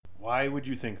Why would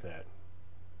you think that?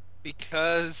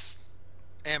 Because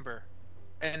Amber,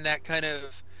 and that kind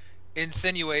of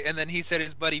insinuate, and then he said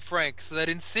his buddy Frank, so that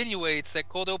insinuates that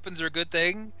cold opens are a good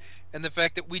thing, and the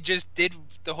fact that we just did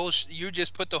the whole you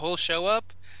just put the whole show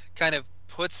up kind of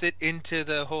puts it into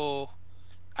the whole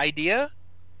idea,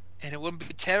 and it wouldn't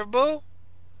be terrible.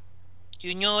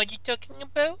 You know what you're talking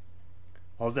about?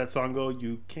 How's that song go?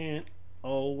 You can't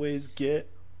always get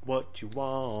what you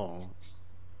want.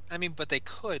 I mean, but they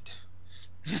could.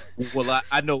 Well,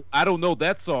 I know I don't know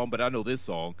that song, but I know this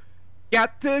song.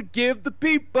 Got to give the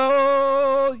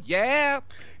people, yeah.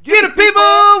 Give the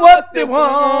people what they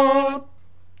want.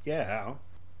 Yeah.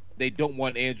 They don't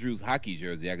want Andrew's hockey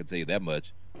jersey. I can tell you that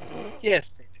much.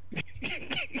 Yes, they do.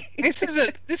 This is a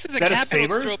that a Capitals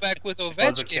Sabres? throwback with Oh, is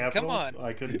it Ovechkin. Come Capitals? on.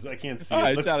 I can't see All it.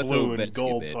 right, It's shout out to blue and Ovechkin,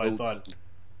 gold, man. so I thought,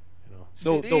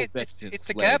 No, See, no, it's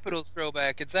the Capitals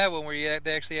throwback. It's that one where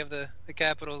they actually have the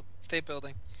Capitol State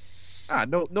Building.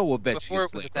 No Ovechkin Before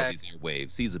it was slaying all these attacked.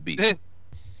 airwaves. He's a beast.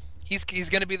 He's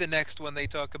going to be the next one they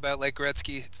talk about, like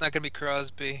Gretzky. It's not going to be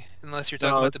Crosby, unless you're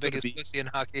talking about the biggest pussy in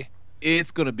hockey.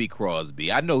 It's gonna be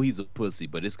Crosby. I know he's a pussy,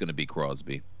 but it's gonna be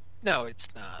Crosby. No, it's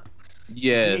not.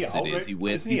 Yes, Isn't it he is. He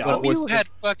went. Isn't he He out? went Lemieux had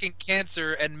fucking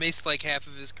cancer and missed like half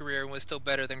of his career and was still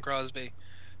better than Crosby.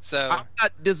 So I'm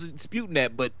not disputing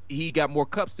that, but he got more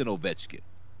cups than Ovechkin.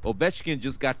 Ovechkin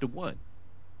just got the one.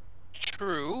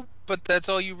 true, but that's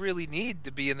all you really need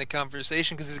to be in the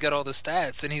conversation because he's got all the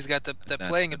stats and he's got the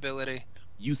playing ability.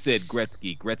 You said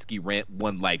Gretzky. Gretzky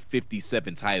won like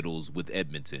 57 titles with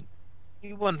Edmonton.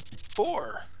 He won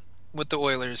 4 with the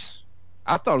Oilers.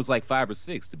 I thought it was like 5 or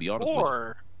 6, to be honest with you.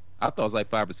 4. I thought it was like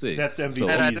 5 or 6. that's So,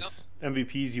 MVPs.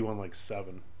 MVPs, he won like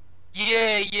 7.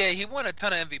 Yeah, he won a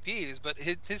ton of MVPs, but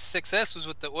his success was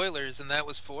with the Oilers, and that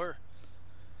was 4.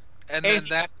 And then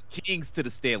that Kings to the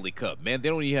Stanley Cup, man. They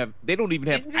don't even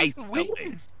have Isn't it ice in weird? LA.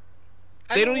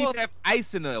 I They know, don't even well, have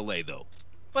ice in LA though.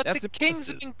 But That's the Kings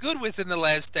impressive. have been good within the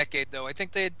last decade, though. I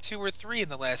think they had 2 or 3 in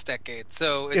the last decade.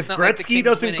 So it's If not like the Gretzky Kings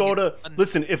doesn't go winning to is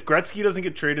listen, if Gretzky doesn't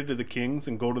get traded to the Kings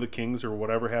and go to the Kings or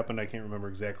whatever happened, I can't remember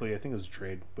exactly. I think it was a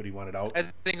trade, but he wanted out. I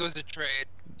think it was a trade.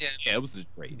 Yeah. Yeah, it was a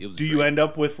trade. It was. Do a you trade. end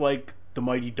up with like the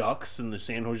Mighty Ducks and the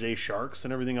San Jose Sharks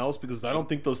and everything else? Because I don't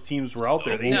think those teams were out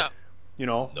there. They, No. you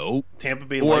know, Nope. Tampa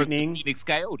Bay Or Lightning, the Phoenix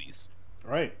Coyotes.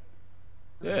 right?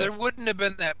 Yeah. There wouldn't have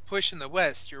been that push in the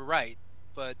West. You're right,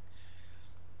 but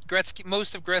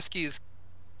most of Gretzky's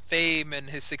fame and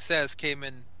his success came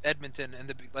in Edmonton and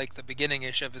the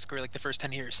beginning-ish of his career, like the first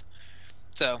 10 years.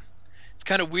 So it's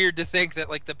kind of weird to think that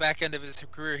like the back end of his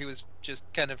career, he was just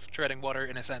kind of treading water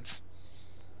in a sense.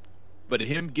 But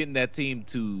him getting that team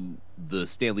to the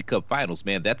Stanley Cup Finals,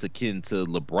 man, that's akin to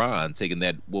LeBron taking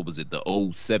that, what was it, the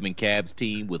 07 Cavs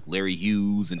team with Larry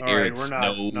Hughes and All Eric right,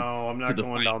 Snow. No, I'm to not the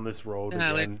going final. down this road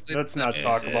No, again. let's Let's not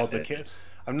talk about the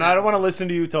kids. I don't want to listen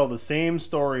to you tell the same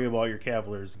story about your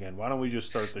Cavaliers again. Why don't we just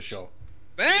start the show?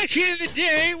 Back in the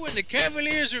day when the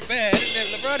Cavaliers were bad and then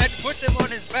LeBron had to put them on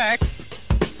his back.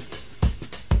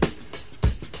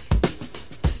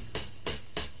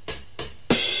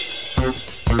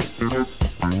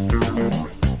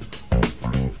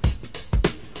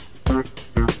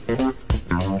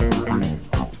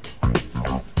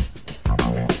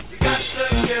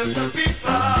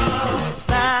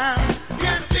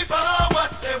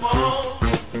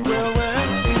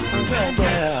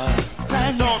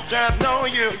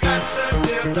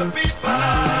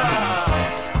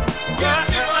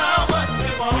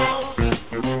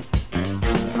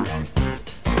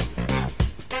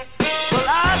 Well,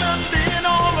 I done been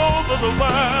all over the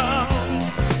world,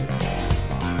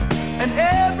 and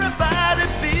everybody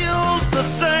feels the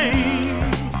same.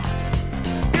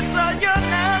 It's a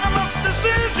unanimous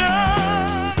decision.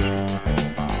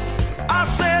 I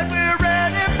said we're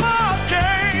ready for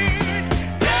change.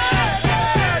 Yeah,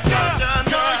 yeah,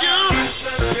 yeah. Know you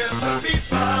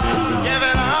give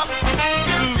it up,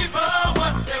 give people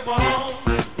what they want.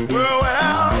 Well,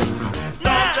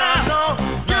 don't you know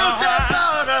you just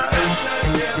oughta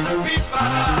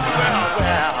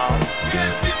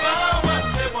give people what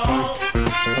they want.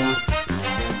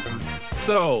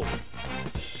 So,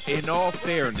 in all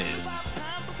fairness,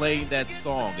 playing that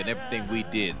song and everything we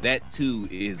did, that too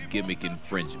is gimmick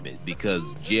infringement because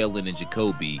Jalen and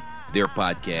Jacoby, their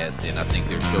podcast, and I think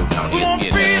their show down We want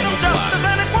ESPN freedom, justice,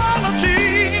 and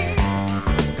equality.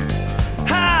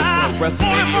 I want it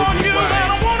WrestleMania from you, Rewind.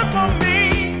 and I want it from me.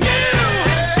 You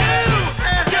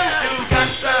got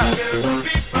to give the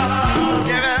people,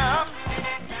 give it up.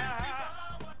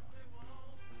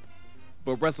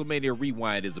 But WrestleMania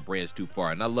Rewind is a branch too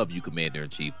far, and I love you, Commander in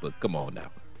Chief, but come on now.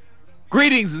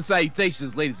 Greetings and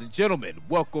salutations, ladies and gentlemen.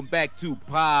 Welcome back to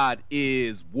Pod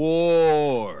is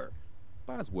War.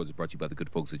 Pod is War is brought to you by the good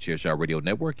folks at Chairshot Radio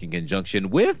Network in conjunction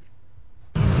with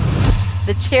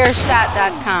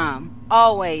TheChairShot.com.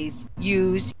 Always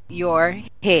use your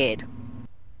head.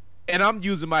 And I'm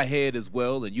using my head as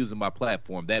well and using my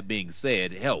platform. That being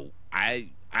said, hell, I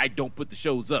don't put the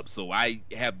shows up, so I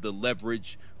have the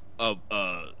leverage of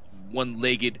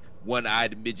one-legged,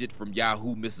 one-eyed midget from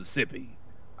Yahoo, Mississippi.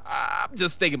 I'm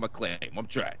just staking my claim. I'm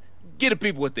trying. Get the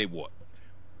people what they want.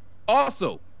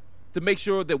 Also, to make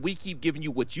sure that we keep giving you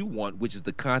what you want, which is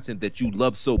the content that you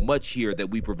love so much here that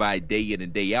we provide day in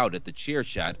and day out at the Chair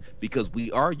Shot, because we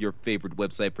are your favorite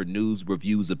website for news,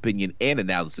 reviews, opinion, and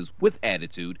analysis with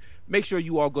attitude. Make sure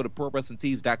you all go to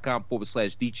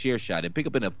ProWrestlingTees.com/TheChairShot and pick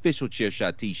up an official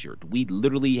Chairshot t-shirt. We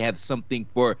literally have something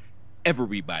for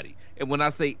everybody. And when I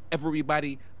say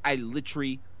everybody, I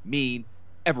literally mean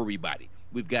everybody.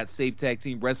 We've got Save Tag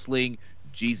Team Wrestling.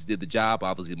 Jesus did the job,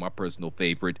 obviously my personal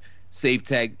favorite. Save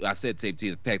Tag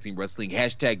Team Wrestling,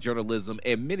 hashtag journalism,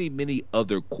 and many, many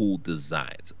other cool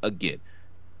designs. Again,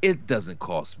 it doesn't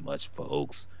cost much,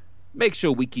 folks. Make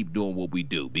sure we keep doing what we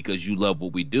do because you love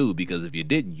what we do, because if you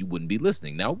didn't, you wouldn't be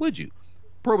listening. Now, would you?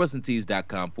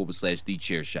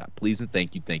 ProWrestlingTees.com/TheChairShot. Please and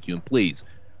thank you, and please.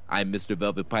 I'm Mr.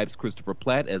 Velvet Pipes, Christopher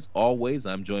Platt. As always,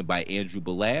 I'm joined by Andrew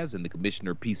Belaz and the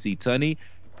Commissioner, PC Tunney.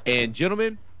 And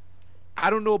gentlemen, I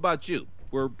don't know about you.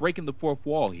 We're breaking the fourth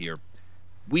wall here.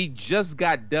 We just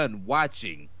got done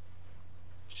watching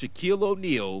Shaquille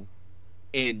O'Neal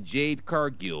and Jade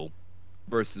Cargill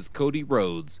versus Cody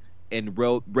Rhodes and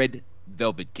Red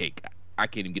Velvet Cake. I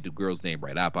can't even get the girl's name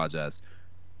right. I apologize.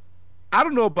 I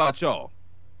don't know about y'all.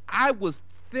 I was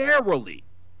thoroughly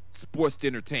sports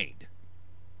entertained.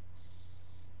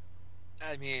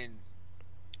 I mean,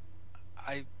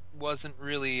 I wasn't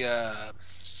really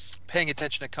paying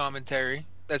attention to commentary.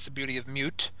 That's the beauty of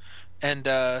mute. And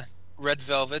Red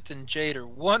Velvet and Jade are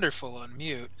wonderful on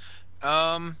mute.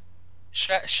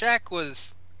 Shaq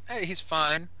was, hey, he's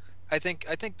fine. I think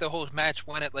the whole match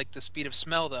went at like the speed of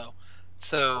smell though,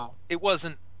 so it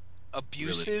wasn't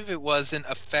abusive. Really? It wasn't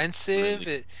offensive.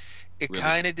 Really? It really?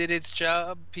 Kind of did its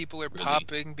job. People are really?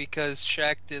 Popping because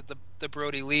Shaq did the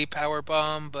Brody Lee power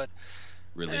bomb, but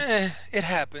really, it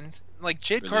happened. Like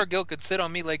Jade really? Cargill could sit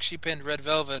on me like she pinned Red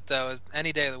Velvet though,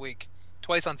 any day of the week,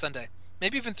 twice on Sunday.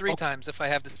 Maybe even 3 times if I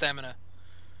have the stamina.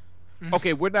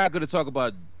 Okay, we're not going to talk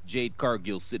about Jade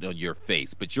Cargill sitting on your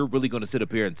face, but you're really going to sit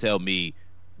up here and tell me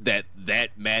that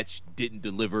match didn't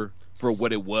deliver for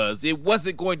what it was. It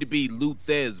wasn't going to be Lou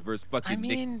Thez versus fucking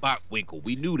Nick Bockwinkel.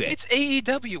 We knew that. It's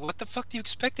AEW. What the fuck do you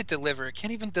expect it to deliver? It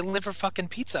can't even deliver fucking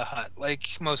Pizza Hut like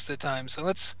most of the time. So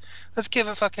let's give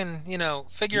a fucking,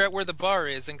 figure out where the bar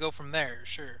is and go from there.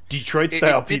 Sure. Detroit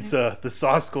style pizza. The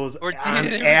sauce goes on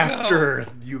after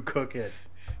you cook it.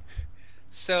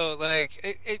 So I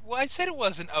said it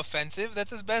wasn't offensive.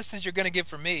 That's as best as you're gonna get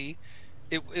from me.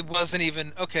 It wasn't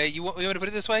even okay. You want to put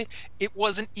it this way? It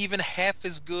wasn't even half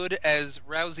as good as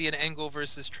Rousey and Angle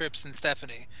versus Trips and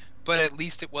Stephanie, but at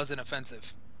least it wasn't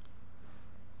offensive.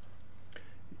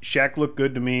 Shaq looked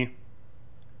good to me.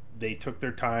 They took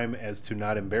their time as to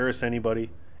not embarrass anybody.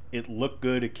 It looked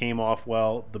good. It came off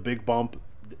well. The big bump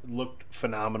looked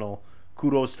phenomenal.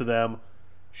 Kudos to them.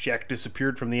 Shaq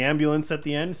disappeared from the ambulance at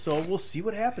the end, so we'll see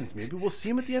what happens. Maybe we'll see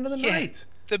him at the end of the night.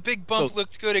 The big bump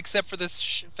looked good, except for the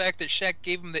fact that Shaq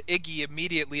gave him the Iggy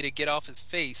immediately to get off his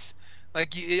face.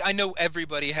 Like, I know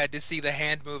everybody had to see the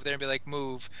hand move there and be like,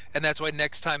 move. And that's why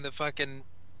next time the fucking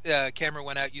camera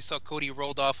went out, you saw Cody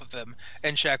rolled off of him,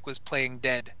 and Shaq was playing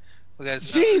dead.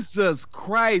 Jesus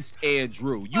Christ,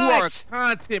 Andrew. You are a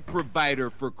content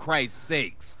provider, for Christ's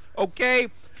sakes. Okay?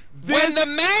 When the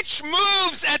match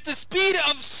moves at the speed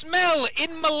of smell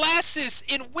in molasses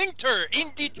in winter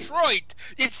in Detroit,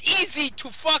 it's easy to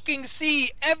fucking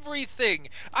see everything.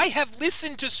 I have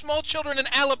listened to small children in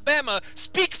Alabama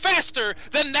speak faster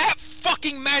than that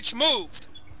fucking match moved.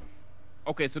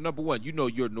 Okay, so number one,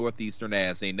 your northeastern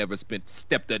ass ain't never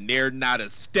stepped a near not a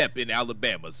step in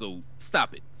Alabama, so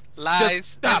stop it.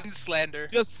 Lies and slander.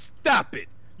 Just stop it.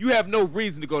 You have no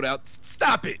reason to go down.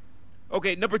 Stop it.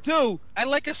 Okay, number two. I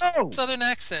like a southern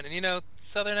accent, and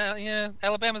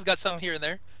Alabama's got some here and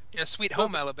there. Sweet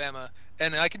home Alabama,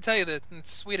 and I can tell you that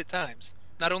it's sweet at times.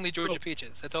 Not only Georgia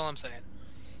peaches. That's all I'm saying.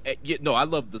 I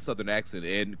love the southern accent,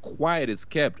 and quiet is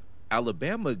kept.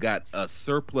 Alabama got a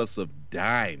surplus of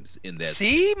dimes in that.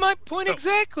 See my point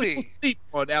exactly.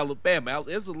 On Alabama,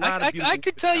 there's a lot of. I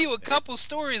could tell you a couple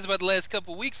stories about the last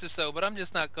couple weeks or so, but I'm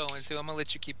just not going to. I'm gonna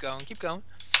let you keep going. Keep going.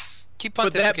 Keep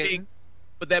pontificating.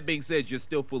 But that being said, you're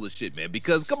still full of shit, man.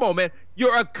 Because come on, man,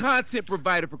 you're a content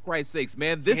provider for Christ's sakes,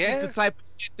 man. This is the type of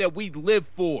shit that we live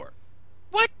for.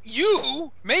 What?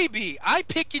 You? Maybe. I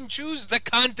pick and choose the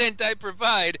content I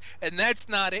provide, and that's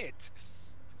not it.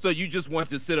 So you just want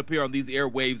to sit up here on these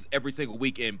airwaves every single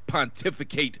week and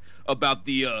pontificate about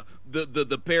the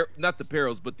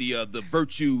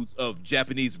virtues of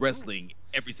Japanese wrestling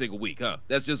every single week, huh?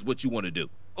 That's just what you want to do.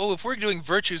 Oh, if we're doing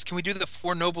virtues, can we do the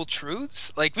Four Noble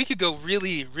Truths? Like, we could go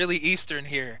really, really Eastern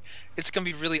here. It's gonna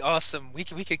be really awesome. We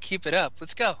could keep it up.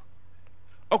 Let's go.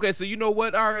 Okay, so you know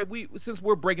what? All right, since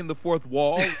we're breaking the fourth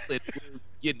wall and we're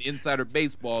getting insider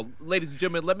baseball, ladies and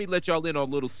gentlemen, let me let y'all in on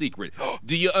a little secret.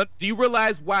 Do you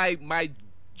realize why my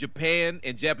Japan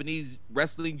and Japanese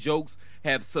wrestling jokes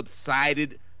have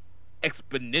subsided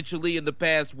exponentially in the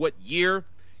past year?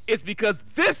 It's because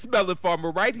this melon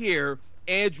farmer right here,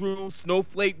 Andrew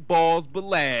Snowflake Balls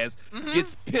Belaz,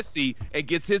 gets pissy and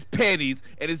gets his panties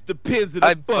and his depends in a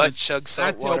I bunch. butt chug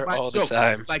salt water all the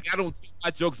time. Like, I don't tell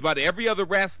my jokes about every other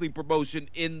wrestling promotion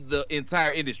in the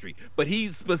entire industry, but he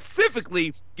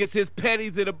specifically gets his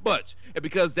panties in a bunch. And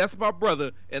because that's my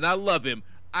brother and I love him,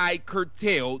 I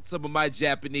curtailed some of my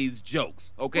Japanese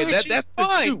jokes. Okay, that's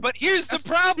fine. But here's the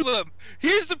problem.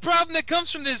 Here's the problem that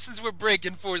comes from this, since we're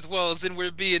breaking fourth walls and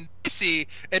we're being pissy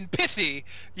and pithy.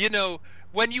 You know,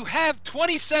 when you have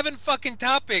 27 fucking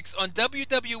topics on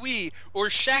WWE, or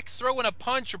Shaq throwing a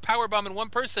punch or powerbombing one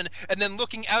person and then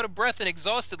looking out of breath and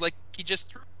exhausted like he just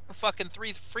threw fucking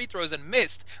 3 free throws and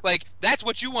missed, like, that's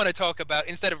what you want to talk about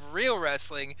instead of real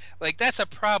wrestling. Like, that's a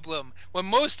problem when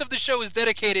most of the show is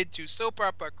dedicated to soap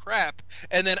opera crap,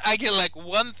 and then I get like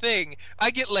one thing,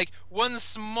 I get like one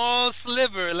small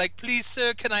sliver, like, please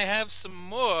sir, can I have some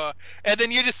more? And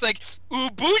then you're just like,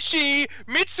 Ubushi,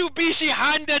 Mitsubishi,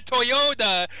 Honda,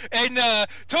 Toyota, and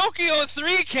Tokyo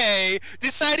 3K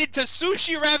decided to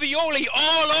sushi ravioli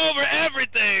all over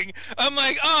everything. I'm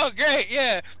like, oh great,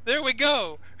 yeah, there we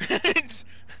go.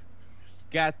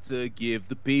 Got to give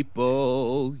the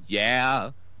people,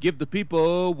 give the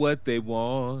people what they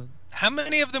want. How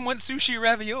many of them want sushi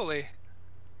ravioli?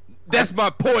 That's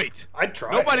my point. I'd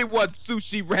try. Nobody wants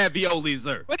sushi ravioli,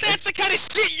 sir. But that's the kind of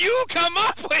shit you come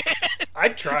up with.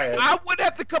 I'd try it. I would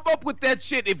have to come up with that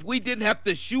shit if we didn't have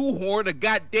to shoehorn a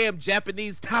goddamn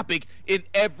Japanese topic in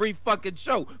every fucking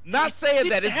show. Not saying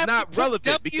that it's not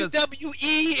relevant because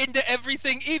WWE into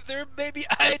everything either. Maybe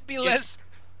I'd be less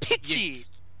pitchy.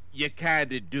 You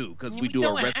kind of do, because we do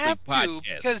a wrestling podcast.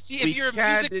 Because see, if you're a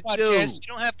music podcast, you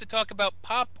don't have to talk about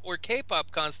pop or K-pop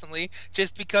constantly,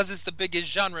 just because it's the biggest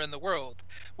genre in the world.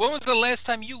 When was the last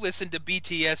time you listened to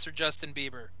BTS or Justin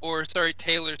Bieber, or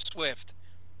Taylor Swift,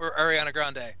 or Ariana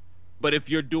Grande? But if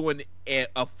you're doing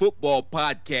a football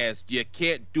podcast, you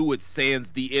can't do it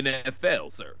sans the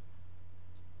NFL, sir.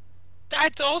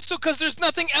 That's also because there's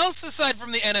nothing else aside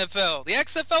from the NFL. The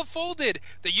XFL folded.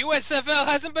 The USFL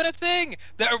hasn't been a thing.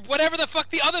 Whatever the fuck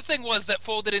the other thing was that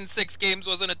folded in 6 games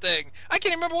wasn't a thing. I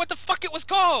can't remember what the fuck it was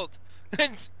called.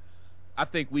 I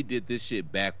think we did this shit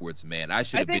backwards, man. I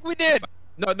think we did.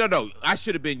 No. I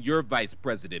should have been your vice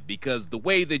president, because the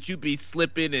way that you be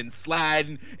slipping and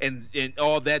sliding and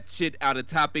all that shit out of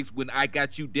topics when I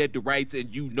got you dead to rights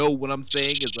and you know what I'm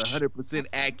saying is 100%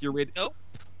 accurate. Nope.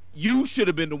 You should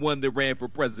have been the one that ran for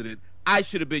president. I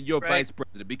should have been your vice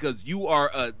president, because you are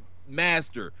a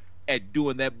master at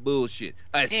doing that bullshit.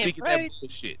 Speaking that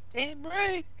bullshit. Damn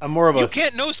right. I'm more of You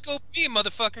can't no-scope me,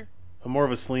 motherfucker. I'm more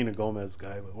of a Selena Gomez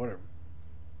guy, but whatever.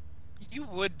 You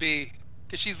would be,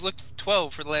 because she's looked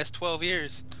 12 for the last 12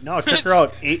 years. No, check her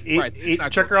out.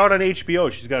 Check her out on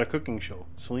HBO. She's got a cooking show,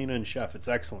 Selena and Chef. It's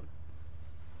excellent.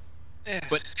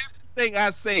 But everything I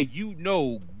say, you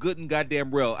know good and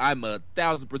goddamn well I'm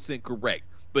 1,000% correct,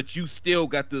 but you still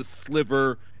got to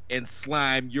sliver and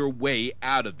slime your way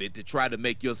out of it to try to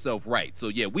make yourself right. So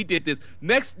yeah, we did this.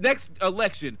 Next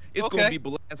election is going to be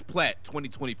Belaz Platt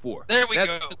 2024. There we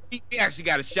go. We actually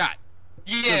got a shot.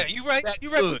 Yeah, you're right.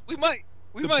 You're right. We might.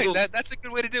 That's a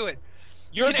good way to do it.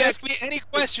 You can ask me any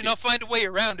question. I'll find a way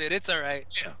around it. It's all right.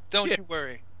 Yeah. Don't you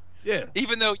worry. Yeah.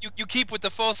 Even though you keep with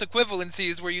the false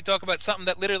equivalencies where you talk about something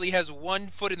that literally has one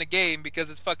foot in the game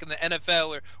because it's fucking the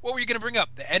NFL, or what were you going to bring up?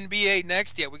 The NBA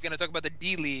next? Yeah, we're going to talk about the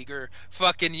D-League or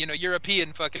fucking,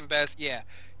 European fucking best. Yeah,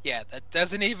 that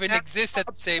doesn't even exist at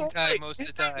the same time most of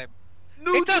the time.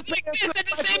 It doesn't exist at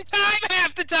the same time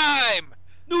half the time!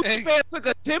 New Japan took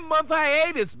a 10-month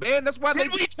hiatus, man. That's why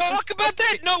Did we talk about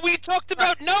that? No, we talked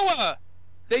about Noah!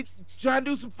 They trying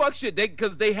to do some fuck shit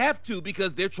because they have to,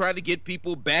 because they're trying to get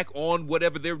people back on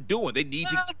whatever they're doing. They need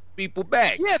to people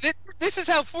back. Yeah, this is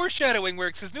how foreshadowing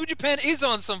works. Because New Japan is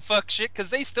on some fuck shit because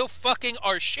they still fucking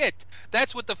are shit.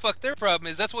 That's what the fuck their problem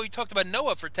is. That's what we talked about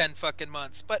Noah for 10 fucking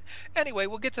months. But anyway,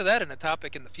 we'll get to that in a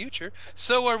topic in the future.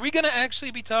 So are we gonna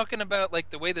actually be talking about like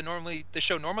the way the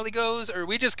show normally goes, or are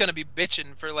we just gonna be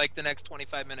bitching for like the next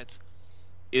 25 minutes?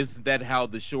 Isn't that how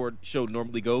the show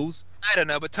normally goes? I don't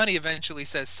know, but Tunney eventually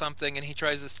says something, and he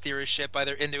tries to steer his ship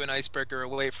either into an iceberg or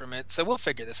away from it. So we'll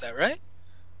figure this out, right?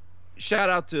 Shout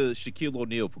out to Shaquille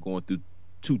O'Neal for going through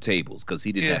 2 tables because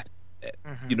he didn't have to do that.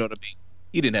 Mhm. You know what I mean?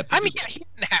 He didn't have to. I mean, yeah, he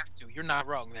didn't have to. You're not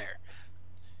wrong there.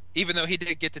 Even though he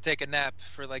did get to take a nap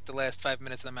for like the last 5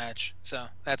 minutes of the match, so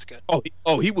that's good.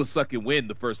 He was sucking wind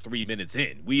the first 3 minutes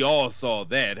in. We all saw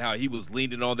that, how he was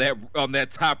leaning on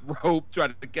that top rope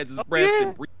trying to catch his breath. Yeah.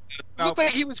 And breathe It looked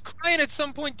like he was crying at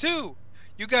some point too.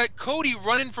 You got Cody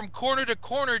running from corner to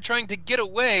corner trying to get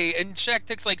away, and Shaq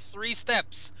takes like 3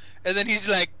 steps, and then he's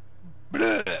like,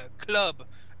 "Bleh, club,"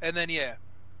 and then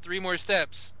 3 more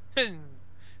steps.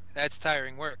 That's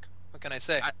tiring work. What can I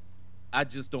say? I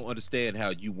just don't understand how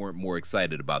you weren't more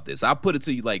excited about this. I'll put it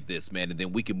to you like this, man, and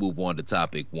then we can move on to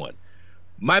topic 1.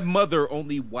 My mother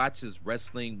only watches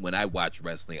wrestling when I watch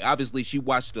wrestling. Obviously, she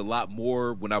watched a lot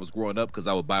more when I was growing up because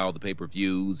I would buy all the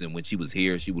pay-per-views, and when she was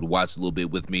here, she would watch a little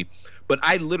bit with me. But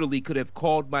I literally could have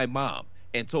called my mom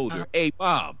and told her, "Hey,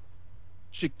 Mom,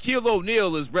 Shaquille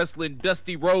O'Neal is wrestling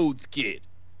Dusty Rhodes' kid."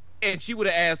 And she would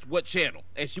have asked what channel,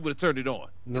 and she would have turned it on.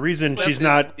 And the reason she's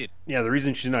not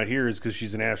here is because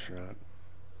she's an astronaut.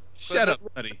 Shut up,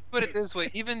 buddy. Put it this way,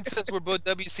 even since we're both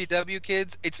WCW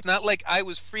kids, it's not like I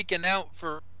was freaking out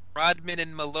for Rodman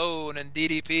and Malone and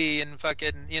DDP and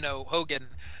fucking, Hogan.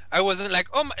 I wasn't like,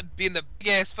 being the big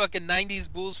ass fucking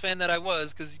 90s Bulls fan that I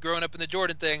was, because growing up in the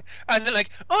Jordan thing, I wasn't like,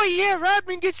 oh yeah,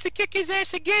 Rodman gets to kick his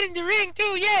ass again in the ring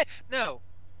too, yeah. No.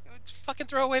 It's a fucking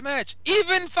throwaway match.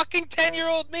 Even fucking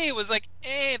 10-year-old me was like,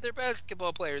 they're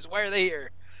basketball players. Why are they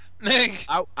here?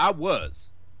 I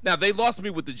was. Now, they lost me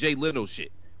with the Jay Leno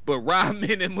shit. But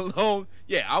Rodman and Malone,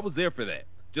 I was there for that.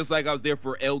 Just like I was there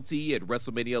for LT at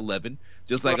WrestleMania 11.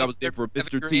 Just like I was there for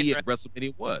Mr. T at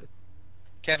WrestleMania 1.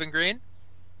 Kevin Green?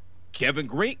 Kevin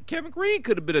Green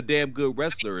could have been a damn good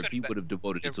wrestler if he would have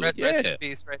devoted it to it. Rest in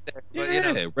peace right there.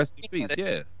 But, rest in peace,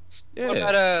 yeah. What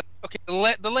about,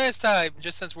 the last time,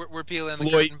 just since we're peeling the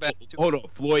curtain back to... Hold on.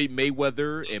 Floyd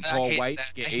Mayweather and Paul White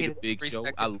ate a big show.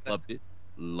 I loved it.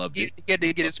 He had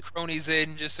to get his cronies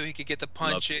in just so he could get to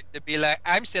punch it, to be like,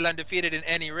 I'm still undefeated in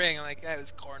any ring. I'm like, that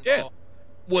was cornball. Yeah.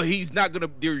 Well, he's not gonna.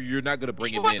 You're not gonna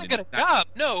bring him in. He wasn't gonna job,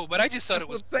 no. But I just thought it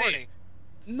was corny.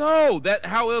 No,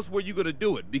 how else were you gonna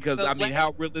do it? Because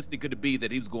how realistic could it be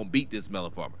that he was gonna beat this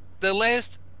melon farmer? The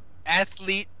last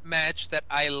athlete match that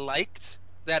I liked,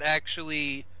 that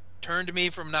actually turned me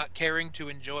from not caring to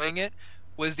enjoying it,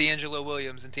 was D'Angelo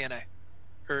Williams in TNA.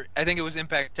 Or I think it was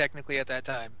Impact technically at that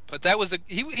time, but that was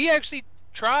he actually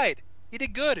tried. He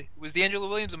did good. It was D'Angelo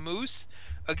Williams and Moose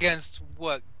against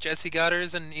Jesse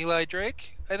Goddard and Eli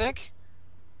Drake, I think.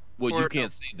 Well, you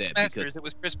can't say that because it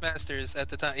was Chris Masters at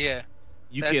the time. Yeah,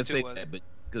 you can't say that, but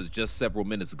because just several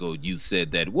minutes ago you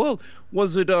said that. Well,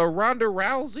 was it Ronda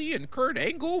Rousey and Kurt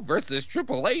Angle versus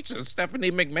Triple H and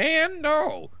Stephanie McMahon?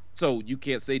 No, so you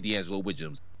can't say D'Angelo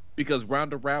Williams because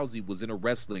Ronda Rousey was in a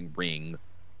wrestling ring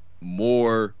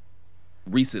more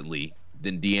recently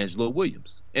than D'Angelo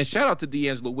Williams. And shout out to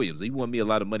D'Angelo Williams. He won me a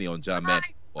lot of money on John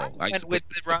Madden. I went with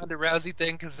the Ronda Rousey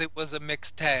thing because it was a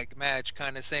mixed tag match,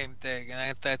 kind of same thing.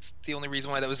 And that's the only reason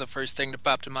why that was the first thing that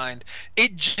popped to mind.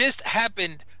 It just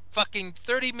happened fucking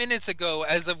 30 minutes ago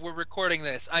as of we're recording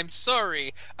this. I'm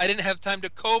sorry. I didn't have time to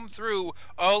comb through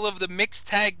all of the mixed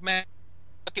tag match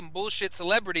fucking bullshit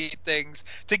celebrity things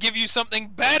to give you something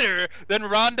better than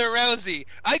Ronda Rousey.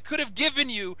 I could have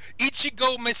given you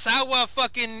Ichigo Misawa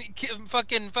fucking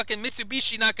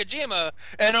Mitsubishi Nakajima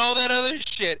and all that other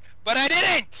shit, but I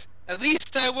didn't. At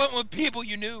least I went with people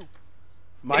you knew.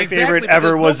 My favorite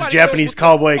ever was Japanese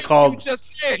cowboy called.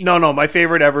 No, my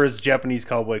favorite ever is Japanese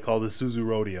cowboy called the Suzu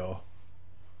Rodeo.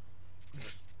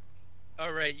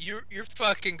 All right, you're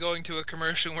fucking going to a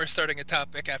commercial and we're starting a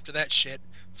topic after that shit.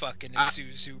 Fucking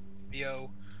Isuzu, yo.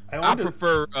 I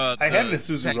prefer. I had an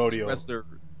Isuzu Rodeo. Wrestler,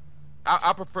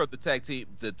 I prefer the tag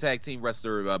team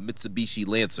wrestler Mitsubishi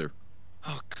Lancer.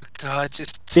 Oh God,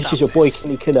 This is your boy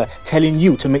Kenny Killer telling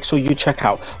you to make sure you check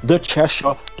out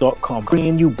thechairshot.com,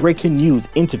 bringing you breaking news,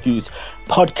 interviews,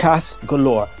 podcasts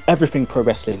galore, everything pro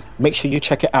wrestling. Make sure you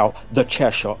check it out,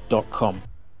 thechairshot.com.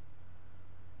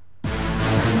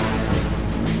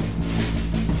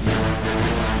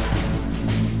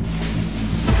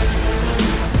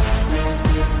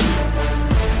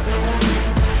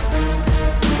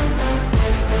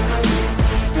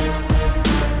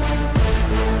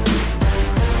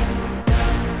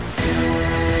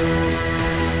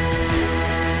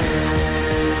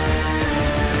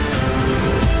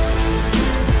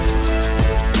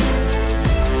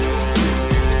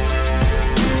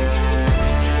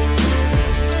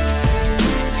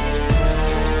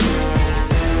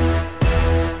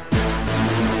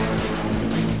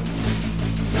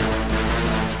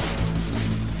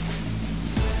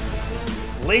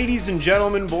 Ladies and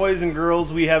gentlemen, boys and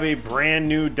girls, we have a brand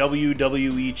new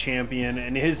WWE champion,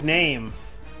 and his name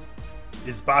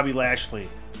is Bobby Lashley.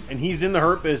 And he's in the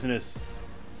Hurt Business.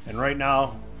 And right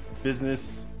now,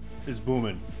 business is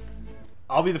booming.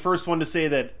 I'll be the first one to say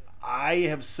that I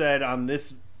have said on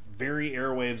this very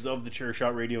airwaves of the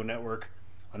Chairshot Radio Network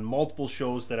on multiple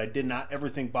shows that I did not ever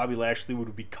think Bobby Lashley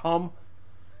would become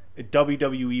a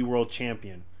WWE World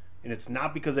Champion. And it's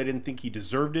not because I didn't think he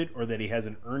deserved it or that he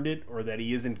hasn't earned it or that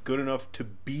he isn't good enough to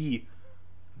be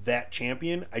that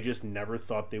champion. I just never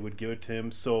thought they would give it to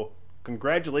him. So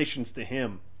congratulations to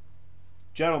him.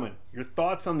 Gentlemen, your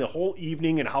thoughts on the whole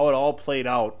evening and how it all played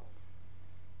out.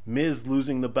 Miz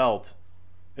losing the belt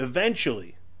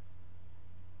eventually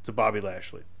to Bobby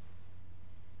Lashley.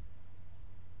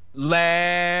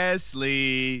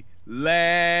 Lashley. You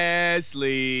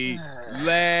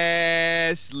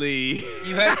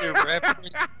had your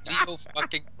reference video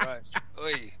fucking crush.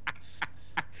 Oy.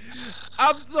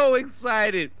 I'm so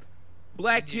excited.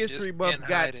 Black You History just Month can't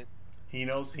got hide it. He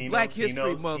knows. Black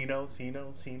History Month. He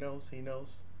knows.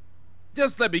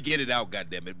 Just let me get it out,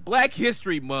 goddammit. Black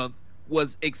History Month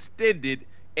was extended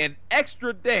an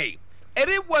extra day. And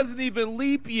it wasn't even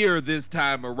leap year this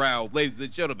time around, ladies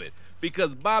and gentlemen,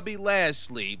 because Bobby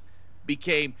Lashley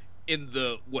became in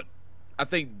the, I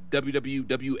think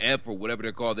WWF or whatever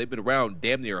they're called, they've been around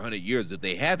damn near 100 years. If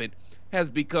they haven't, has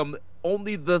become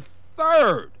only the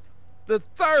third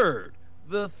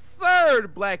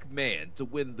black man to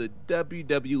win the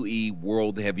WWE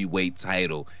World Heavyweight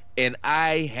title. And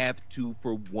I have to,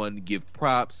 for one, give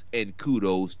props and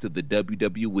kudos to the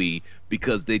WWE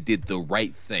because they did the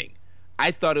right thing.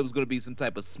 I thought it was going to be some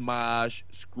type of smosh,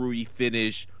 screwy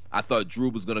finish. I thought Drew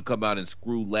was going to come out and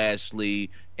screw Lashley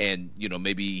and,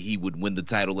 maybe he would win the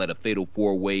title at a Fatal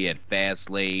 4-Way at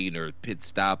Fastlane or Pit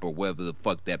Stop or whatever the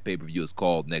fuck that pay-per-view is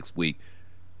called next week.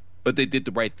 But they did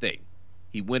the right thing.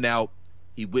 He went out,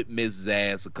 he whipped Miz's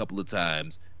ass a couple of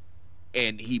times,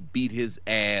 and he beat his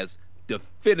ass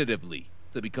definitively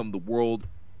to become the World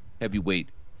Heavyweight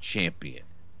Champion.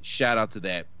 Shout out to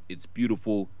that. It's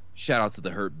beautiful. Shout out to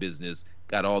the Hurt Business.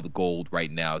 Got all the gold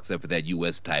right now except for that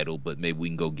U.S. title, but maybe we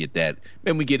can go get that.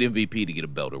 Maybe we get MVP to get a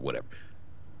belt or whatever.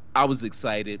 I was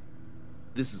excited.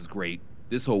 This is great.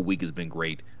 This whole week has been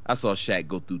great. I saw Shaq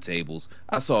go through tables.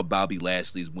 I saw Bobby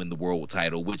Lashley's win the world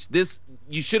title, which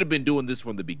you should have been doing this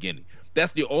from the beginning.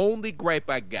 That's the only gripe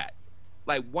I got.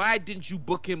 Like, why didn't you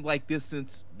book him like this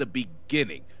since the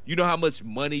beginning? You know how much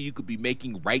money you could be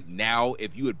making right now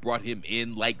if you had brought him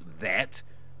in like that?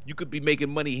 You could be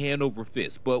making money hand over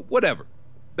fist, but whatever.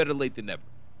 Better late than never.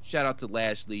 Shout out to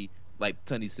Lashley. Like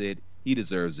Tunney said, he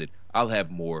deserves it. I'll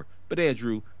have more. But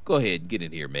Andrew, go ahead and get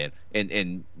in here, man,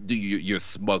 and do your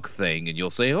smug thing, and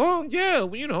you'll say, oh, yeah,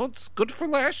 well, it's good for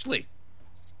Lashley.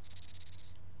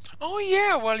 Oh,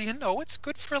 yeah, well, it's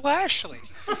good for Lashley.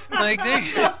 Like,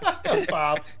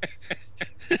 Bob.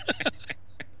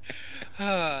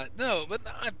 No, but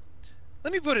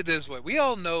let me put it this way. We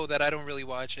all know that I don't really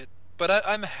watch it. But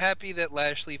I'm happy that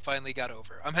Lashley finally got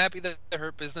over. I'm happy that the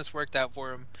Hurt Business worked out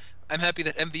for him. I'm happy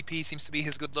that MVP seems to be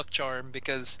his good luck charm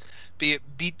because be it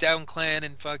Beatdown Clan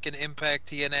and fucking Impact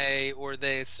TNA or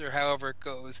this or however it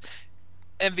goes,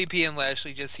 MVP and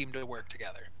Lashley just seem to work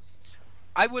together.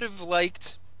 I would have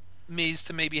liked Miz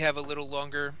to maybe have a little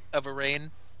longer of a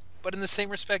reign, but in the same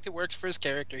respect, it works for his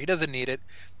character. He doesn't need it.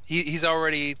 He's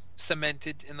already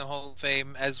cemented in the Hall of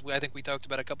Fame, as I think we talked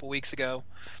about a couple weeks ago.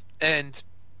 And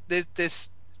this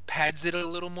pads it a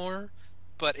little more,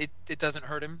 but it doesn't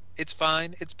hurt him. It's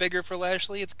fine. It's bigger for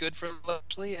Lashley. It's good for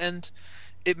Lashley, and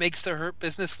it makes the Hurt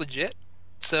Business legit.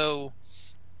 So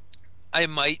I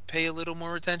might pay a little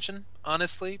more attention,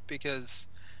 honestly, because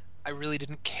I really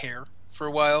didn't care for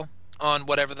a while on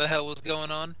whatever the hell was going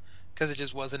on, because it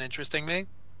just wasn't interesting me.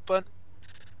 But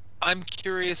I'm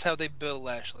curious how they build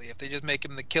Lashley. If they just make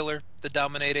him the killer, the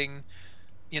dominating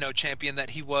champion that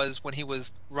he was when he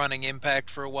was running Impact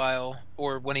for a while,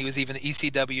 or when he was even the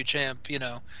ECW champ,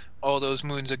 all those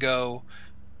moons ago,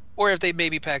 or if they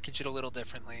maybe package it a little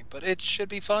differently. But it should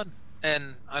be fun,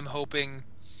 and I'm hoping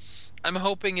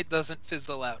it doesn't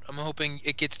fizzle out. I'm hoping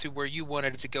it gets to where you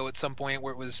wanted it to go at some point,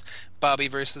 where it was Bobby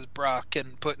versus Brock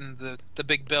and putting the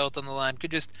big belt on the line.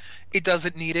 It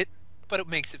doesn't need it, but it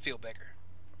makes it feel bigger.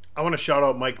 I want to shout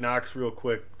out Mike Knox real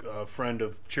quick, a friend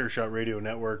of Chairshot Radio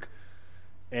Network.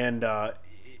 And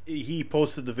he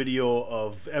posted the video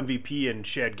of MVP and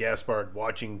Shad Gaspard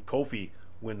watching Kofi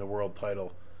win the world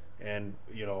title. And,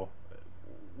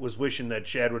 was wishing that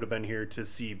Shad would have been here to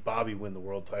see Bobby win the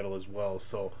world title as well.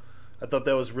 So I thought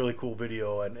that was a really cool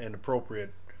video and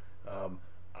appropriate.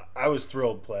 I was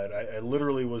thrilled, Plaid. I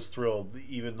literally was thrilled,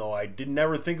 even though I did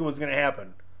never think it was going to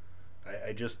happen.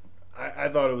 I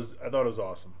thought it was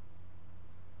awesome.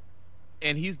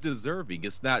 And he's deserving.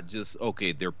 It's not just,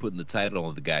 okay, they're putting the title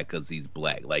on the guy because he's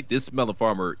black. Like, this Melon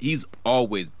Farmer, he's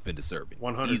always been deserving.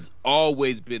 100. He's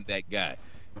always been that guy.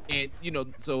 And,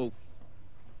 so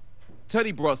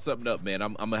Tuddy brought something up, man.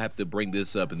 I'm going to have to bring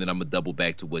this up, and then I'm going to double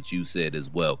back to what you said as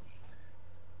well.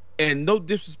 And no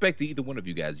disrespect to either one of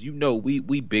you guys.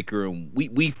 We bicker and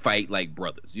we fight like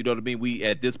brothers. You know what I mean? We,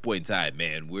 at this point in time,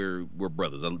 man, we're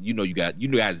brothers. You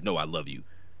guys know I love you.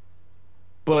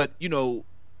 But,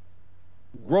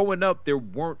 growing up, there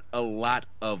weren't a lot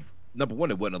of, number one,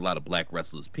 there wasn't a lot of black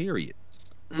wrestlers, period.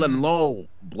 Let alone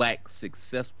black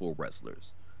successful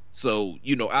wrestlers. So,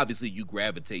 obviously you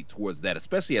gravitate towards that,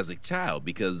 especially as a child,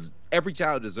 because every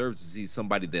child deserves to see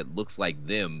somebody that looks like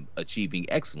them achieving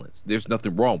excellence. There's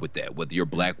nothing wrong with that, whether you're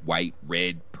black, white,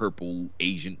 red, purple,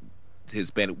 Asian,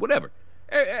 Hispanic, whatever.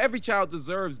 Every child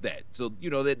deserves that. So,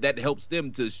 that helps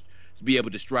them to be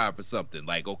able to strive for something.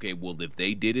 Like, okay, well, if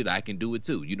they did it, I can do it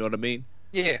too. You know what I mean?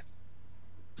 Yeah.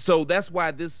 So that's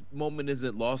why this moment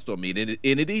isn't lost on me, and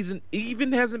it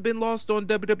even hasn't been lost on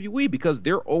WWE, because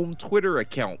their own Twitter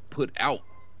account put out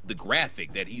the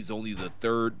graphic that he's only the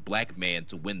third black man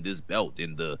to win this belt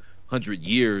in the 100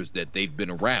 years that they've been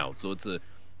around. So it's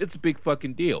a big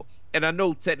fucking deal. And I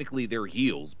know technically they're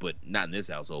heels, but not in this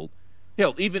household.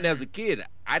 Hell, even as a kid,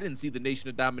 I didn't see the Nation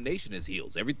of Domination as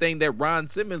heels. Everything that Ron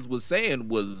Simmons was saying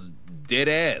was dead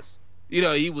ass.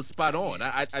 He was spot on.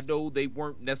 I know they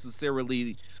weren't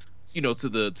necessarily, to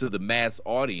the mass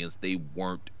audience, they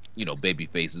weren't, baby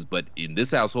faces, but in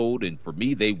this household and for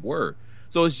me, they were.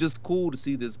 So it's just cool to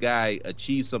see this guy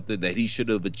achieve something that he should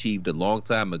have achieved a long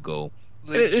time ago.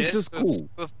 Legit, it's just cool.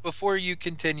 Before you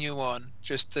continue on,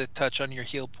 just to touch on your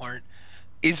heel part,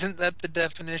 isn't that the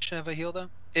definition of a heel, though?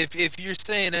 If you're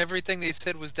saying everything they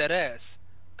said was dead ass,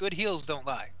 good heels don't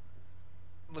lie.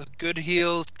 Good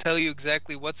heels tell you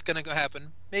exactly what's going to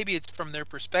happen. Maybe it's from their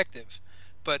perspective,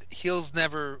 but heels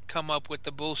never come up with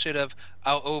the bullshit of,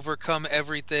 I'll overcome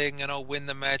everything and I'll win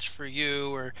the match for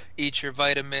you, or eat your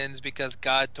vitamins because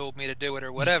God told me to do it,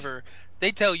 or whatever.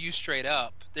 They tell you straight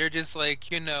up. They're just like,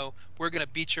 we're going to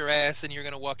beat your ass and you're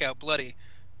going to walk out bloody.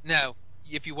 Now,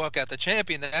 if you walk out the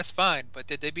champion, that's fine, but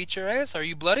did they beat your ass? Are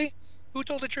you bloody? Who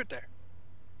told the truth there?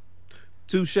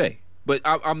 Touche. But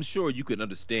I'm sure you can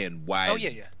understand why. Oh,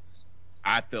 yeah.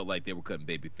 I felt like they were cutting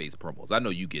babyface promos. I know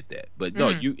you get that, but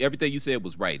no, everything you said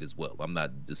was right as well. I'm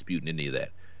not disputing any of that.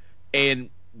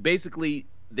 And basically,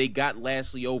 they got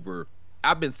Lashley over.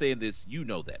 I've been saying this,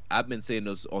 that. I've been saying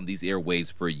this on these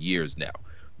airwaves for years now.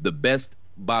 The best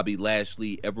Bobby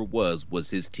Lashley ever was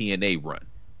his TNA run.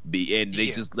 And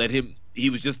they just let him. He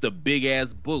was just a big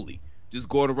ass bully, just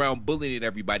going around bullying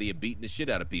everybody and beating the shit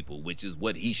out of people, which is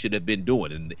what he should have been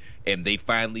doing. And they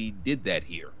finally did that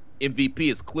here.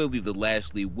 MVP is clearly the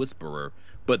Lashley whisperer,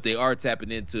 but they are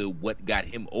tapping into what got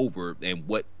him over and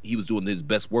what he was doing his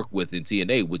best work with in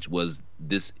TNA, which was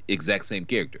this exact same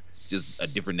character, just a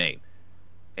different name.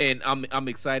 And I'm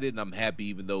excited and I'm happy,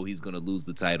 even though he's going to lose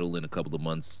the title in a couple of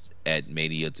months at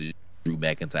Mania to Drew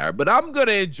McIntyre. But I'm going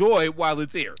to enjoy it while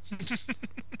it's here.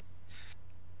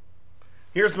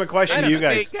 Here's my question to you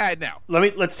guys. Guy now.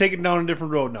 Let's take it down a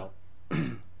different road now.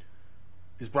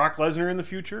 Is Brock Lesnar in the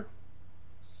future?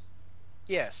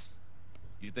 Yes.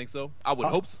 You think so? I would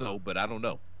hope so, but I don't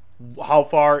know. How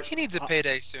far? He needs a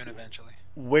payday soon, eventually.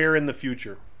 Where in the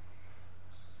future?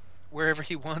 Wherever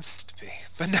he wants to be.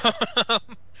 But no.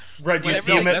 Right, you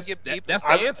see him at that's the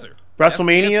answer.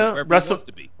 WrestleMania, That's the answer,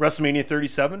 to be. WrestleMania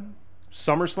 37,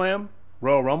 SummerSlam,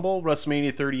 Royal Rumble,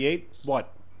 WrestleMania 38.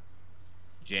 What?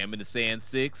 Jam in the Sand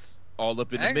 6, all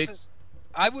up in the mix.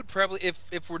 I would probably,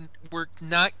 if we're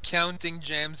not counting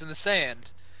Jams in the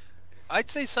Sand, I'd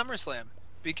say SummerSlam,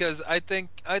 because I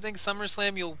think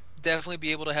SummerSlam you'll definitely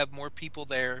be able to have more people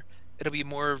there. It'll be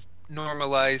more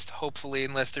normalized, hopefully,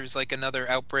 unless there's like another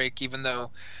outbreak, even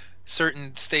though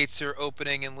certain states are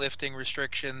opening and lifting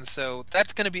restrictions. So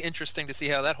that's going to be interesting to see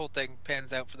how that whole thing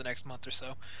pans out for the next month or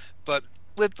so. But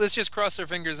let's just cross our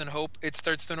fingers and hope it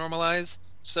starts to normalize.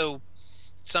 So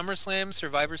SummerSlam,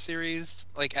 Survivor Series,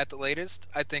 like at the latest,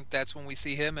 I think that's when we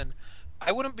see him, and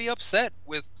I wouldn't be upset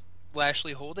with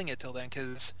Lashley holding it till then,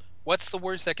 because what's the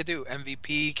worst that could do?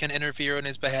 MVP can interfere on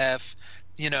his behalf,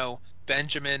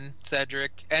 Benjamin,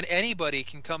 Cedric, and anybody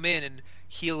can come in and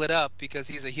heal it up because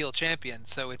he's a heel champion,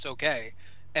 so it's okay.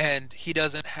 And he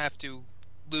doesn't have to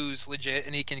lose legit,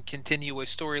 and he can continue a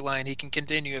storyline, he can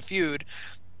continue a feud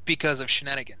because of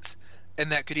shenanigans.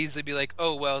 And that could easily be like,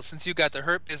 oh, well, since you got the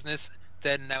Hurt Business,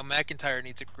 then now McIntyre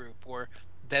needs a group, or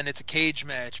then it's a cage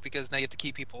match because now you have to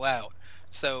keep people out.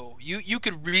 So you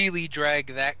could really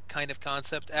drag that kind of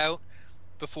concept out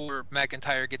before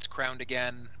McIntyre gets crowned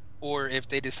again, or if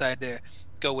they decide to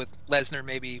go with Lesnar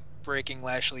maybe breaking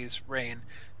Lashley's reign.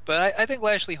 But I think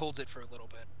Lashley holds it for a little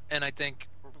bit, and I think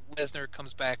Lesnar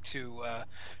comes back to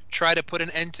try to put an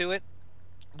end to it.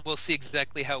 We'll see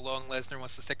exactly how long Lesnar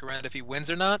wants to stick around, if he wins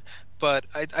or not, but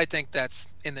I think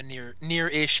that's in the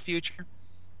near-ish future.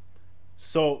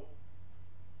 So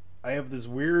I have this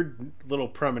weird little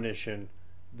premonition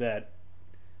that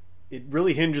it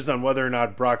really hinges on whether or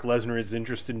not Brock Lesnar is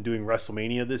interested in doing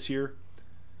WrestleMania this year.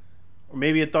 Or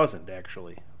maybe it doesn't,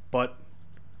 actually. But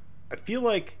I feel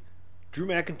like Drew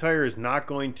McIntyre is not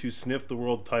going to sniff the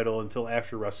world title until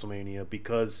after WrestleMania,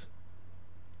 because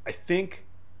I think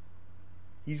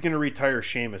he's going to retire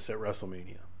Sheamus at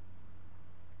WrestleMania.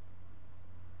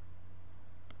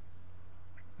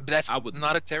 That's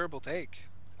not a terrible take.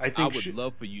 I would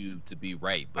love for you to be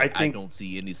right, but I don't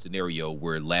see any scenario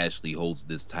where Lashley holds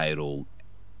this title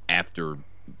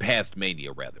past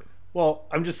Mania, rather. Well,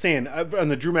 I'm just saying, on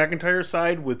the Drew McIntyre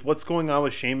side, with what's going on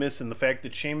with Sheamus and the fact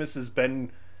that Sheamus has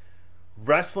been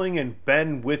wrestling and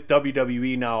been with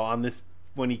WWE now on this,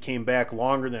 when he came back,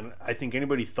 longer than I think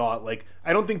anybody thought. Like,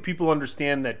 I don't think people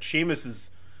understand that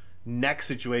Sheamus's neck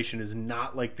situation is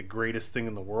not like the greatest thing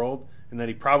in the world, and that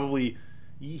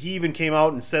he even came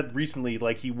out and said recently,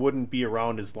 like, he wouldn't be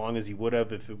around as long as he would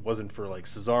have if it wasn't for, like,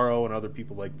 Cesaro and other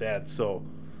people like that. So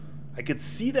I could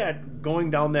see that going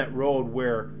down that road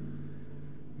where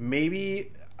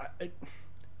maybe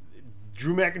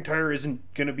Drew McIntyre isn't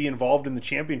going to be involved in the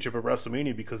championship at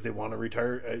WrestleMania because they want to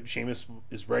retire. Sheamus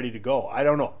is ready to go. I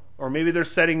don't know. Or maybe they're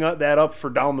setting that up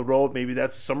for down the road. Maybe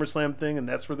that's a SummerSlam thing and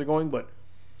that's where they're going. But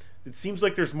it seems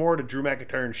like there's more to Drew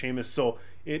McIntyre and Sheamus. So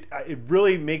it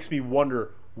really makes me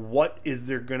wonder what's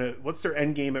their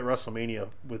end game at WrestleMania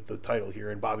with the title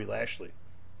here and Bobby Lashley.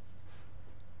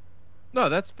 No,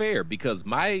 that's fair, because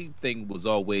my thing was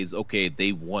always, okay,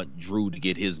 they want Drew to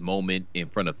get his moment in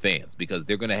front of fans, because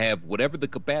they're going to have whatever the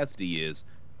capacity is,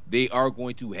 they are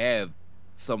going to have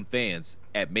some fans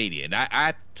at Mania. And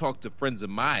I talked to friends of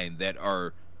mine that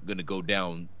are going to go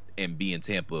down and be in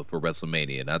Tampa for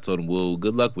WrestleMania, and I told them, well,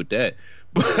 good luck with that.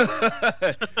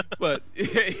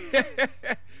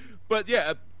 But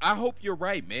yeah, I hope you're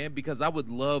right, man, because I would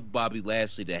love Bobby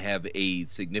Lashley to have a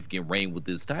significant reign with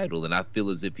this title, and I feel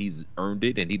as if he's earned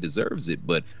it and he deserves it.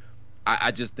 But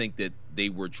I just think that they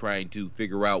were trying to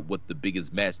figure out what the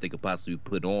biggest match they could possibly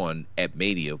put on at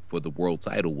Mania for the world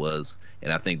title was,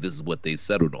 and I think this is what they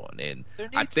settled on. And there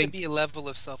needs to be a level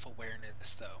of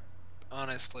self-awareness, though.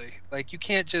 Honestly, like, you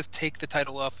can't just take the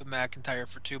title off of McIntyre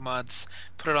for 2 months,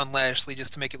 put it on Lashley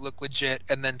just to make it look legit,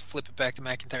 and then flip it back to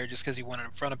McIntyre just because he won it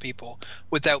in front of people,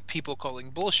 without people calling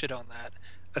bullshit on that.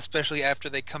 Especially after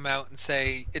they come out and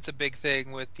say it's a big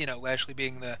thing with, Lashley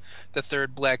being the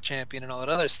third black champion and all that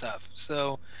other stuff.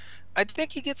 So I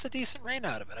think he gets a decent reign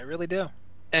out of it. I really do.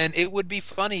 And it would be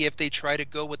funny if they try to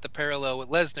go with the parallel with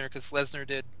Lesnar, because Lesnar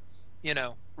did,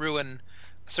 ruin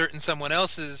someone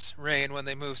else's reign when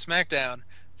they moved SmackDown.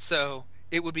 So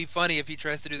it would be funny if he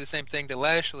tries to do the same thing to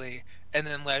Lashley, and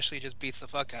then Lashley just beats the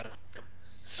fuck out of him.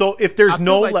 So if there's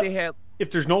no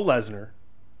Lesnar,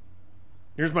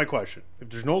 here's my question: if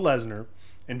there's no Lesnar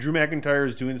and Drew McIntyre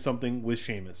is doing something with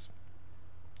Sheamus,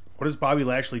 what is Bobby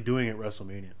Lashley doing at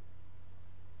WrestleMania?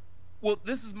 Well,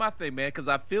 this is my thing, man, because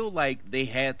I feel like they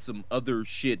had some other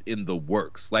shit in the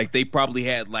works. Like, they probably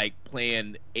had, like,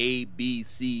 plan A, B,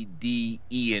 C, D,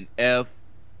 E, and F,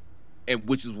 and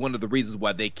which is one of the reasons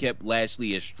why they kept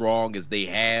Lashley as strong as they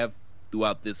have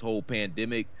throughout this whole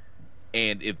pandemic.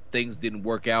 And if things didn't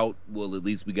work out, well, at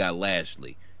least we got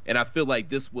Lashley. And I feel like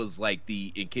this was, like,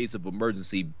 the, in case of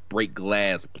emergency, break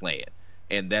glass plan.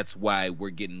 And that's why we're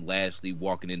getting Lashley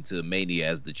walking into Mania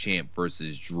as the champ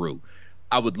versus Drew.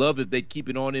 I would love if they keep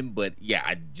it on him, but yeah,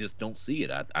 I just don't see it.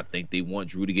 I think they want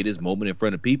Drew to get his moment in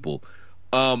front of people.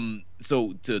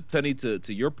 So to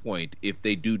your point, if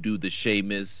they do the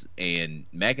Sheamus and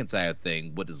McIntyre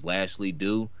thing, what does Lashley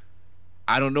do?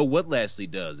 I don't know what Lashley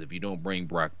does if you don't bring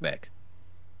Brock back.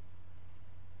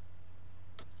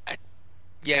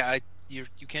 You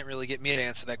can't really get me to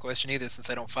answer that question either, since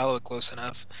I don't follow it close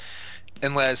enough.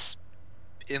 Unless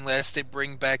they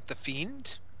bring back the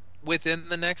Fiend within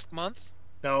the next month.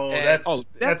 No, that's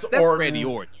Orton. Randy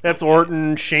Orton. That's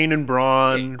Orton, Shane and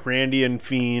Braun, Randy and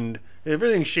Fiend.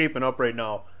 Everything's shaping up right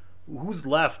now. Who's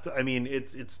left? I mean,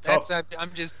 it's tough.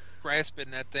 I'm just grasping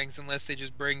at things unless they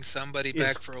just bring somebody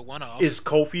back for a one-off. Is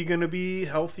Kofi going to be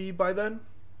healthy by then?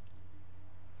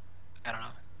 I don't know.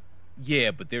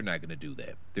 Yeah, but they're not going to do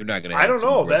that. They're not going to I have don't two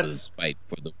know, brothers fight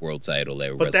for the world title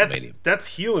at But WrestleMania. that's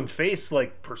heel and face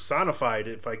like personified.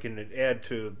 If I can add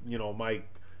to my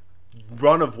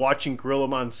run of watching Gorilla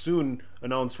Monsoon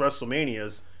announce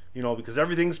WrestleManias, because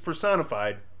everything's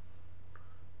personified.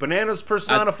 Bananas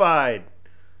personified.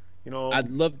 I'd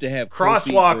love to have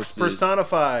crosswalks Kofi versus...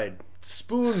 personified.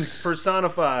 Spoons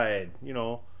personified.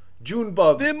 June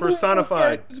bugs Then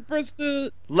personified.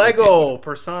 the... Lego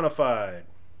personified.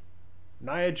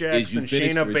 Nia Jax Is you and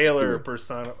finished or Shayna is Baszler you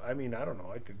personified. I mean, I don't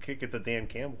know. I could kick it to Dan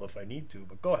Campbell if I need to,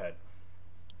 but go ahead.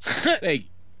 Thank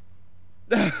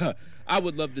you. I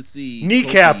would love to see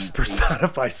Kneecaps Kofi-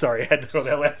 personified. Sorry, I had to throw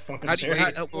that last one in How do you,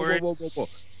 there. whoa.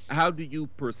 How do you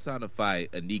personify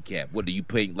a kneecap? What do you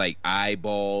paint like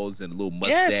eyeballs and a little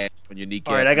mustache on your kneecap?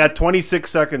 All right, I got 26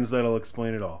 seconds that'll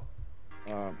explain it all.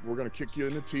 We're going to kick you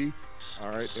in the teeth, all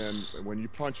right? And when you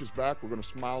punch us back, we're going to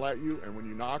smile at you. And when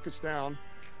you knock us down,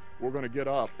 we're going to get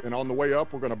up. And on the way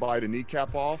up, we're going to bite a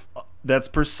kneecap off. That's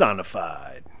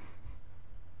personified.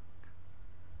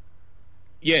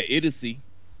 Yeah, idiocy.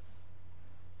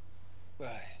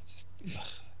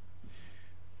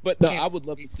 But no, I would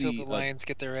love to Until see the Lions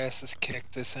get their asses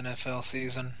kicked this NFL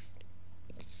season.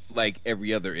 like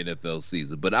every other NFL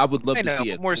season. But I would love I to know, see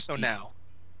but it more so now.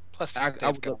 Plus, I Dave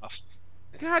would love- Goff.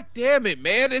 God damn it,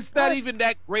 man! It's not even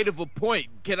that great of a point.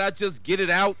 Can I just get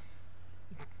it out?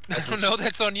 I don't know.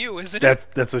 That's on you, isn't it?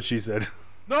 That's what she said.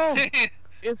 No,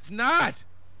 it's not.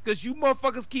 Because you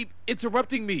motherfuckers keep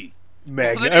interrupting me.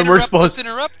 Magnum, Well, and we're interrupt us supposed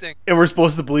interrupting.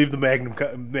 to believe the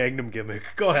Magnum gimmick.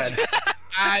 Go ahead.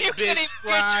 I've been can't even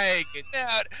trying,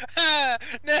 Out.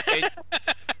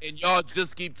 and y'all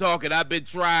just keep talking. I've been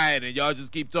trying, and y'all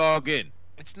just keep talking.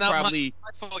 It's not Probably, my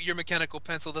fault your mechanical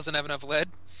pencil doesn't have enough lead.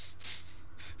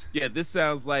 yeah. This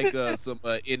sounds like some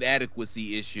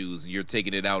inadequacy issues, and you're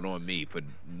taking it out on me for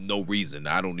no reason.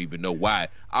 I don't even know why.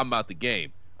 I'm out the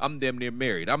game. I'm damn near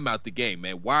married. I'm out the game,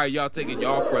 man. Why are y'all taking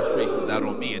y'all frustrations out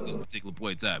on me at this particular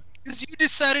point in time? Because you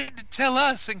decided to tell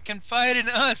us and confide in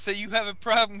us that you have a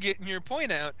problem getting your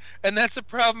point out, and that's a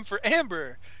problem for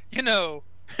Amber.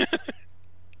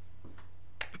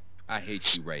 I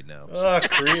hate you right now.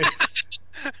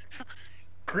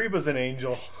 Kreba's an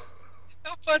angel.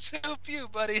 Help us help you,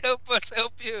 buddy. Help us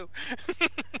help you.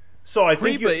 So I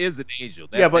think Reba is an angel.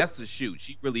 Yeah, but- that's the shoot.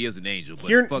 She really is an angel. But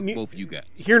Here- fuck both of you guys.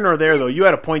 here nor there though. You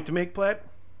had a point to make, Platt.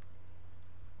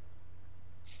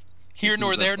 Here As soon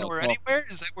nor as I there start nor talking. anywhere?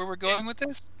 Is that where we're going with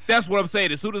this? That's what I'm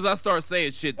saying. As soon as I start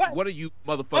saying shit, what are you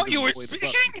motherfuckers Oh, you were doing about speaking?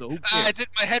 me? So who I cares? did.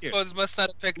 My headphones must not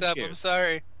have picked Who up. cares? I'm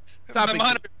sorry. Topic My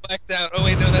monitor blacked out. Oh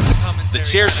wait, no, that's a commentary.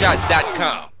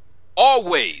 TheChairShot.com.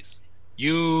 Always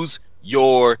use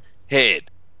your head.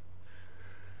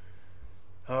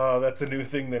 Oh, that's a new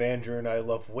thing that Andrew and I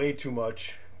love way too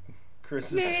much.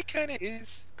 Chris Yeah, is it kind of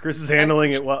is.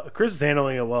 handling it well. Chris is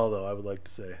handling it well, though. I would like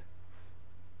to say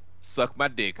Suck my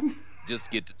dick.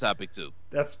 Just get to topic 2.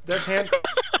 that's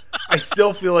I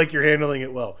still feel like you're handling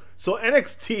it well. So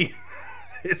NXT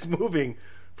is moving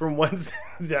from Wednesday.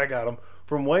 I got him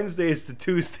from Wednesdays to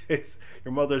Tuesdays.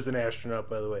 Your mother's an astronaut,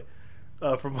 by the way.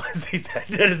 From Wednesdays,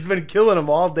 that has been killing him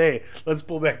all day. Let's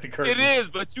pull back the curtain. It is,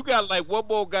 but you got like one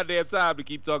more goddamn time to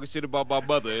keep talking shit about my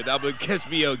mother, and I'm gonna catch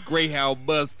me a Greyhound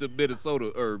bus to Minnesota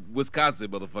or Wisconsin,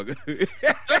 motherfucker.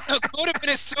 No, go to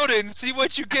Minnesota and see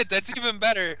what you get. That's even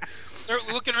better. Start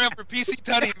looking around for PC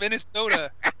Tunney, Minnesota.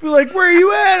 Be like, where are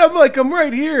you at? I'm like, I'm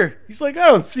right here. He's like, I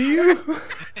don't see you.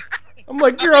 I'm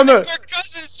like, you're on I'm in the. Kirk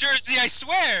Cousins jersey, I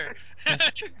swear.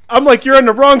 I'm like, you're on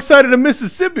the wrong side of the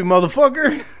Mississippi,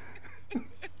 motherfucker.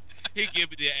 He give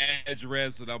me the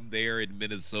address, and I'm there in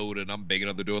Minnesota, and I'm banging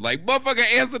on the door like, motherfucker,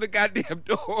 answer the goddamn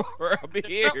door. I'm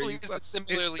here. Probably is a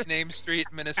similarly named street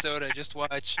in Minnesota. Just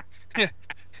watch. You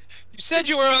said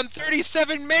you were on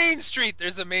 37 Main Street.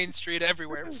 There's a Main Street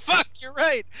everywhere. Fuck, you're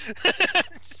right.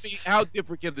 See, how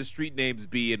different can the street names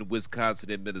be in Wisconsin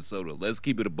and Minnesota? Let's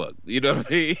keep it a buck. You know what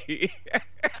I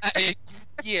mean?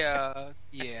 Yeah.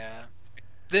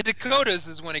 The Dakotas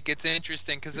is when it gets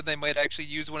interesting because then they might actually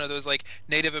use one of those like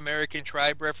Native American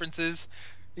tribe references,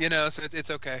 so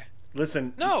it's okay.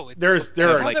 Listen, No, there that's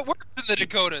are how that works in the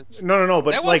Dakotas. no,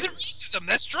 but That like wasn't racism.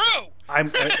 That's true. I'm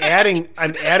adding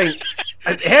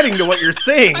to what you're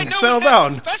saying. I know Settle we have down.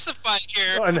 to specify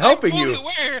here. I'm helping fully you.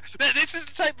 aware that this is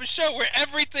the type of show where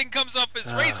everything comes up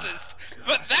as racist,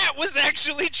 but that was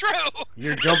actually true.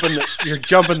 You're jumping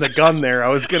the gun there. I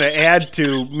was going to add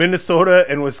to Minnesota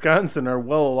and Wisconsin are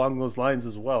well along those lines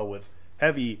as well, with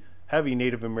heavy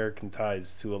Native American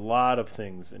ties to a lot of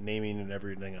things and naming and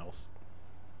everything else.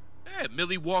 Yeah,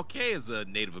 Milwaukee is a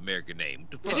Native American name.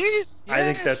 What the It fuck? is. I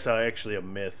think yes. that's actually a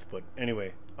myth, but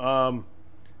anyway.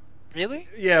 Really?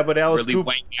 Yeah, but Alice Really Cooper.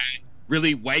 white guy.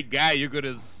 Really white guy. You're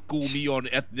gonna school me on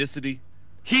ethnicity?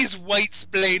 He's white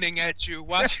splaining at you.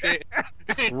 Watch it.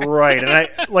 Right, and I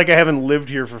haven't lived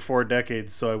here for 4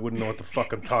 decades, so I wouldn't know what the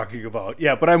fuck I'm talking about.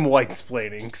 Yeah, but I'm white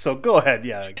splaining, so go ahead.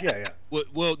 Yeah.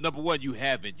 Well, number one, you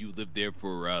haven't. You lived there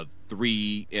for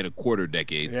 3 1/4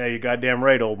 decades. Yeah, you goddamn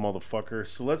right, old motherfucker.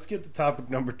 So let's get to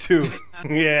topic number 2.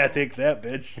 Yeah, take that,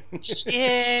 bitch.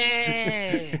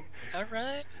 Yeah. All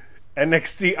right.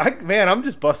 NXT. I'm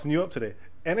just busting you up today.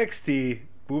 NXT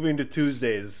moving to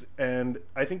Tuesdays, and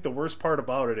I think the worst part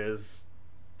about it is,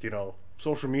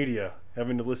 social media,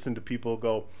 having to listen to people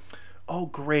go, "Oh,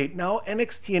 great! Now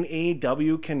NXT and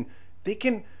AEW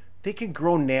can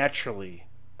grow naturally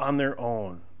on their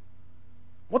own."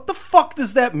 What the fuck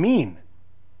does that mean?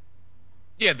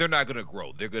 Yeah, they're not gonna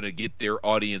grow. They're gonna get their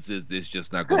audiences. There's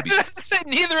just not gonna be.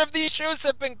 Neither of these shows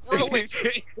have been growing.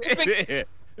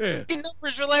 Yeah.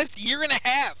 Numbers for the last year and a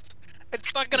half.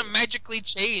 It's not gonna magically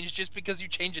change just because you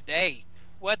change a day.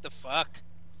 What the fuck?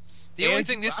 The only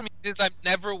thing this means is I'm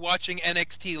never watching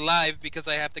NXT live because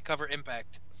I have to cover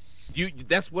Impact.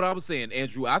 That's what I was saying,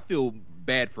 Andrew. I feel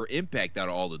bad for Impact out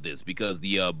of all of this because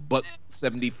the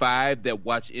 $1.75 that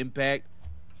watch Impact,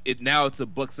 it's a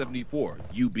 $1.74.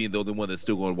 You being the only one that's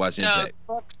still going to watch Impact.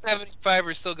 No, $1.75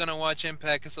 are still going to watch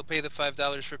Impact because they'll pay the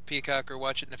 $5 for Peacock or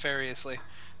watch it nefariously.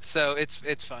 So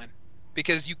it's fine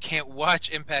because you can't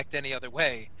watch Impact any other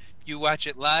way. You watch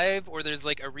it live, or there's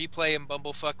like a replay in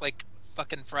Bumblefuck like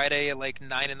fucking Friday at like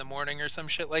 9 in the morning or some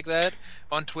shit like that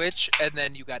on Twitch, and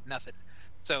then you got nothing.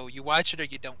 So you watch it or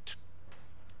you don't.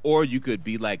 Or you could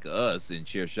be like us and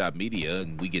Share Shop Media,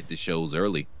 and we get the shows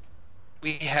early.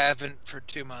 We haven't for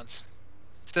 2 months.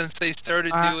 Since they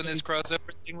started doing this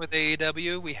crossover thing with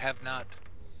AEW, we have not.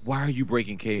 Why are you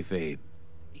breaking kayfabe?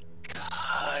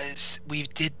 Because we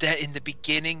did that in the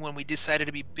beginning when we decided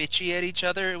to be bitchy at each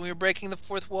other and we were breaking the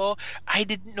fourth wall. I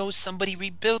didn't know somebody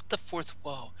rebuilt the fourth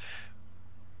wall.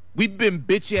 We've been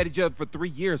bitchy at each other for 3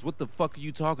 years. What the fuck are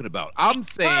you talking about? I'm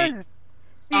saying...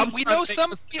 We know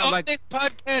somebody on this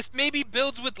podcast maybe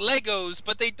builds with Legos,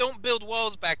 but they don't build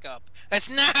walls back up. That's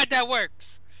not how that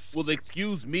works. Well,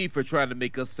 excuse me for trying to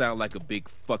make us sound like a big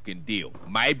fucking deal.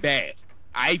 My bad.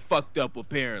 I fucked up,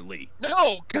 apparently.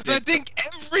 No, because I think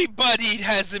everybody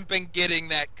hasn't been getting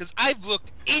that, because I've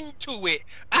looked into it.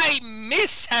 I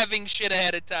miss having shit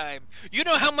ahead of time. You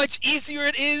know how much easier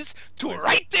it is to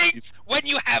write things when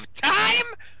you have time?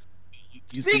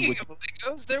 Speaking of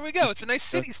Legos, there we go. It's a nice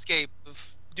cityscape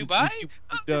of Dubai.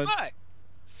 Dubai.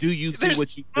 Do you see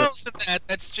what you've done? There's walls in that.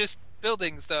 That's just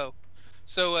buildings, though.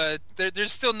 So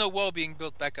there's still no wall being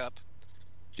built back up.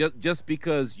 Just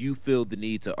because you feel the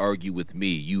need to argue with me,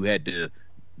 you had to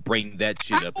bring that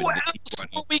shit up. How else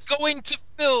are we going to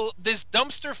fill this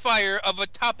dumpster fire of a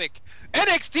topic?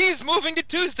 NXT is moving to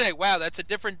Tuesday. Wow, that's a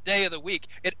different day of the week.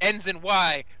 It ends in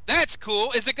Y. That's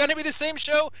cool. Is it going to be the same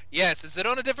show? Yes. Is it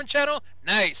on a different channel?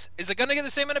 Nice. Is it going to get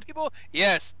the same amount of people?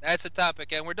 Yes. That's a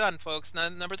topic, and we're done, folks.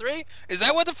 Number 3. Is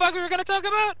that what the fuck we were going to talk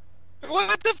about?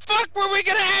 What the fuck were we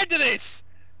going to add to this?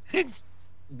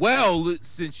 Well,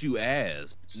 since you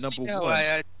asked, number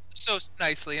one. So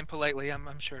nicely and politely, I'm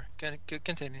sure.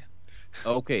 Continue.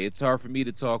 Okay, it's hard for me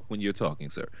to talk when you're talking,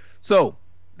 sir. So,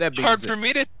 that being hard said, for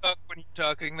me to talk when you're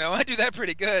talking, though. I do that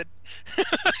pretty good.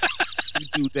 You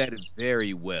do that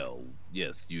very well.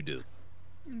 Yes, you do.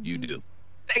 You do.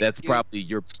 That's you. probably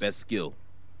your best skill,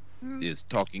 is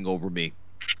talking over me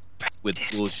with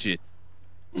bullshit.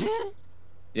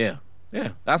 Yeah,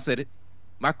 I said it.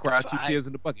 My cry, 2 tears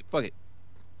in the bucket. Fuck it.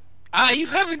 You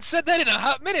haven't said that in a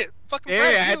hot minute. Fucking yeah,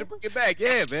 I had to bring it back.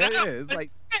 Yeah, man. Yeah.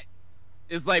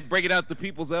 It's like breaking out the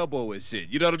people's elbow and shit.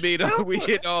 You know what I mean? We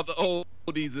hit all the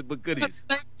oldies and but goodies.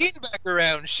 19 back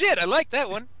around. Shit, I like that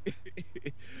one.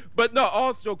 But no,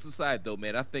 all jokes aside, though,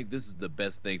 man, I think this is the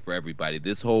best thing for everybody.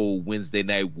 This whole Wednesday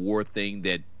Night War thing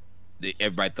that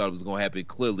everybody thought was going to happen,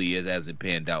 clearly it hasn't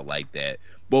panned out like that.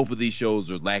 Both of these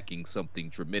shows are lacking something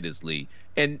tremendously.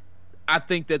 And I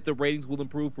think that the ratings will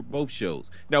improve for both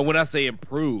shows. Now, when I say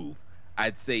improve,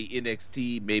 I'd say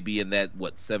NXT maybe in that,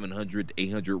 700,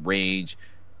 800 range.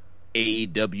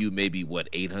 AEW maybe,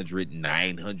 800,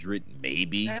 900,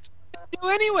 maybe. That's what I do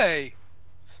anyway.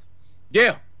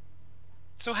 Yeah.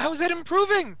 So how is that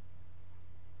improving?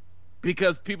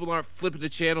 Because people aren't flipping the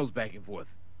channels back and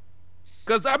forth.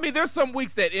 Because, I mean, there's some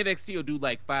weeks that NXT will do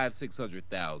like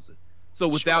 500,000-600,000. So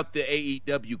without the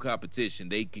AEW competition,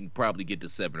 they can probably get to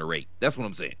 7 or 8. That's what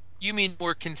I'm saying. You mean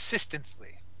more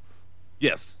consistently?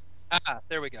 Yes.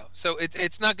 There we go. So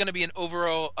it's not going to be an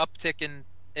overall uptick in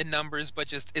numbers, but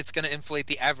just it's going to inflate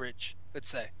the average, let's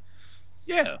say.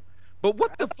 Yeah. But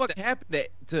what the fuck happened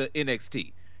to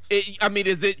NXT? I mean,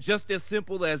 is it just as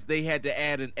simple as they had to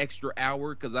add an extra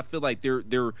hour? Because I feel like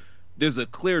there's a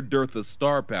clear dearth of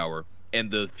star power,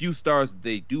 and the few stars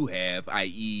they do have,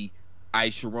 i.e.,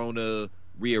 Sharona,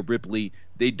 Rhea Ripley,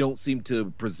 they don't seem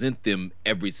to present them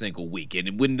every single week.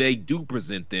 And when they do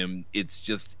present them, it's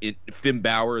just Finn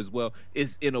Balor as well.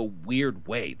 It's in a weird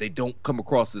way. They don't come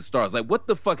across as stars. Like, what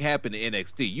the fuck happened to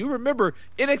NXT? You remember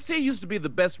NXT used to be the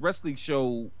best wrestling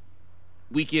show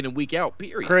week in and week out,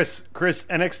 period. Chris,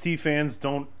 NXT fans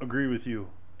don't agree with you.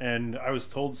 And I was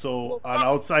told so on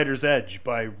Outsider's Edge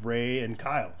by Ray and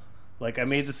Kyle. Like, I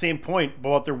made the same point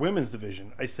about their women's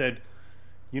division. I said,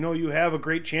 you know, you have a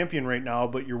great champion right now,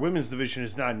 but your women's division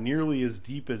is not nearly as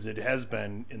deep as it has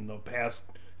been in the past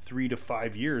 3 to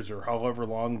 5 years or however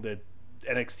long that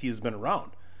NXT has been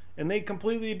around. And they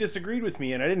completely disagreed with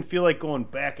me, and I didn't feel like going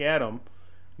back at them.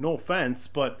 No offense,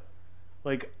 but,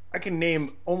 like, I can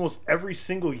name almost every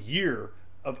single year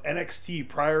of NXT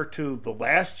prior to the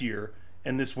last year,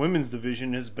 and this women's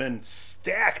division has been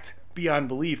stacked beyond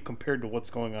belief compared to what's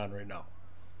going on right now.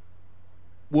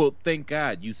 Well, thank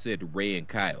God you said Ray and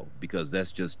Kyle, because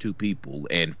that's just two people.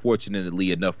 And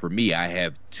fortunately enough for me, I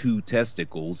have 2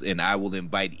 testicles, and I will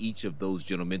invite each of those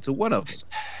gentlemen to one of them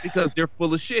because they're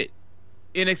full of shit.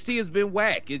 NXT has been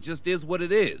whack. It just is what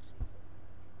it is.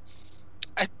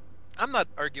 I'm not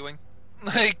arguing.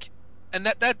 Like, and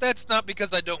that's not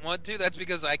because I don't want to. That's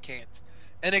because I can't.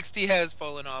 NXT has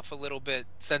fallen off a little bit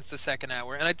since the second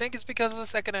hour, and I think it's because of the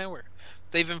second hour.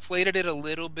 They've inflated it a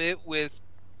little bit with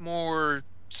more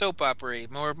soap opera,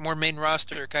 more main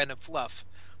roster kind of fluff.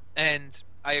 And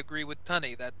I agree with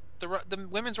Tunney that the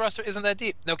women's roster isn't that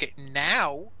deep. Okay,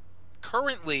 now,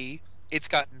 currently, it's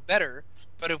gotten better.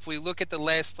 But if we look at the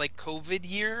last like COVID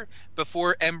year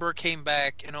before Ember came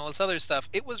back and all this other stuff,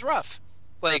 it was rough.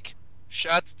 Like,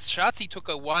 Shotzi took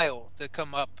a while to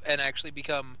come up and actually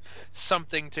become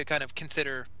something to kind of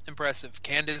consider impressive.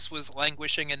 Candice was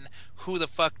languishing, and who the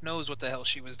fuck knows what the hell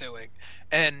she was doing.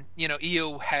 And, you know,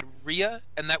 Io had Rhea,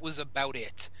 and that was about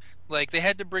it. Like, they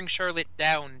had to bring Charlotte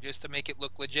down just to make it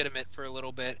look legitimate for a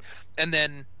little bit. And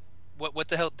then, what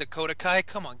the hell, Dakota Kai?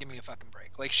 Come on, give me a fucking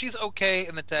break. Like, she's okay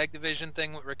in the tag division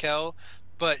thing with Raquel,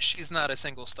 but she's not a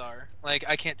single star. Like,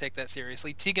 I can't take that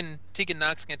seriously. Tegan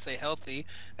Nox can't stay healthy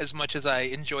as much as I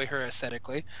enjoy her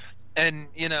aesthetically. And,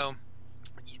 you know,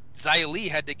 Xia Li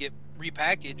had to get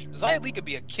repackaged. Xia Li could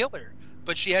be a killer,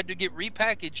 but she had to get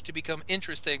repackaged to become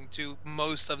interesting to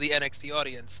most of the NXT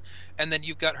audience. And then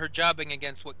you've got her jobbing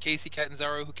against, Casey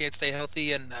Catanzaro, who can't stay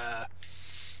healthy, and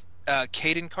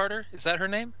Kaden Carter? Is that her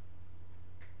name?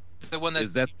 The one that...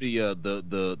 Is that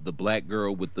the black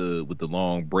girl with the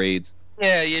long braids?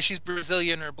 Yeah, she's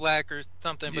Brazilian or black or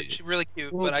something, but she's really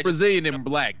cute. Well, but Brazilian and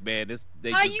black, man.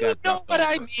 They just you got know what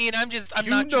I mean. I'm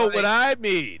not. You know what I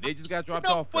mean. They just got dropped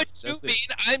off. What you mean?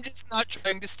 I'm just not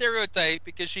trying to stereotype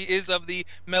because she is of the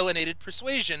melanated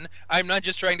persuasion. I'm not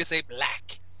just trying to say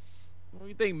black. Where do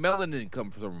you think melanin come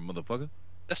from, motherfucker?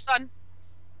 The sun.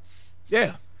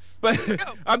 Yeah. But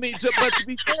I mean, but to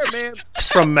be fair, man,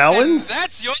 from melons. And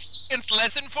that's your science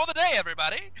lesson for the day,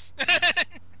 everybody.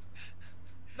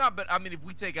 No, but I mean, if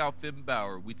we take out Finn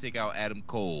Balor, we take out Adam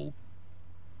Cole,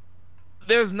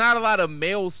 there's not a lot of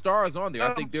male stars on there.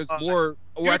 I think there's more.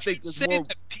 I think there's more.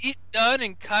 That Pete Dunne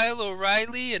and Kyle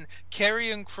O'Reilly and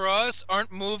Karrion Kross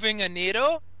aren't moving a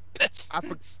needle. I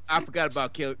forgot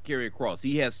about Karrion Kross.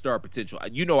 He has star potential.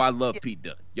 You know, I love Pete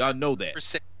Dunne. Y'all know that.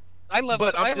 I love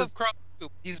Kross too.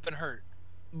 He's been hurt.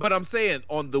 But I'm saying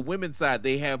on the women's side,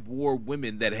 they have more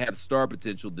women that have star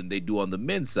potential than they do on the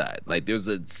men's side. Like, there's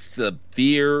a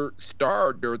severe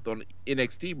star dearth on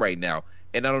NXT right now,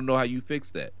 and I don't know how you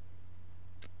fix that.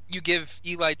 You give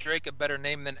Eli Drake a better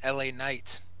name than LA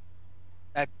Knight.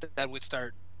 That would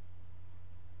start.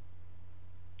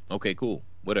 Okay, cool.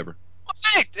 Whatever.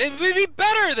 What? It would be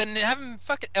better than having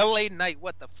fucking LA Knight.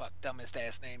 What the fuck, dumbest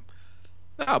ass name.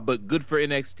 No, but good for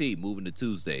NXT moving to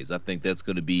Tuesdays. I think that's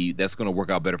going to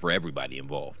work out better for everybody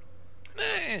involved.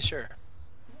 Sure.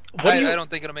 I don't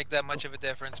think it'll make that much of a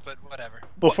difference, but whatever.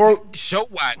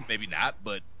 Show-wise, maybe not,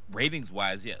 but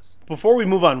ratings-wise, yes. Before we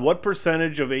move on, what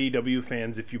percentage of AEW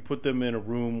fans, if you put them in a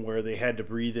room where they had to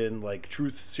breathe in like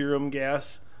truth serum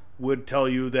gas, would tell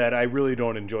you that I really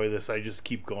don't enjoy this? I just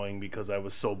keep going because I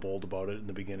was so bold about it in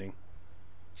the beginning.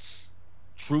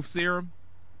 Truth serum?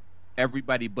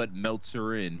 Everybody but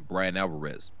Meltzer and Brian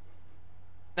Alvarez.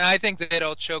 I think they'd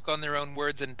all choke on their own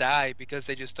words and die because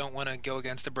they just don't want to go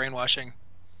against the brainwashing.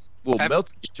 Well,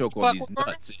 Meltzer can choke on these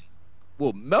nuts.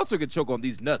 Meltzer can choke on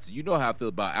these nuts. You know how I feel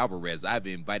about Alvarez. I've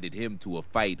invited him to a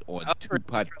fight on 2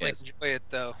 podcasts. Really enjoy it,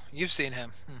 though. You've seen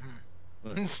him.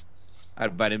 Mm-hmm. I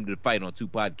invited him to fight on 2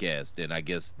 podcasts, and I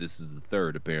guess this is the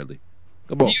 3rd, apparently.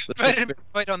 Come on. You've invited him to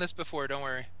fight on this before, don't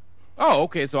worry. Oh,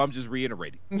 okay, so I'm just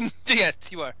reiterating. Yes,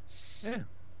 you are. Yeah.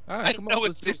 All right, I come don't know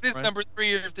on, if this is number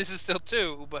 3 or if this is still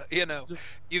 2, but, you've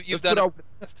let's done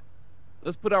it.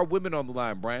 Let's put our women on the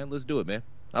line, Brian. Let's do it, man.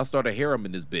 I'll start a harem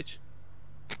in this bitch.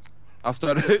 I'll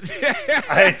start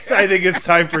I think it's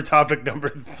time for topic number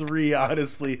 3,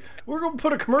 honestly. We're going to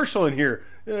put a commercial in here.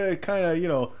 Kind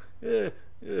of,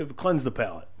 cleanse the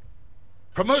palate.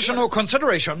 Promotional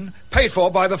consideration paid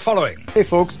for by the following. Hey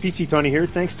folks, PC Tony here.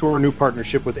 Thanks to our new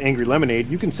partnership with Angry Lemonade,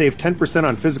 you can save 10%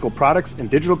 on physical products and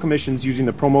digital commissions using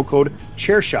the promo code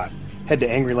ChairShot. Head to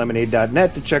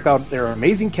angrylemonade.net to check out their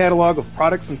amazing catalog of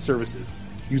products and services.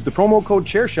 Use the promo code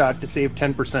ChairShot to save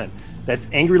 10%. That's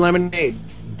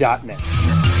angrylemonade.net.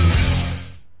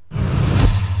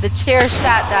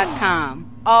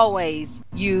 TheChairShot.com. Always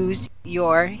use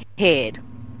your head.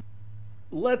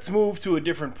 Let's move to a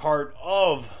different part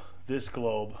of this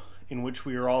globe in which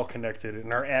we are all connected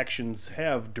and our actions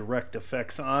have direct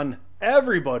effects on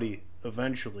everybody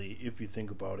eventually, if you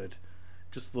think about it.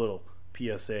 Just a little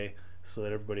PSA so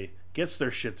that everybody gets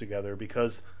their shit together,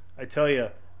 because I tell you,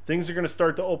 things are going to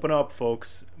start to open up,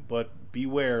 folks, but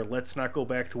beware, let's not go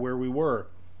back to where we were.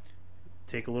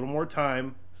 Take a little more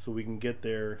time so we can get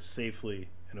there safely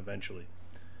and eventually.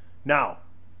 Now,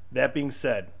 that being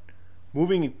said,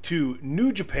 moving to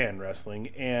New Japan Wrestling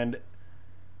and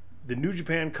the New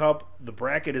Japan Cup, the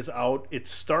bracket is out. It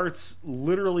starts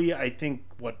literally, I think,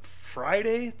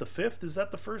 Friday, the 5th? Is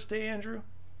that the first day, Andrew?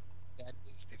 That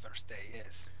is the first day,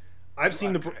 yes. I've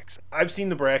seen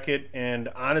the bracket, and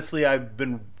honestly, I've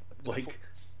been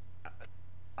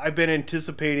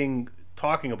anticipating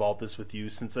talking about this with you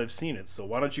since I've seen it. So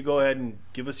why don't you go ahead and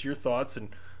give us your thoughts and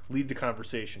lead the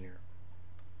conversation here.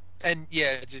 And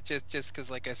yeah, just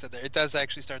because, like I said, it does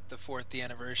actually start the 4th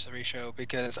anniversary show,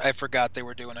 because I forgot they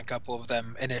were doing a couple of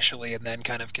them initially and then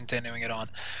kind of continuing it on.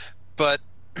 But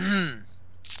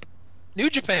New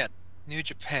Japan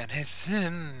is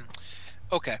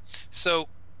okay. So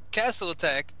Castle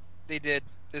Attack they did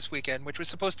this weekend, which was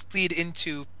supposed to lead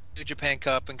into New Japan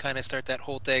Cup and kind of start that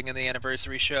whole thing in the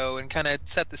anniversary show and kind of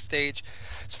set the stage.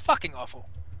 It's fucking awful.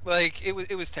 Like it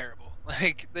was terrible.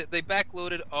 Like they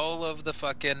backloaded all of the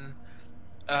fucking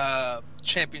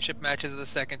championship matches of the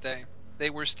second day. They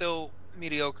were still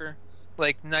mediocre.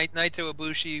 Like Naito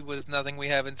Ibushi was nothing we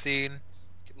haven't seen.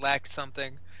 It lacked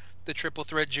something. The Triple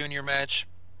Threat Junior match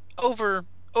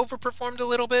overperformed a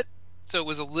little bit, so it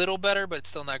was a little better, but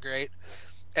still not great.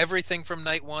 Everything from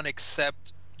night 1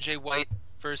 except Jay White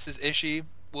versus Ishii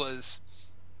was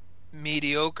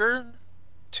mediocre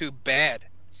to bad,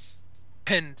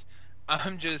 and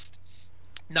I'm just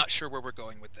not sure where we're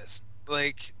going with this.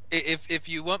 Like, if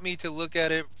you want me to look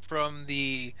at it from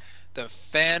the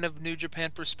fan of New Japan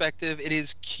perspective, it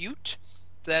is cute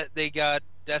that they got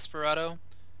Desperado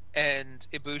and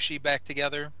Ibushi back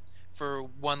together for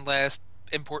one last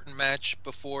important match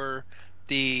before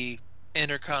the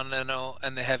Intercontinental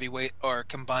and the Heavyweight are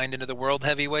combined into the World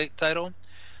Heavyweight title.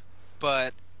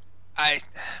 But I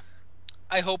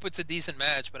hope it's a decent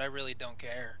match, but I really don't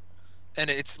care. And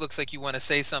it looks like you want to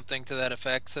say something to that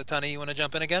effect. So, Tony, you want to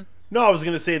jump in again? No, I was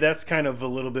going to say that's kind of a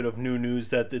little bit of new news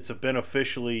that it's been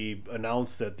officially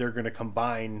announced that they're going to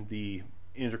combine the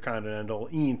Intercontinental,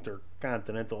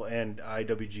 and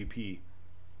IWGP.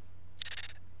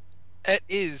 It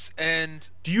is, and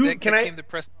came the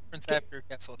press conference after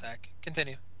Castle Attack.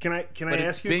 Continue. Can I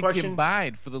ask you a question? It's been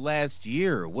combined for the last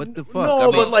year. What the fuck?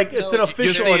 No, but like it's an official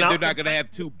You're saying announcement. they're not going to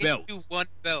have 2 belts. Into one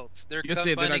belt. You're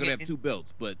saying they're not going to have 2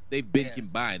 belts, but they've been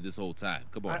combined this whole time.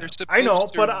 Come on. They're supposed I know,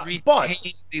 to retain but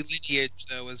the lineage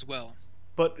though as well.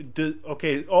 But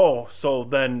okay. Oh, so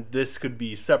then this could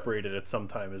be separated at some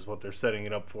time, is what they're setting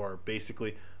it up for,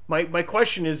 basically. My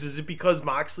question is it because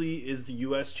Moxley is the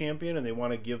U.S. champion and they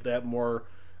want to give that more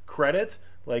credit,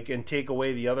 and take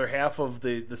away the other half of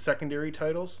the secondary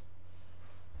titles?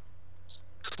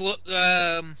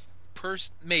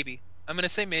 Maybe. I'm going to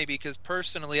say maybe, because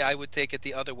personally I would take it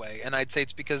the other way, and I'd say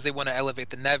it's because they want to elevate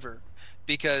the Never,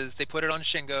 because they put it on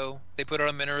Shingo, they put it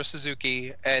on Minoru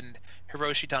Suzuki, and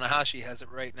Hiroshi Tanahashi has it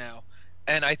right now.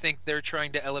 And I think they're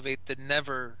trying to elevate the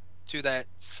Never to that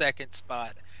second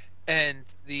spot. And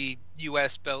the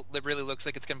U.S. belt really looks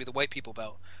like it's going to be the white people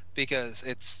belt, because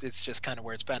it's just kind of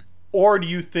where it's been. Or do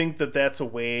you think that that's a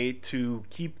way to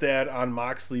keep that on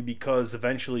Moxley, because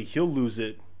eventually he'll lose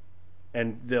it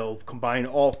and they'll combine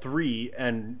all 3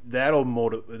 and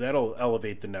that'll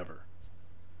elevate the Never?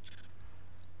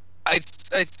 I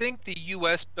think the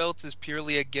U.S. belt is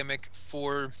purely a gimmick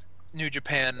for New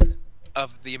Japan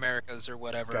of the Americas or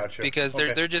whatever. Gotcha. Because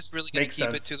Okay. they're just really going to Makes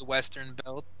keep sense. it to the Western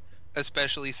belt,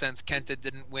 especially since Kenta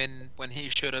didn't win when he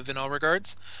should have in all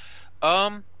regards.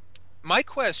 My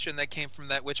question that came from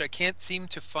that, which I can't seem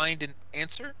to find an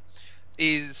answer,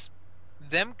 is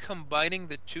them combining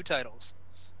the two titles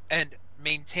and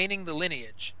maintaining the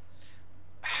lineage.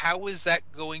 How is that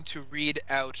going to read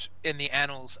out in the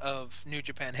annals of New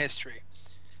Japan history?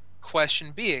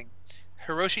 Question being,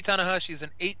 Hiroshi Tanahashi is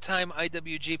an 8-time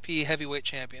IWGP heavyweight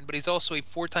champion, but he's also a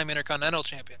 4-time Intercontinental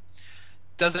champion.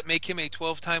 Does it make him a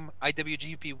 12-time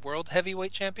IWGP World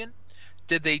Heavyweight Champion?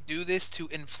 Did they do this to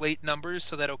inflate numbers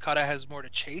so that Okada has more to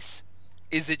chase?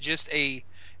 Is it just a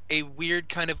weird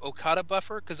kind of Okada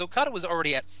buffer? Because Okada was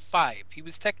already at 5. He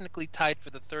was technically tied for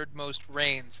the third most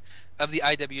reigns of the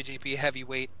IWGP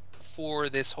Heavyweight for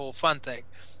this whole fun thing.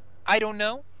 I don't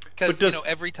know, because But does-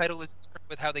 every title is different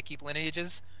with how they keep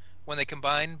lineages when they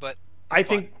combine. But I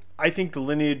think the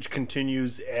lineage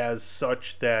continues as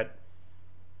such that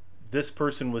this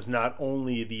person was not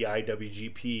only the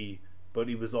IWGP, but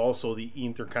he was also the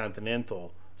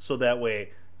Intercontinental. So that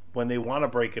way, when they want to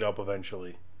break it up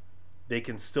eventually, they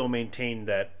can still maintain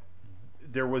that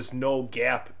there was no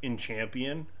gap in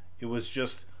champion. It was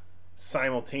just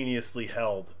simultaneously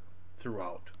held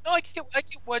throughout. No, I get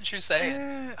what you're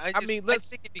saying.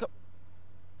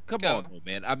 Come Go. on, though,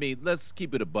 man. I mean, let's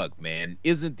keep it a buck, man.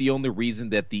 Isn't the only reason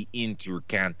that the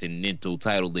Intercontinental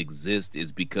title exists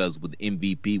is because when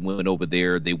MVP went over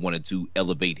there, they wanted to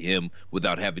elevate him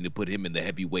without having to put him in the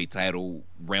heavyweight title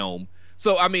realm.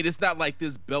 So, I mean, it's not like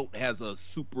this belt has a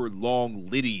super long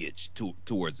lineage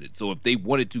towards it. So if they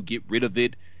wanted to get rid of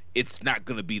it, it's not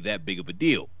going to be that big of a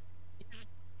deal.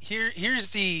 Here's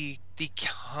the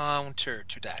counter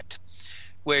to that,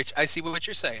 which I see what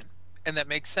you're saying, and that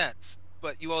makes sense.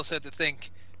 But you also have to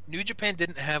think, New Japan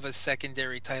didn't have a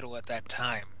secondary title at that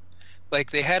time.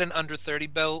 Like, they had an under 30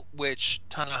 belt, which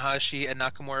Tanahashi and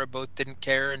Nakamura both didn't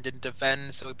care and didn't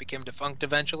defend, so it became defunct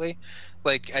eventually.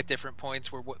 Like, at different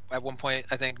points, where at one point,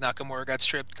 I think Nakamura got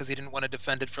stripped because he didn't want to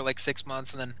defend it for like 6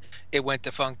 months, and then it went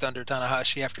defunct under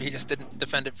Tanahashi after he just didn't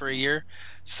defend it for a year.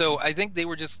 So I think they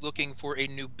were just looking for a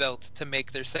new belt to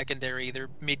make their secondary, their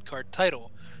mid-card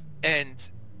title. And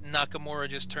Nakamura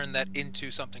just turned that into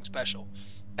something special.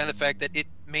 And the fact that it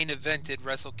main evented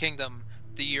Wrestle Kingdom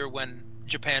the year when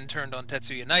Japan turned on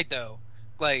Tetsuya Naito,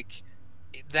 like,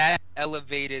 that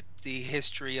elevated the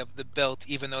history of the belt,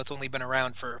 even though it's only been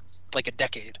around for like a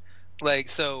decade. Like,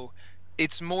 so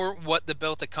it's more what the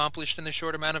belt accomplished in the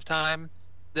short amount of time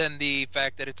than the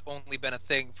fact that it's only been a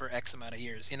thing for X amount of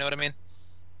years. You know what I mean?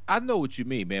 I know what you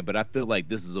mean, man, but I feel like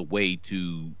this is a way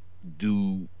to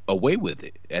do away with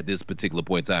it at this particular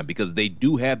point in time, because they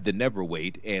do have the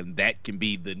Neverweight, and that can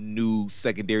be the new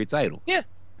secondary title. Yeah.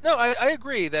 No, I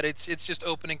agree that it's just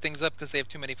opening things up because they have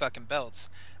too many fucking belts.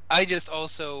 I just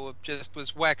also just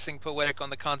was waxing poetic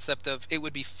on the concept of it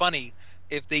would be funny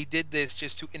if they did this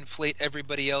just to inflate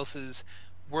everybody else's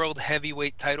world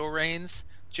heavyweight title reigns,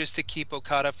 just to keep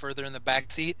Okada further in the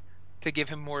backseat, to give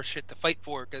him more shit to fight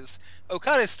for, because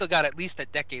Okada's still got at least a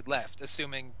decade left,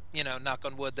 assuming, knock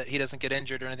on wood, that he doesn't get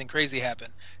injured or anything crazy happen,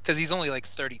 because he's only like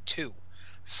 32.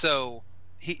 So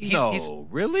he's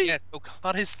really? Yeah,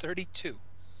 Okada's 32.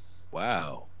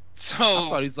 Wow. So I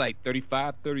thought he's like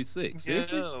 35, 36.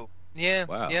 Seriously? no. Yeah.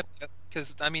 Wow. Yep.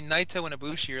 Because I mean, Naito and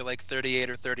Ibushi are like 38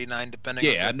 or 39, depending.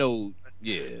 Yeah, on I know.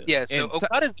 Yeah. Yeah. So And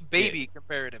Okada's a baby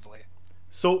comparatively.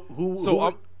 So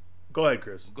go ahead,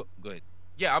 Chris. Go ahead.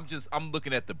 Yeah, I'm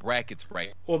looking at the brackets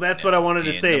right. Well, that's now, what I wanted to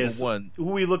and say number is one,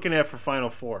 who are we looking at for Final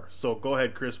Four? So go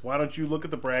ahead, Chris. Why don't you look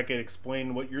at the bracket,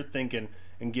 explain what you're thinking,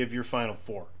 and give your Final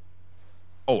Four.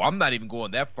 Oh, I'm not even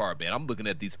going that far, man. I'm looking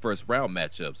at these first round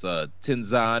matchups.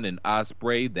 Tenzan and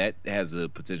Ospreay, that has a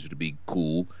potential to be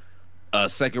cool.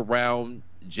 Second round,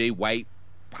 Jay White,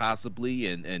 possibly,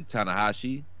 and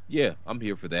Tanahashi. Yeah, I'm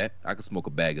here for that. I could smoke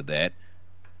a bag of that.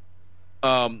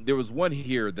 There was one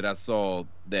here that I saw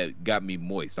that got me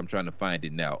moist. I'm trying to find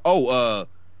it now. Oh,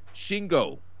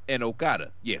 Shingo and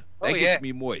Okada. Yeah, that gets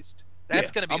me moist.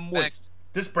 That's gonna be I'm moist.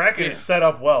 This bracket is set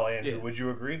up well, Andrew. Yeah. Would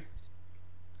you agree?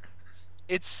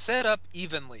 It's set up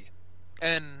evenly,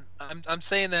 and I'm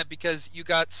saying that because you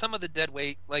got some of the dead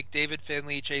weight, like David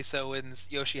Finlay, Chase Owens,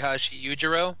 Yoshihashi,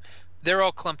 Yujiro. They're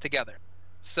all clumped together.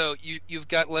 So you've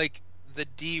got like the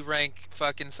D rank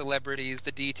fucking celebrities,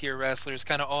 the D tier wrestlers,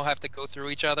 kind of all have to go through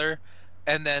each other,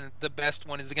 and then the best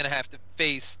one is going to have to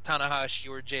face Tanahashi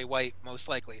or Jay White most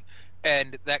likely,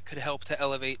 and that could help to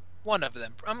elevate one of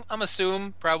them. I'm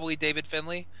assuming probably David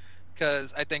Finlay,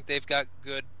 because I think they've got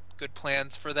good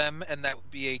plans for them, and that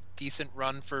would be a decent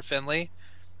run for Finlay,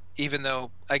 even though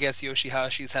I guess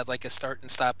Yoshihashi's had like a start and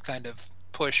stop kind of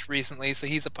push recently, so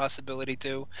he's a possibility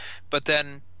too. But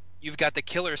then you've got the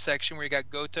killer section where you got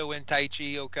Goto and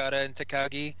Taichi, Okada and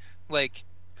Takagi. Like,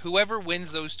 whoever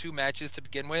wins those 2 matches to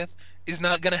begin with is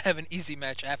not going to have an easy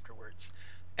match afterwards.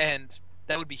 And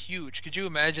that would be huge. Could you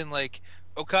imagine, like,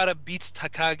 Okada beats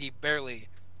Takagi barely,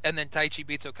 and then Taichi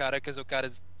beats Okada because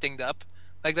Okada's dinged up?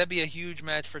 Like, that'd be a huge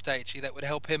match for Taichi. That would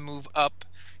help him move up.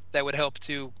 That would help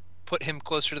to put him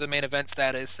closer to the main event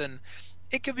status. And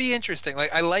it could be interesting.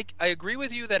 Like, I agree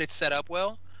with you that it's set up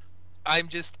well. I'm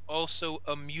just also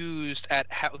amused at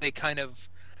how they kind of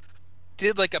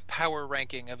did like a power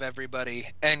ranking of everybody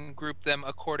and grouped them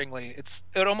accordingly.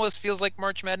 It almost feels like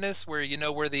March Madness, where you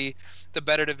know where the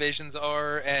better divisions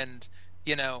are, and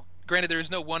you know, granted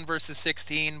there's no 1 versus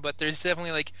 16, but there's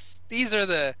definitely like these are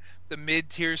the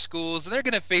mid-tier schools, and they're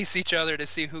gonna face each other to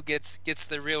see who gets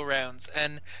the real rounds,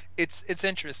 and it's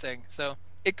interesting. So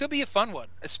it could be a fun one,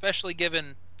 especially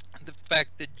given the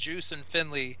fact that Juice and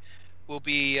Finlay will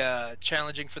be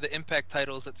challenging for the Impact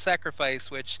titles at Sacrifice,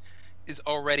 which is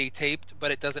already taped,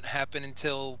 but it doesn't happen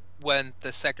until when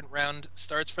the second round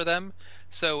starts for them.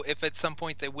 So if at some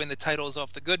point they win the titles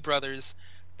off the Good Brothers,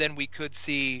 then we could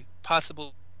see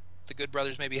possible the Good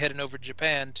Brothers maybe heading over to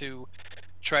Japan to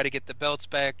try to get the belts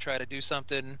back, try to do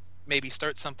something, maybe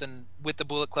start something with the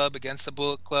Bullet Club against the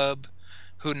Bullet Club.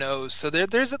 Who knows? So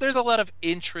there's a lot of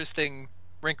interesting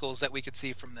wrinkles that we could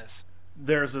see from this.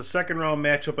 There's a second round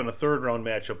matchup and a third round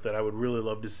matchup that I would really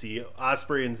love to see.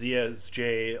 Ospreay and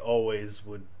ZSJ always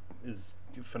is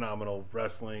phenomenal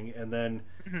wrestling, and then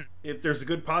if there's a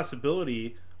good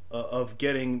possibility of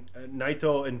getting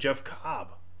Naito and Jeff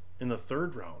Cobb in the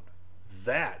third round,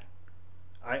 that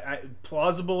I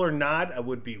plausible or not, it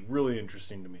would be really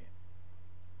interesting to me.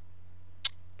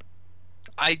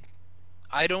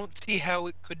 I don't see how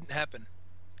it couldn't happen,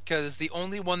 because the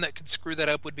only one that could screw that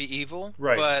up would be Evil.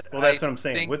 Right. But well, that's what I'm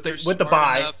saying. With the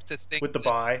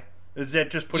bye, is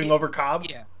that just putting over Cobb?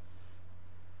 Yeah.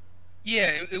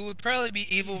 Yeah, it would probably be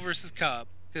Evil versus Cobb,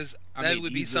 because that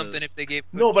would be something if they gave.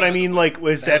 No, but I mean, like,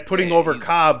 was that putting over he's...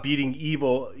 Cobb beating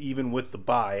Evil even with the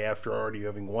bye after already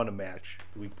having won a match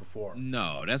the week before?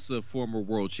 No, that's a former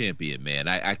world champion, man.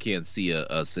 I can't see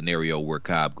a scenario where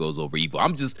Cobb goes over Evil.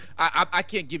 I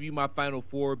can't give you my final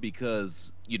 4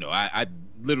 because, you know, I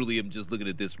literally am just looking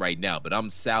at this right now, but I'm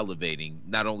salivating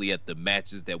not only at the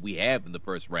matches that we have in the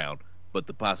first round, but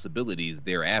the possibilities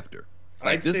thereafter.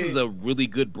 Like, this is a really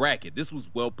good bracket. This was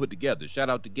well put together. Shout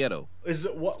out to Ghetto. Is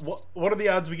it, what are the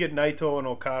odds we get Naito and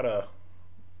Okada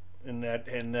in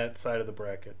that side of the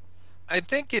bracket? I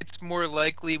think it's more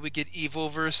likely we get Evil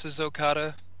versus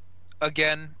Okada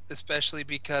again, especially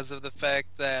because of the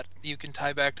fact that you can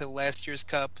tie back to last year's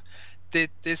Cup.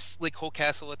 This like whole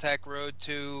Castle Attack Road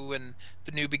 2 and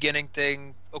the New Beginning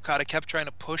thing, Okada kept trying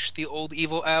to push the old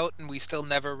Evil out, and we still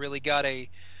never really got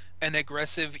an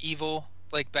aggressive Evil.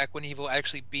 Like back when Evil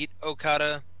actually beat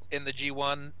Okada in the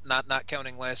G1, not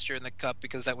counting last year in the Cup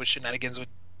because that was shenanigans with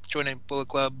joining Bullet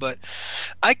Club. But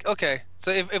okay,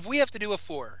 so if we have to do a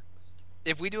 4,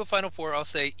 if we do a final 4, I'll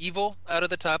say Evil out of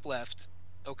the top left,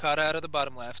 Okada out of the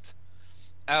bottom left,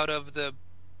 out of the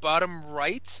bottom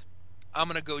right, I'm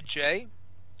gonna go Jay,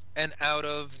 and out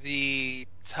of the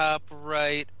top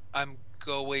right, I'm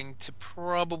going to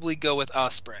probably go with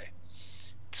Ospreay.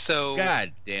 So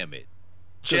God damn it.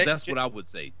 Because that's what I would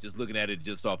say. Just looking at it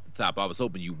just off the top, I was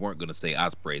hoping you weren't going to say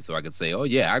Ospreay, so I could say, "Oh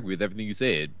yeah, I agree with everything you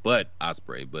said." But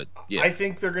Ospreay, but yeah, I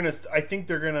think they're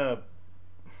gonna.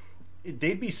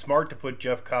 They'd be smart to put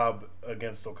Jeff Cobb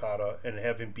against Okada and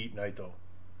have him beat Naito,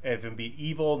 have him beat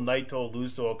Evil, Naito,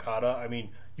 lose to Okada. I mean,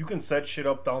 you can set shit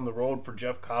up down the road for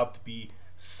Jeff Cobb to be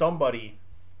somebody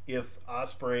if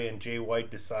Ospreay and Jay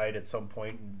White decide at some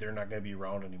point they're not going to be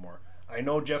around anymore. I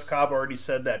know Jeff Cobb already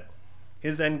said that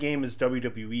his end game is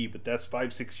WWE, but that's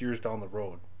 5-6 years down the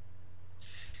road.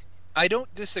 I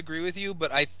don't disagree with you,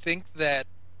 but I think that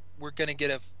we're going to get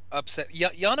a upset.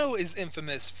 Yano is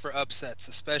infamous for upsets,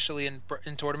 especially in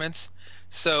tournaments.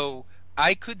 So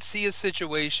I could see a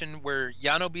situation where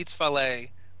Yano beats Fale,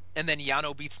 and then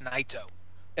Yano beats Naito,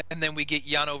 and then we get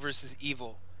Yano versus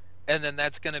Evil, and then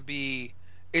that's going to be.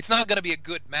 It's not going to be a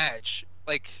good match,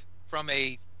 like from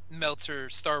a Meltzer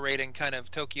star rating kind of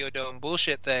Tokyo Dome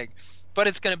bullshit thing. But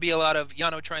it's going to be a lot of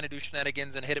Yano trying to do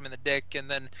shenanigans and hit him in the dick, and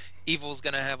then Evil's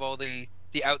going to have all the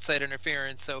outside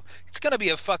interference. So it's going to be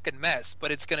a fucking mess, but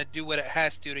it's going to do what it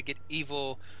has to get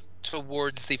Evil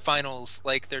towards the finals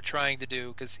like they're trying to do,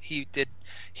 because he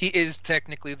is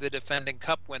technically the defending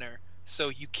Cup winner. So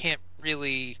you can't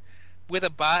really, with a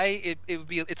bye,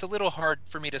 it's a little hard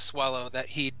for me to swallow that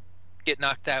he'd get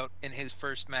knocked out in his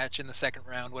first match in the second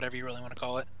round, whatever you really want to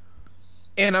call it.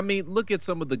 And I mean, look at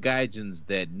some of the gaijins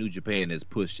that New Japan has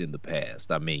pushed in the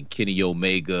past. I mean, Kenny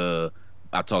Omega,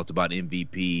 I talked about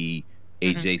MVP,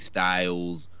 AJ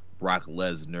Styles, Brock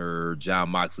Lesnar, John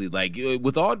Moxley. Like,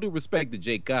 with all due respect to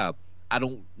Jay Cobb, I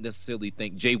don't necessarily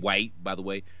think Jay White, by the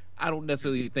way, I don't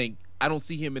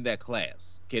see him in that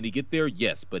class. Can he get there?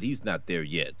 Yes, but he's not there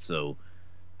yet. So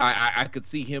I could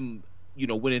see him,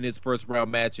 winning his first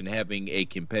round match and having a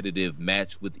competitive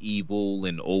match with Evil,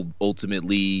 and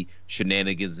ultimately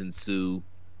shenanigans ensue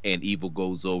and Evil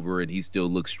goes over and he still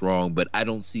looks strong. But I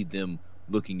don't see them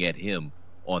looking at him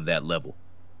on that level.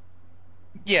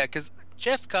 Yeah, because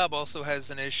Jeff Cobb also has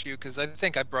an issue, because I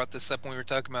think I brought this up when we were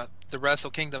talking about the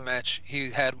Wrestle Kingdom match he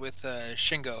had with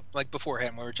Shingo, like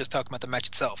beforehand, we were just talking about the match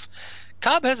itself.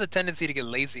 Cobb has a tendency to get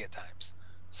lazy at times.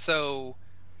 So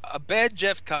a bad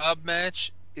Jeff Cobb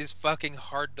match is fucking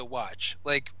hard to watch.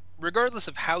 Like, regardless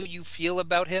of how you feel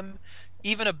about him,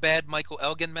 even a bad Michael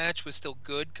Elgin match was still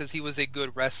good because he was a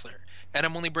good wrestler. And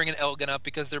I'm only bringing Elgin up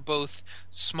because they're both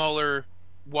smaller,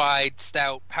 wide,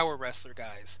 stout power wrestler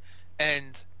guys.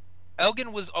 And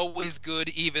Elgin was always good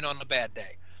even on a bad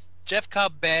day. Jeff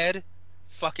Cobb bad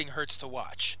fucking hurts to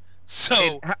watch.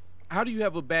 So how do you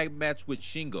have a bad match with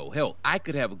Shingo? Hell, I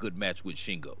could have a good match with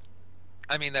Shingo.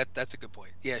 I mean, that's a good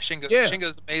point. Yeah,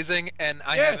 Shingo's amazing, and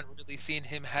I haven't really seen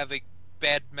him have a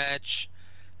bad match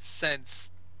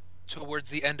since towards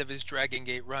the end of his Dragon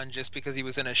Gate run, just because he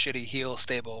was in a shitty heel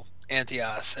stable,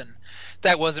 Antias, and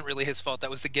that wasn't really his fault. That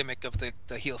was the gimmick of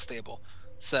the heel stable.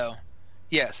 So,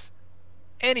 yes.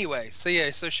 Anyway, so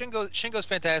Shingo's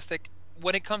fantastic.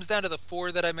 When it comes down to the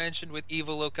four that I mentioned with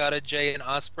Evil, Okada, Jay, and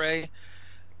Ospreay,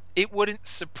 it wouldn't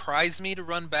surprise me to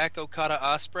run back Okada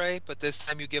Ospreay, but this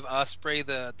time you give Ospreay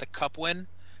the cup win,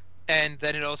 and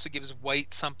then it also gives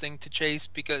White something to chase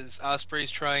because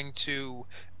Ospreay's trying to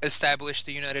establish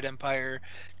the United Empire.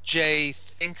 Jay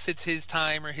thinks it's his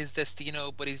time or his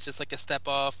destino, but he's just like a step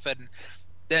off, and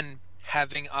then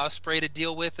having Ospreay to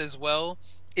deal with as well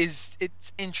it's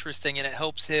interesting, and it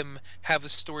helps him have a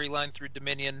storyline through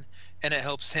Dominion, and it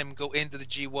helps him go into the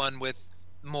G1 with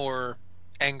more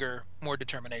anger, more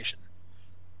determination.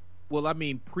 Well, I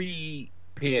mean,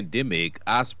 pre-pandemic,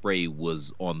 Ospreay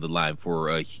was on the line for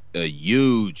a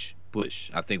huge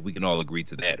push. I think we can all agree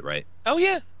to that, right? Oh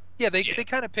yeah, they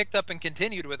kind of picked up and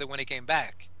continued with it when he came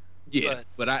back. Yeah,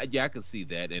 but I can see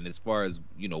that. And as far as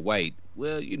White,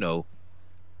 well,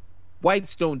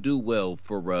 Whites don't do well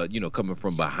for coming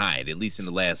from behind, at least in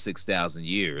the last 6,000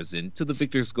 years. And to the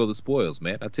victors go the spoils,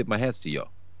 man. I tip my hats to y'all.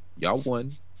 Y'all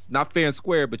won. Not fair and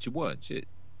square, but you won. Shit.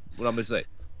 What I'm gonna say?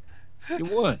 You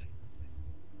won.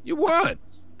 You won.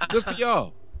 Good for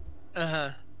y'all.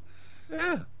 Yeah.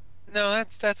 No,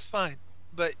 that's fine.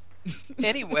 But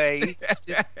anyway,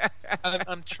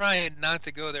 I'm trying not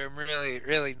to go there. I'm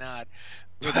really not.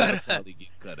 We're gonna probably get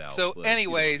cut out. So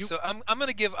anyway, so I'm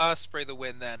gonna give Ospreay the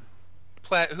win then.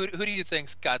 Platt, who do you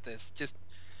think's got this? Just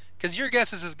because your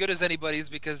guess is as good as anybody's,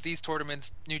 because these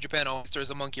tournaments, New Japan always throws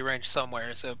a monkey wrench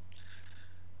somewhere. So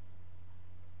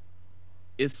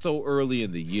it's so early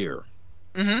in the year.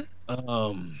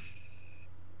 Mm-hmm.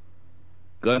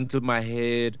 Gun to my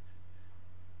head.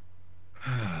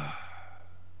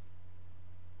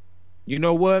 You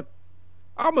know what?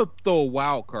 I'm gonna throw a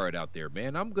wild card out there,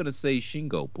 man. I'm gonna say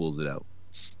Shingo pulls it out.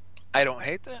 I don't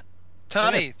hate that.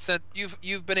 Tommy, since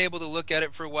you've been able to look at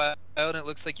it for a while, and it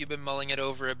looks like you've been mulling it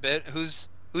over a bit. Who's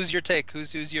your take?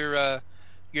 Who's your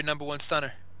number one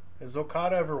stunner? Has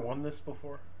Okada ever won this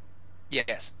before?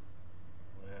 Yes.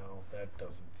 Well, that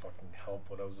doesn't fucking help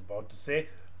what I was about to say.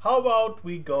 How about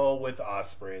we go with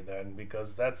Ospreay then,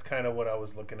 because that's kind of what I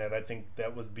was looking at. I think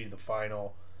that would be the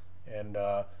final, and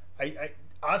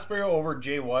Ospreay over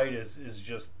Jay White is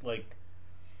just like,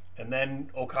 and then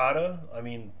Okada. I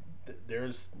mean,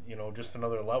 there's just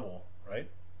another level, right?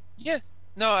 Yeah,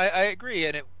 no, I agree,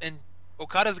 and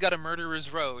Okada's got a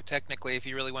murderer's row technically, if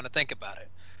you really want to think about it.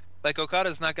 Like,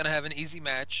 Okada's not going to have an easy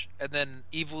match, and then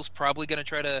Evil's probably going to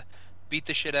try to beat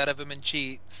the shit out of him and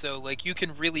cheat. So, like, you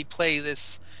can really play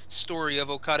this story of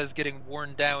Okada's getting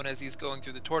worn down as he's going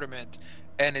through the tournament,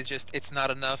 and it's not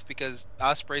enough because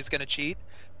Ospreay's going to cheat.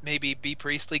 Maybe B.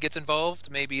 Priestley gets involved.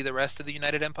 Maybe the rest of the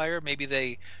United Empire. Maybe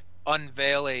they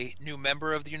unveil a new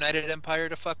member of the United Empire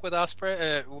to fuck with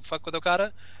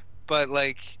Okada. But,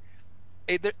 like,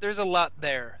 there's a lot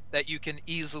there that you can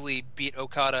easily beat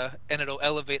Okada, and it'll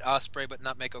elevate Ospreay but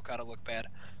not make Okada look bad.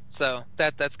 So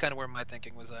that's kind of where my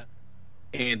thinking was at.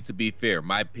 And to be fair,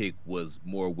 my pick was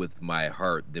more with my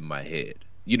heart than my head.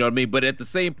 You know what I mean? But at the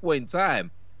same point in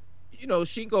time,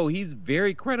 Shingo, he's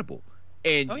very credible.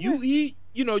 And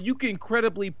you can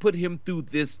credibly put him through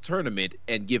this tournament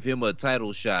and give him a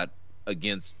title shot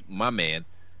against my man,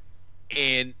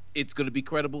 and it's going to be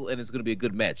credible and it's going to be a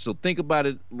good match. So think about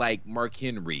it like Mark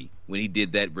Henry when he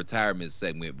did that retirement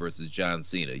segment versus John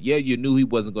Cena. Yeah, you knew he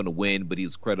wasn't going to win, but he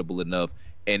was credible enough,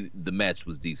 and the match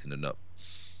was decent enough.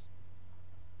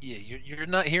 Yeah, you're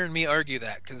not hearing me argue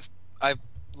that, because I've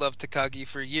loved Takagi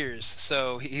for years.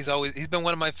 So he's been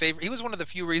one of my favorite. He was one of the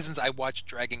few reasons I watched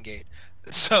Dragon Gate.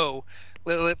 So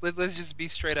let's just be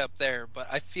straight up there. But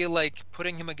I feel like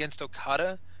putting him against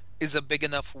Okada is a big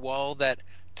enough wall that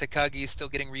Takagi is still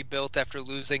getting rebuilt after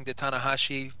losing to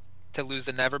Tanahashi to lose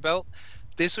the Never Belt.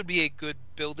 This would be a good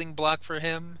building block for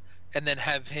him, and then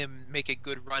have him make a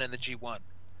good run in the G1.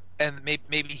 And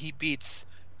maybe he beats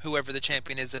whoever the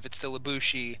champion is, if it's still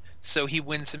Ibushi, so he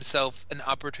wins himself an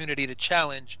opportunity to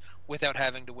challenge without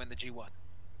having to win the G1.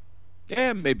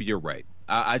 Yeah, maybe you're right.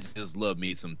 I just love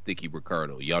me some Thicky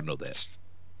Ricardo. Y'all know that.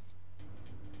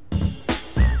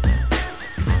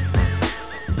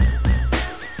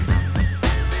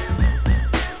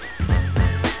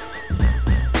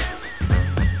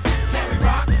 Can we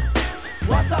rock?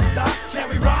 What's up, Doc? Can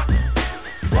we rock?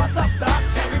 What's up, Doc?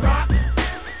 Can we rock?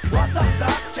 What's up,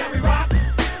 Doc? Can we rock?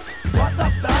 What's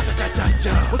up, Doc?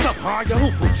 What's up, hard? Your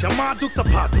hoop hoops, your ma dukes, a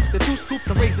pot dukes, the two scoops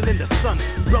are raising in the sun.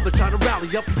 Brother try to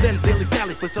rally up, then dilly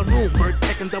dally for some room. Bird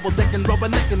pecking, double decking, rubber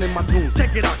necking in my tunes.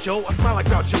 Check it out, yo. I smile like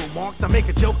Groucho Marx. I make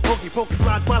a joke, pokey poke,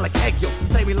 slide by like egg yolk.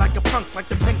 Play me like a punk, like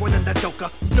the penguin and the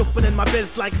Joker. Snooping in my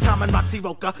biz like Tom and Roxy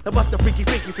Roca. The bust the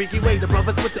freaky way. The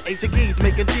brothers with the H and keys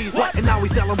making cheese. What? And now we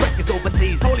selling records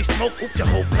overseas. Holy smoke, oops, your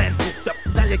whole plan pooped up.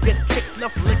 Now you get kicks,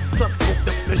 enough licks, plus cooped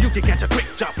up. Cause you can catch a quick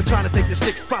chop. We're trying to take the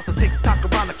stick spots and tick tock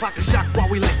around the clock and shock while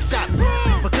we lick shots.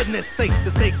 For goodness sakes,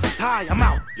 the stakes is high. I'm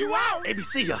out. You out?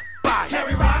 ABC ya. Bye. Can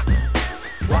we rock?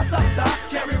 What's up, Doc?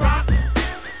 Can we rock?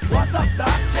 What's up,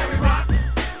 Doc? Can we rock?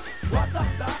 What's up,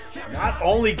 Doc? Can we rock? Not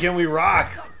only can we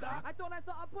rock,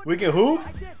 we can hoop,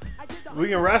 we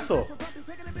can wrestle,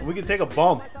 and we can take a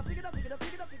bump.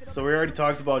 So we already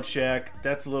talked about Shaq.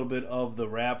 That's a little bit of the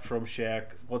rap from Shaq.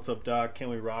 What's up, Doc? Can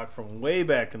we rock? From way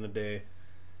back in the day.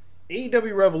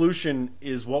 AEW Revolution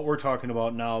is what we're talking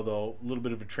about now, though. A little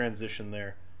bit of a transition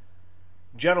there.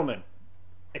 Gentlemen,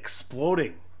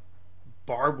 exploding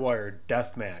barbed wire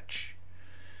death match.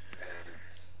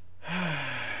 I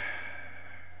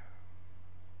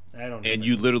don't know. And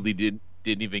you literally didn't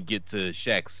even get to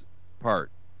Shaq's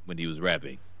part when he was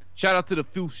rapping. Shout out to the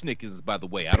few Schnickens, by the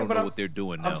way. I don't know what they're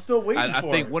doing now. I'm still waiting I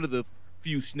for think it. one of the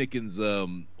few Schnickens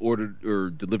ordered or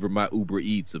delivered my Uber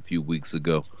Eats a few weeks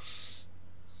ago.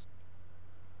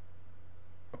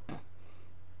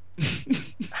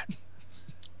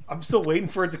 I'm still waiting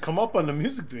for it to come up on the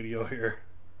music video here.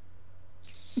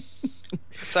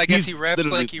 So I guess He's he raps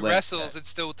literally like he left wrestles. It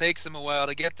still takes him a while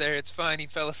to get there. It's fine. He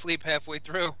fell asleep halfway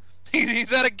through.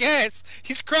 He's out of gas.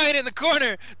 He's crying in the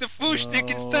corner. The Fushnik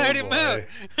has tired him out.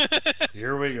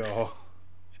 Here we go.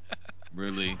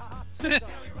 Really?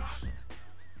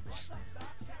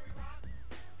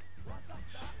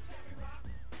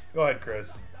 Go ahead,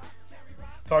 Chris.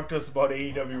 Talk to us about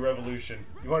AEW Revolution.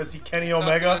 You want to see Kenny Talk to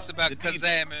Omega? us about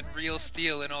Kazam and Real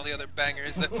Steel and all the other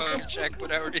bangers that fucking Shaq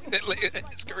put out in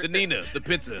his career. The Nina, the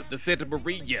Penta, the Santa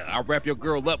Maria. I'll wrap your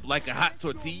girl up like a hot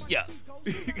tortilla.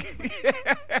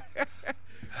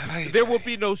 There will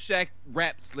be no Shaq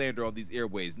rap slander on these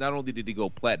airways. Not only did he go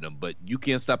platinum, but You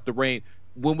Can't Stop the Rain.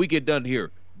 When we get done here,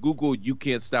 Google You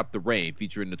Can't Stop the Rain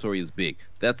featuring Notorious Big.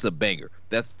 That's a banger.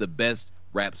 That's the best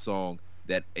rap song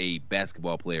that a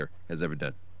basketball player has ever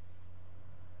done.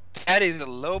 That is a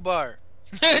low bar.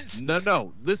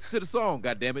 No. Listen to the song,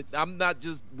 goddammit. I'm not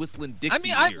just whistling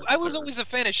Dixie. I mean, I was always a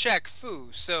fan of Shaq Fu,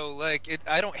 so like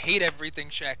I don't hate everything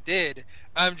Shaq did.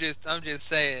 I'm just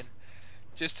saying,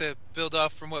 just to build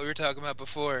off from what we were talking about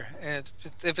before. And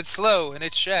if it's slow and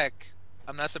it's Shaq,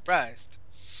 I'm not surprised.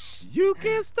 You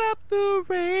can't stop the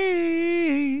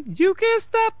rain. You can't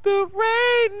stop the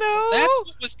rain. No. That's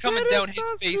what was coming down his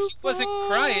face. He wasn't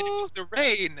crying. It was the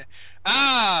rain.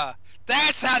 Ah,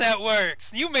 that's how that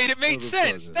works. You made it make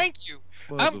sense. Thank you.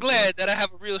 I'm glad that I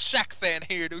have a real Shaq fan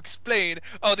here to explain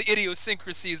all the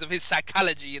idiosyncrasies of his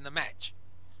psychology in the match.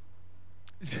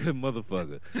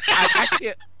 Motherfucker.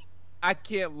 I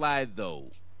can't lie though.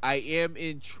 I am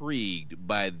intrigued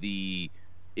by the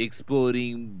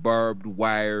exploding barbed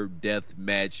wire death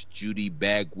match, Judy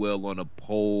Bagwell on a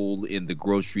pole in the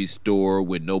grocery store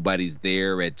when nobody's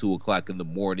there at 2:00 in the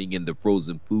morning in the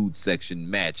frozen food section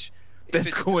match.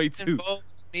 That's going to involve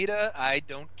Onita. I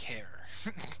don't care.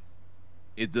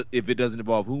 If it doesn't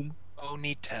involve whom?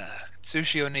 Onita,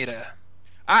 Tsushi Onita.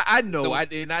 I know. I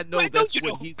know I that's know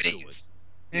what who he's it doing.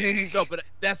 is. No, but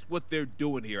that's what they're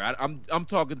doing here. I'm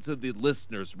talking to the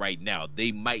listeners right now.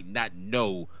 They might not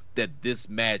know that this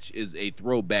match is a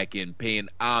throwback in paying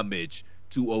homage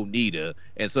to Onita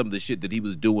and some of the shit that he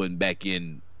was doing back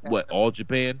in All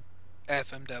Japan?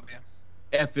 FMW.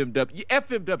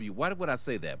 FMW. Why would I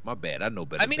say that? My bad. I know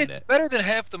better. I mean, than it's that. better than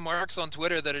half the marks on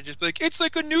Twitter that are just like, it's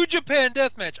like a New Japan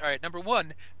deathmatch. All right, number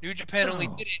one, New Japan only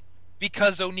did it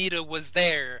because Onita was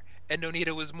there, and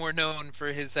Onita was more known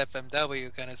for his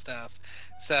FMW kind of stuff.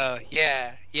 So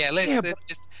yeah.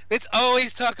 Let's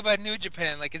always talk about New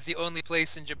Japan like it's the only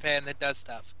place in Japan that does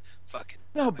stuff. Fucking.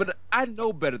 No, but I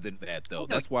know better than that, though.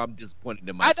 That's why I'm just pointing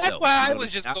to myself. That's why I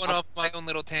was just going off my own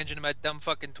little tangent about dumb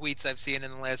fucking tweets I've seen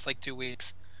in the last like 2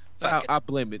 weeks. I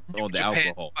blame it on the Japan,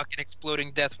 alcohol. Fucking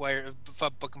exploding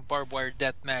fucking barbed wire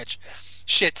death match.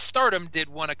 Shit, Stardom did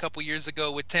one a couple years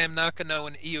ago with Tam Nakano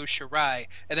and Io Shirai,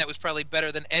 and that was probably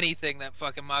better than anything that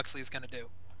fucking Moxley's gonna do.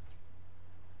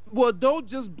 Well, don't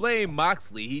just blame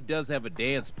Moxley. He does have a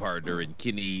dance partner in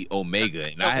Kenny Omega,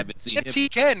 and I haven't seen him. Yes, he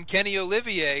can. Kenny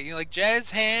Olivier. You know, like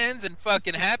jazz hands and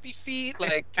fucking happy feet.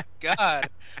 Like, God.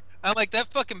 I'm like, that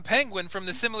fucking penguin from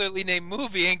the similarly named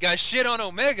movie ain't got shit on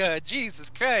Omega. Jesus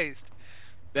Christ.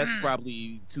 That's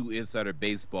probably too insider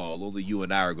baseball. Only you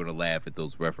and I are going to laugh at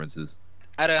those references.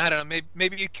 I don't know.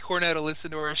 Maybe Cornette will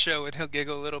listen to our show and he'll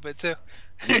giggle a little bit too.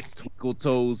 Twinkle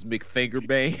Toes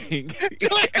McFingerbang.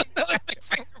 Twinkle Toes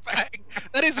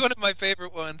McFingerbang. That is one of my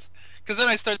favorite ones. Because then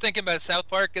I start thinking about South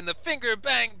Park and the finger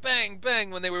bang, bang, bang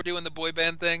when they were doing the boy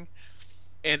band thing.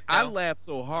 And I laugh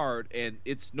so hard, and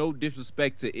it's no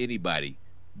disrespect to anybody,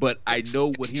 but I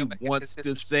know what he wants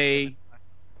to say.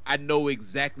 I know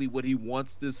exactly what he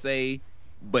wants to say,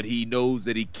 but he knows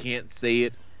that he can't say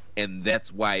it, and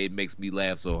that's why it makes me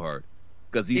laugh so hard.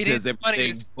 Because he says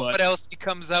everything but what else he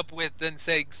comes up with than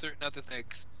saying certain other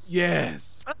things.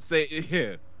 Yes. Say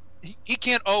yeah. He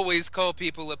can't always call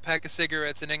people a pack of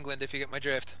cigarettes in England, if you get my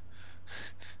drift.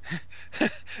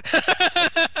 Went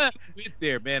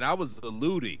there, man. I was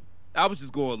alluding. I was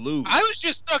just going lewd. I was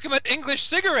just talking about English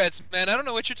cigarettes, man. I don't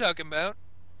know what you're talking about.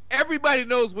 Everybody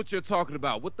knows what you're talking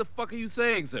about. What the fuck are you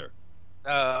saying, sir?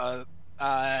 The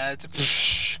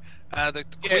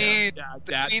Queen,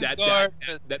 the Queen's Guard,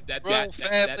 the Royal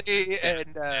Family,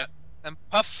 and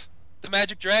Puff, the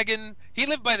Magic Dragon. He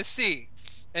lived by the sea,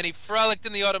 and he frolicked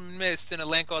in the autumn mist in a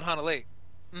land called Honolulu.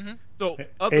 Mm-hmm. So,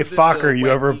 hey, Fokker, you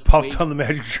ever puffed on the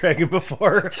Magic Dragon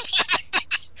before?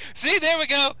 See, there we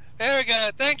go. There we go.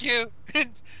 Thank you.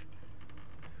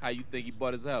 How you think he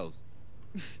bought his house?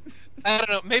 I don't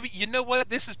know. Maybe, you know what?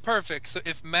 This is perfect. So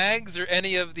if Mags or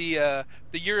any of the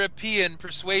European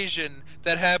persuasion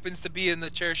that happens to be in the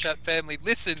Chairshot family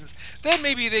listens, then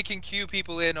maybe they can cue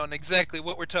people in on exactly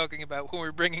what we're talking about when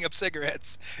we're bringing up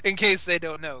cigarettes, in case they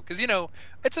don't know. Because, you know,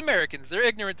 it's Americans. They're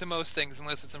ignorant to most things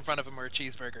unless it's in front of them or a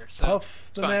cheeseburger. So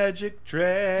Puff the Magic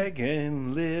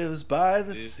Dragon lives by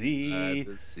the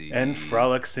sea and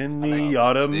frolics in the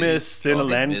autumn mist in a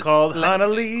land called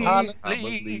Honolulu.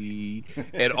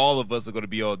 And all of us are going to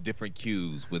be on different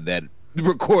cues when that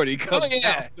recording comes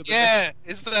out. Yeah,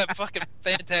 isn't that fucking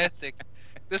fantastic?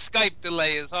 The Skype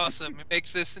delay is awesome. It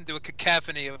makes this into a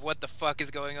cacophony of what the fuck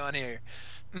is going on here.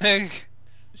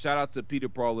 Shout out to Peter,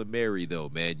 Paul, and Mary,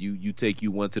 though, man. You take you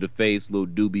one to the face, little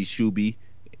doobie shooby.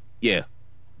 Yeah,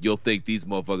 you'll think these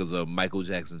motherfuckers are Michael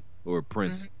Jackson or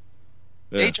Prince.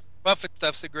 Mm-hmm. Yeah. H.R. Buffett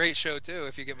stuff's a great show, too,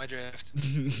 if you get my drift.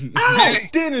 You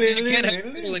can't have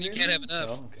little and you can't have enough.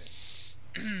 Oh, okay.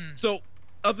 So,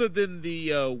 other than the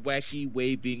wacky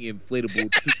waving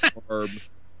inflatable arm,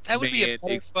 that would be a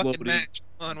whole fucking match.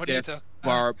 Come on, what are you talking about?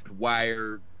 Barbed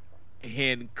wire,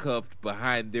 handcuffed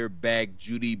behind their back,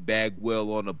 Judy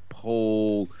Bagwell on a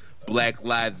pole, Black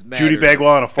Lives Matter. Judy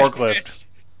Bagwell on a forklift.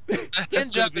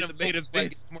 Hand job in a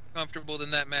forklift is more comfortable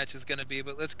than that match is going to be,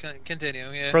 but let's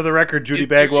continue. Yeah. For the record, Judy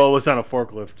Bagwell was on a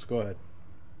forklift. Go ahead.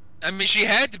 I mean, she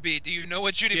had to be. Do you know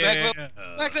what Judy Bagwell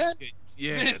was like then?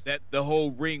 Yeah, that the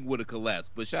whole ring would have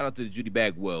collapsed. But shout out to Judy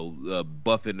Bagwell,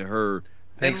 buffing her.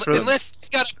 Unless she's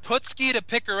got a putski to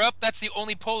pick her up, that's the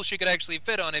only pole she could actually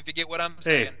fit on. If you get what I'm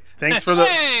saying. Hey, thanks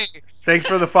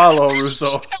for the follow,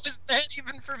 Russo. That was bad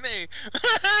even for me.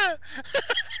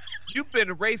 You've been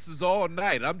racist all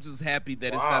night. I'm just happy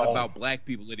that it's not about black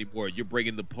people anymore. You're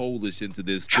bringing the Polish into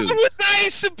this too. How was I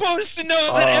supposed to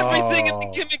know that everything in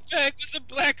the gimmick bag was a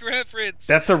black reference?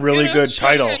 That's a really good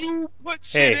title. You put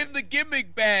shit in the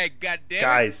gimmick bag,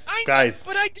 goddammit. Guys.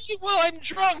 But I did it while I'm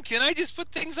drunk, and I just put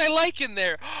things I like in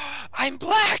there. I'm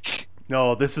black.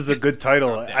 No, this is a good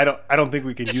title. I don't think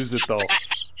we can use it though.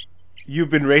 You've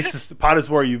been racist. Pot is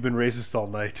War. You've been racist all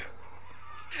night.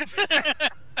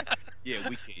 Yeah,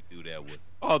 we can't do that one.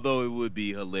 Although it would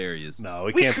be hilarious. No,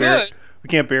 we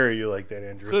can't bury you like that,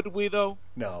 Andrew. Could we though?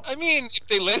 No. I mean, if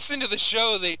they listen to the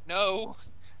show, they'd know.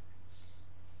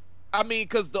 I mean,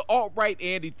 because the alt-right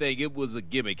Andy thing, it was a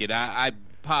gimmick, and I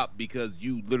popped because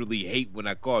you literally hate when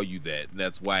I call you that, and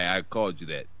that's why I called you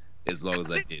that as long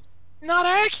as I did. Not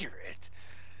accurate.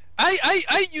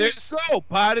 I use... So,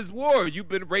 Pod is war. You've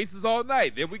been racist all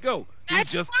night. There we go.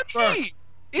 That's just funny.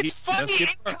 It's funny in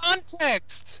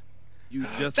context.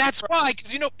 That's why,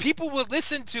 because, people will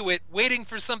listen to it waiting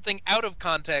for something out of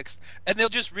context, and they'll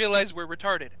just realize we're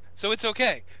retarded. So it's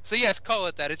okay. So yes, call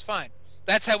it that. It's fine.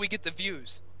 That's how we get the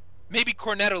views. Maybe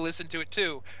Cornetto will listen to it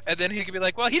too, and then he could be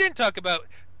like, well, he didn't talk about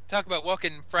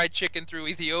walking fried chicken through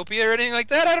Ethiopia or anything like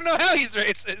that. I don't know how he's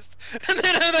racist. And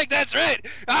then I'm like, that's right.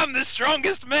 I'm the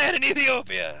strongest man in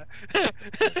Ethiopia. Man,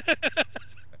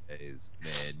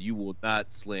 you will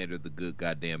not slander the good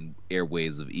goddamn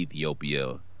airwaves of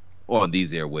Ethiopia on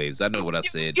these airwaves. I know what I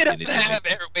said. You don't have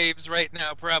airwaves right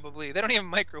now, probably. They don't even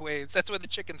have microwaves. That's why the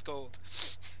chicken's cold.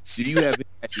 Do you have any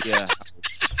idea?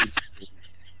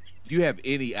 Do you have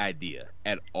any idea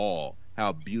at all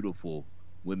how beautiful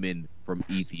women from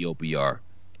Ethiopia are?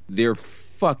 They're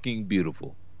fucking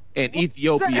beautiful. And What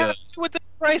Ethiopia. does that have to do with the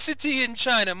price of tea in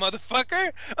China,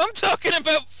 motherfucker? I'm talking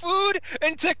about food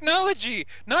and technology,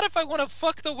 not if I want to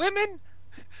fuck the women.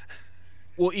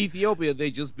 Well, Ethiopia, they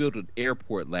just built an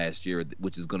airport last year,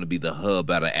 which is going to be the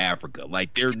hub out of Africa.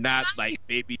 Like, they're not like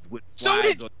babies with So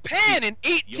flies did on Japan in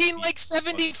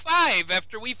 1875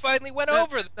 after we finally went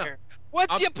over there.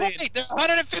 What's I'm your saying- point? They're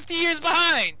 150 years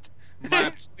behind.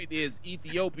 My point is,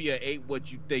 Ethiopia ain't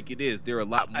what you think it is. They're a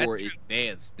lot more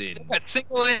advanced than. They got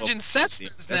single-engine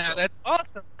Cessnas now. That's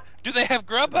awesome. Do they have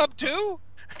Grubhub too?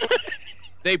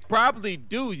 They probably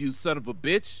do, you son of a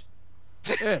bitch.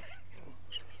 Yeah.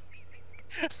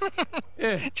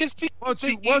 Yeah. Just Why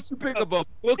don't you pick up a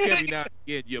book every now and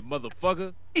again, you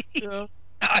motherfucker? You know?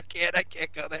 No, I can't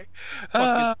go there.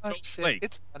 Fucking Shit. snowflake.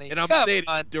 It's funny. And I'm Come saying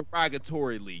on. it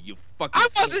derogatorily, you fucking. I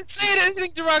wasn't saying anything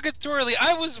derogatorily.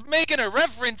 I was making a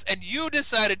reference, and you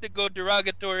decided to go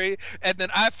derogatory, and then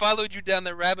I followed you down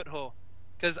the rabbit hole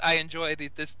because I enjoy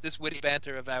this witty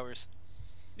banter of ours.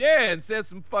 Yeah, and said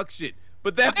some fuck shit.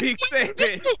 But that being said,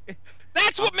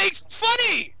 That's what makes it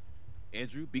funny.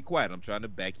 Andrew, be quiet. I'm trying to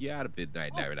back you out of it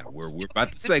right now. We're about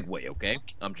to segue, okay?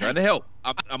 I'm trying to help.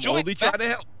 I'm only trying to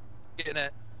help.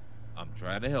 I'm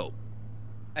trying to help.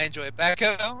 I enjoy a black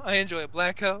hoe. I enjoy a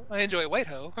black hoe. I enjoy a white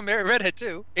hoe. I'm married redhead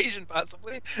too. Asian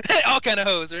possibly. All kind of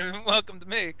hoes are welcome to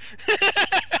me.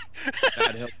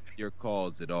 Not helping your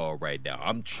cause at all right now.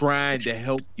 I'm trying to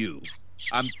help you.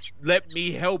 Let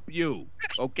me help you,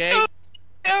 okay?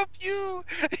 Help you.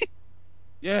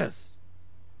 Yes.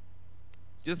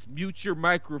 Just mute your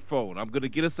microphone. I'm gonna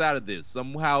get us out of this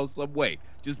somehow, some way.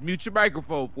 Just mute your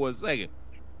microphone for a second.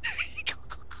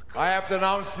 I have to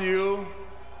announce to you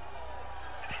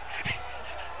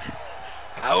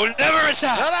I will never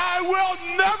retire. that I will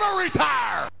never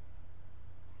retire.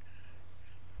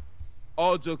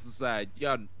 All jokes aside,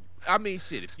 y'all. I mean,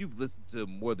 shit. If you've listened to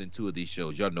more than 2 of these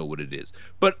shows, y'all know what it is.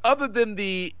 But other than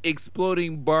the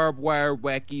exploding barbed wire,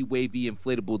 wacky, wavy,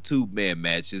 inflatable tube man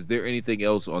match, is there anything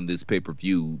else on this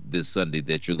pay-per-view this Sunday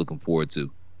that you're looking forward to?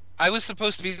 I was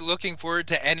supposed to be looking forward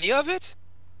to any of it.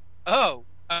 Oh,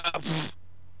 I don't know.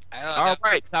 All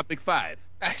right, topic 5.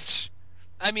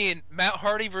 I mean, Matt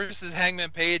Hardy versus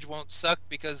Hangman Page won't suck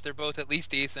because they're both at least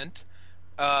decent.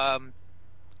 I'm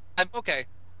okay.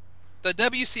 The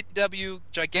WCW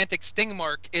gigantic sting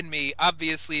mark in me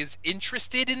obviously is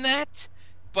interested in that,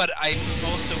 but I'm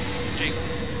also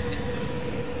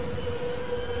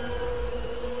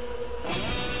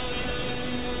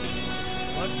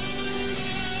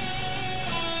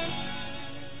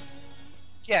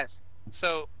Yes.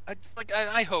 So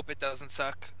I hope it doesn't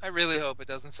suck. I really hope it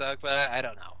doesn't suck, but I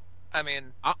don't know. I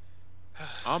mean,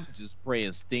 I'm just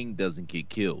praying Sting doesn't get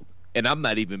killed, and I'm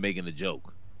not even making a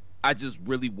joke. I just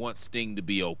really want Sting to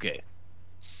be okay.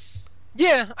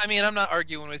 Yeah, I mean, I'm not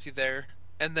arguing with you there.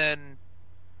 And then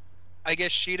I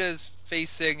guess Sheeta's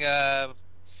facing Rio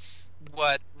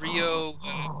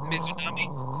Mizunami.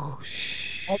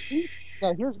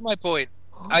 Now, here's my point.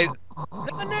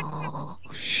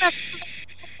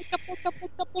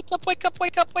 Wake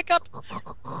up.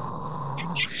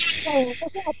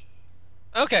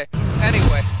 Okay,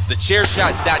 anyway.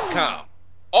 TheChairShot.com.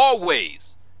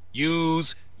 Always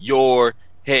use your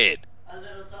head.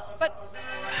 But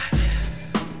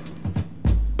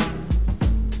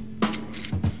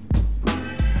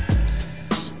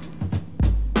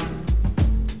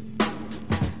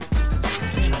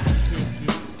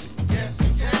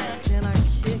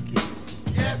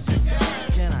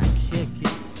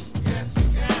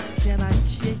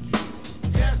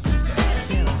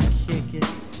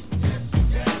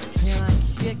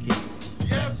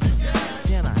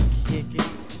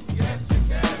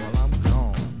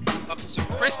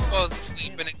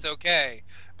and it's okay.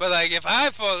 But like if I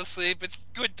fall asleep, it's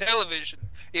good television,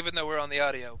 even though we're on the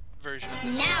audio version of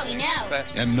this. Now we know.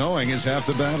 But And knowing is half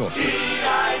the battle.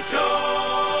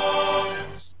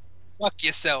 fuck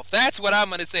yourself. That's what I'm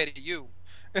gonna say to you.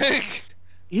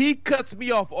 He cuts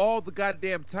me off all the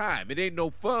goddamn time. It ain't no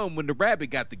fun when the rabbit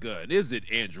got the gun, is it,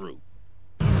 Andrew?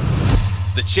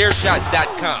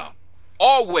 TheChairShot.com.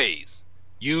 Always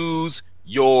use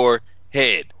your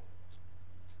head.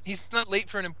 He's not late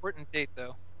for an important date,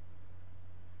 though.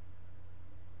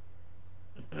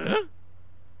 Huh?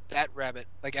 That rabbit.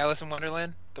 Like Alice in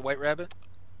Wonderland? The white rabbit?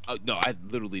 Oh, no, I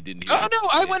literally didn't hear Oh, what no, you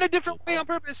I said. went a different way on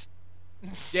purpose.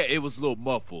 Yeah, it was a little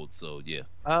muffled, so yeah.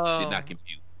 Oh. Did not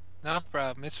compute. No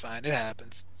problem. It's fine. It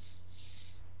happens.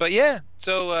 But yeah,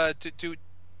 so to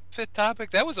fifth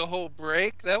topic, that was a whole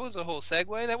break. That was a whole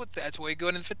segue. That's what we go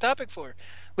into the fifth topic for.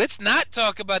 Let's not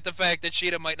talk about the fact that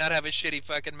Sheeta might not have a shitty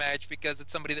fucking match because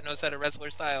it's somebody that knows how to wrestle her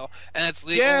style, and that's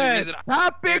the only Yes, reason.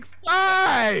 topic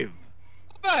 5.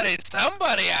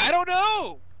 Somebody, I don't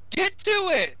know. Get to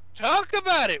it. Talk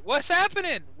about it. What's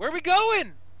happening? Where we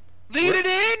going? Lead it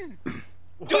in.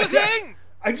 Do a thing.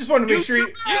 I just want to make sure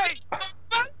you...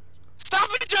 Stop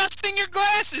adjusting your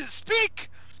glasses. Speak.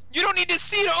 You don't need to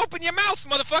see to open your mouth,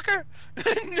 motherfucker.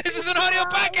 This is an audio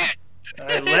podcast.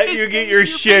 I let you get your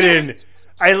shit in.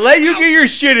 I let you get your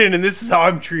shit in, and this is how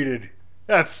I'm treated.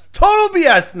 That's total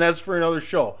BS, and that's for another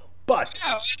show. But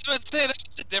Yeah, I was about to say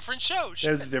that's a different show.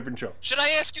 that's a different show. Should I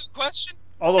ask you a question?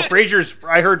 Although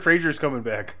I heard Frazier's coming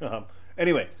back.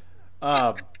 Anyway,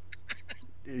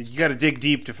 you got to dig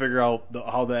deep to figure out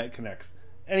how that connects.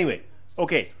 Anyway,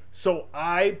 okay, so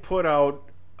I put out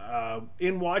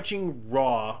in watching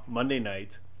Raw Monday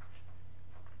night.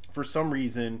 For some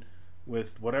reason,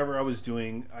 with whatever I was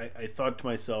doing, I thought to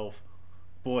myself,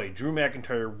 boy, Drew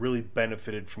McIntyre really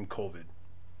benefited from COVID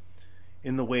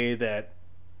in the way that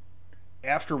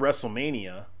after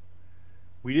WrestleMania,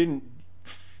 we didn't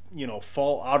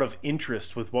fall out of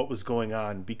interest with what was going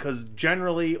on, because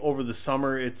generally over the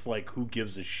summer it's like, who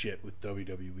gives a shit with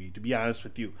WWE, to be honest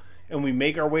with you. And we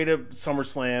make our way to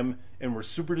SummerSlam and we're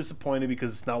super disappointed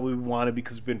because it's not what we wanted,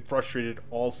 because we've been frustrated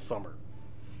all summer.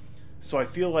 So I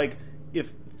feel like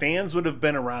if fans would have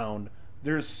been around,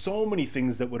 there's so many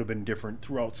things that would have been different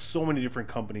throughout so many different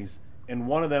companies, and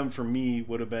one of them for me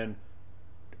would have been,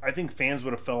 I think fans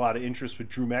would have fell out of interest with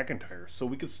Drew McIntyre. So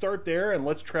we could start there and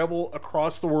let's travel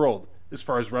across the world as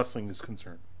far as wrestling is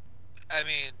concerned. I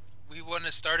mean, we want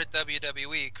to start at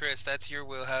WWE, Chris. That's your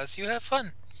wheelhouse. You have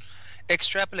fun.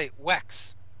 Extrapolate.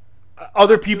 Wax.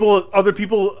 Other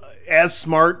people as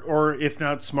smart, or if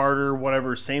not smarter,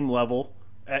 whatever, same level,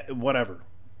 whatever,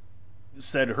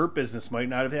 said Hurt Business might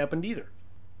not have happened either.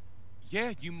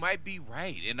 Yeah, you might be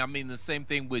right. And I mean the same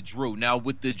thing with Drew. Now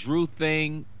with the Drew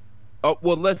thing,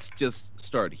 well, let's just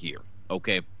start here,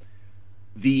 okay?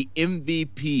 The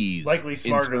MVPs likely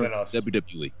smarter than us.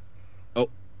 WWE. Oh,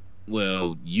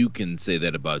 well, you can say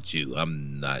that about you.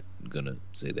 I'm not gonna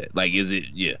say that. Like, is it?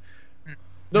 Yeah.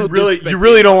 No, you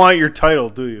really don't want your title,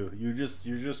 do you? You're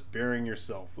just burying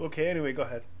yourself. Okay, anyway, go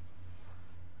ahead.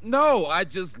 No, I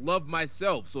just love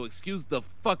myself. So excuse the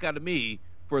fuck out of me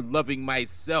for loving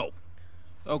myself.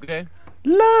 Okay?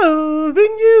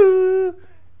 Loving you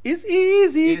is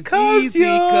easy cause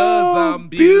I'm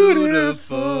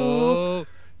beautiful.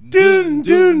 Dun, dun,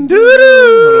 dun, dun.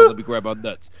 Hold on, let me grab my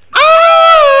nuts.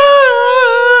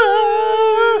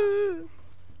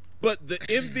 But the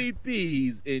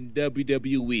MVPs in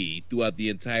WWE throughout the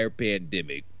entire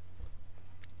pandemic,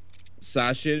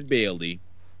 Sasha and Bayley,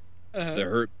 The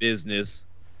Hurt Business,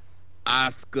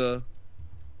 Asuka,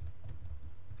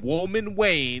 Roman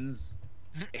Reigns,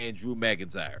 and Drew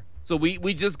McIntyre. So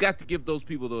we just got to give those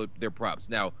people their props.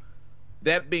 Now,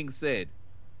 that being said,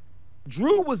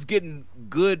 Drew was getting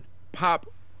good pop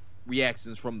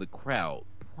reactions from the crowd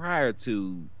prior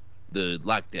to the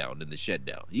lockdown and the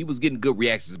shutdown. He was getting good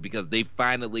reactions because they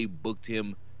finally booked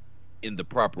him in the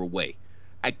proper way.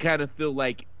 I kind of feel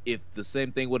like if the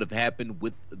same thing would have happened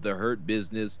with the Hurt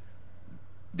Business,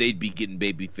 they'd be getting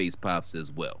babyface pops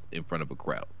as well in front of a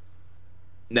crowd.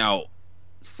 Now,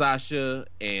 Sasha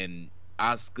and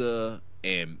Asuka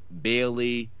and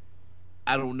Bayley,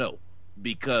 I don't know,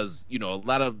 because a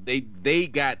lot of they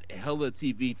got hella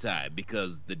TV time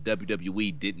because the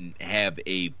WWE didn't have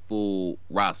a full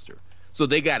roster, so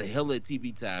they got hella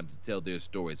TV time to tell their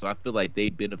story. So I feel like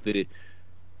they benefited,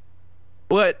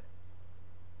 but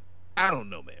I don't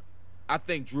know, man. I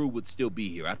think Drew would still be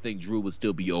here. I think Drew would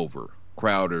still be over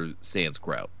Crowder sans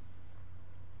crowd.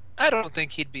 I don't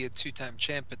think he'd be a two-time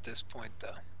champ at this point,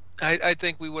 though. I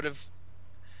think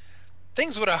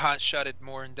things would have hot-shotted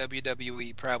more in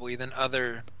WWE probably than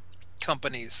other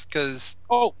companies because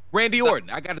Randy Orton,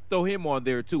 I got to throw him on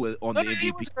there too on the he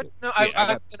MVP. was great. No, I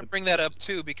was going to bring that up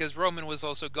too because Roman was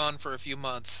also gone for a few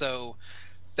months, so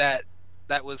that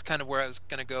was kind of where I was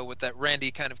going to go with that.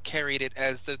 Randy kind of carried it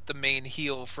as the main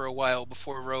heel for a while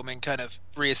before Roman kind of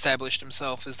reestablished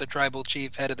himself as the tribal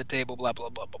chief, head of the table, blah blah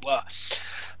blah blah blah.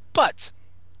 But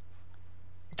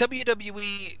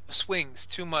WWE swings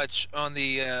too much on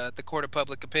the court of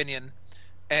public opinion,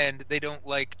 and they don't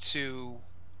like to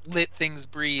let things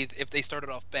breathe if they started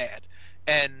off bad.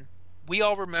 And we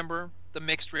all remember the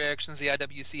mixed reactions the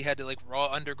IWC had to like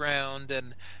Raw Underground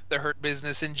and the Hurt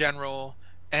Business in general,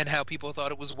 and how people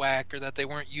thought it was whack or that they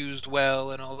weren't used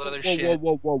well and all that other shit.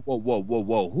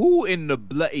 Whoa. Who in the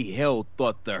bloody hell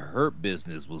thought the Hurt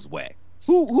Business was whack?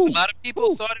 Who? A lot of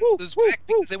people thought it was whack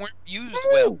because they weren't used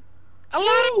well. A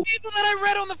lot of people that I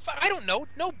read on the I don't know,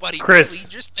 nobody Chris, really,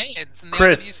 just fans in the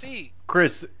IWC.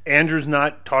 Chris, Andrew's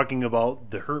not talking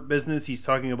about the Hurt Business. He's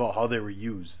talking about how they were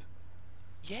used.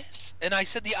 Yes, and I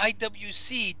said the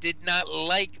IWC did not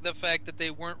like the fact that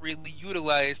they weren't really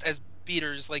utilized as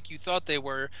beaters like you thought they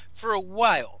were for a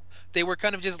while. They were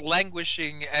kind of just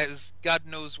languishing as God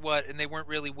knows what, and they weren't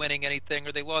really winning anything,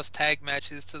 or they lost tag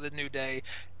matches to the New Day,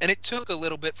 and it took a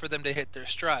little bit for them to hit their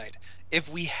stride. If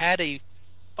we had a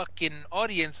fucking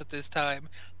audience at this time,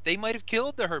 they might have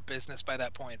killed the Hurt Business by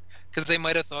that point, because they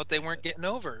might have thought they weren't getting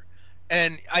over.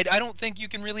 And I don't think you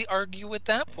can really argue with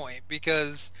that point,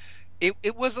 because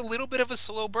it was a little bit of a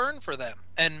slow burn for them.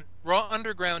 And Raw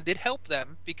Underground did help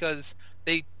them, because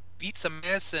they beat some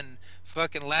ass, and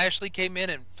fucking Lashley came in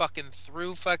and fucking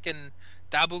threw fucking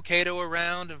Dabu Kato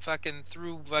around, and fucking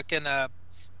threw fucking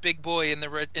Big Boy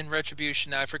in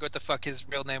Retribution. I forgot what the fuck his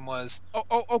real name was.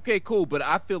 Oh, okay, cool. But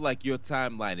I feel like your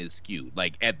timeline is skewed.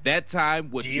 Like at that time,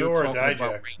 what Dio you're talking Dijak.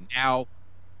 about right now.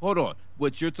 Hold on.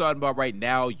 What you're talking about right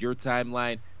now, your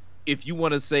timeline. If you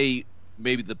want to say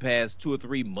maybe the past 2 or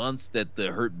 3 months that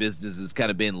the Hurt Business has kind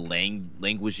of been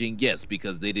languishing, yes,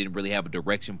 because they didn't really have a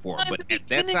direction for them. But at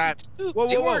that time,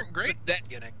 they weren't great at that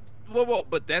beginning.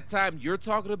 But that time you're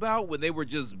talking about when they were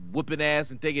just whooping ass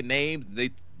and taking names, and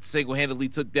they single-handedly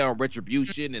took down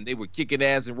Retribution, and they were kicking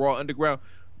ass in Raw Underground.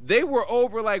 They were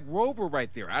over like Rover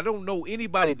right there. I don't know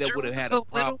anybody that would have had a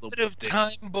problem little bit of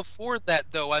time before that,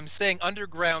 though. I'm saying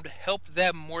Underground helped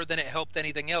them more than it helped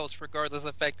anything else, regardless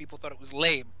of the fact people thought it was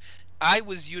lame. I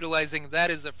was utilizing that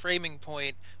as a framing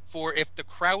point for if the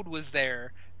crowd was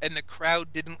there and the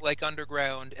crowd didn't like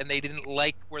Underground and they didn't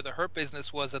like where the Hurt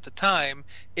Business was at the time,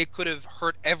 it could have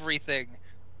hurt everything.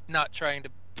 Not trying to,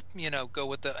 go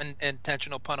with the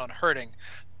intentional pun on hurting.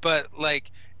 But,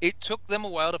 like, it took them a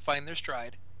while to find their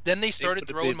stride. Then they started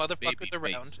throwing motherfuckers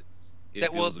around.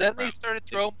 Then they started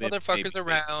throwing motherfuckers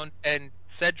around, and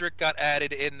Cedric got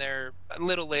added in there a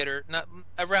little later, not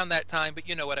around that time, but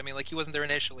you know what I mean. Like, he wasn't there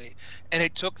initially, and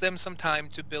it took them some time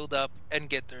to build up and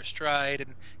get their stride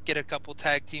and get a couple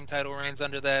tag team title reigns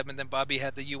under them, and then Bobby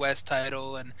had the U.S.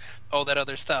 title and all that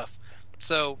other stuff.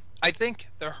 So I think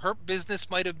the Hurt Business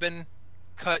might have been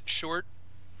cut short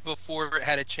before it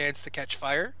had a chance to catch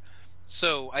fire.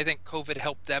 So I think COVID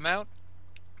helped them out.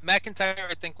 McIntyre,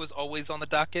 I think, was always on the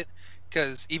docket,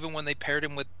 because even when they paired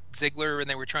him with Ziggler and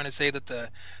they were trying to say that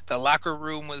the locker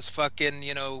room was fucking,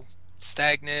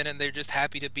 stagnant and they're just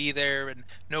happy to be there and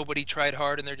nobody tried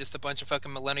hard and they're just a bunch of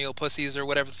fucking millennial pussies or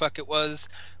whatever the fuck it was,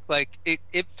 like,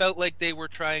 it felt like they were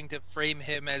trying to frame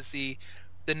him as the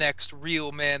next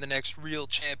real man, the next real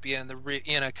champion,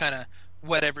 kind of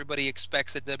what everybody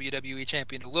expects a WWE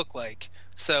champion to look like.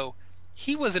 So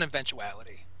he was an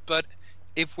eventuality. But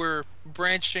if we're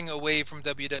branching away from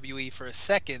WWE for a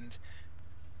second,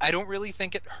 I don't really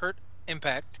think it hurt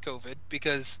Impact, COVID,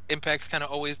 because Impact's kind of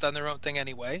always done their own thing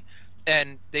anyway,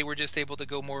 and they were just able to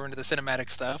go more into the cinematic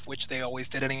stuff, which they always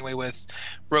did anyway with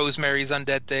Rosemary's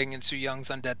Undead Thing and Su Young's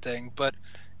Undead Thing. But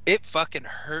it fucking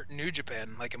hurt New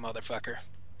Japan like a motherfucker.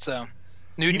 So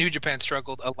New Japan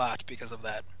struggled a lot because of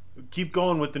that. Keep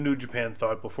going with the New Japan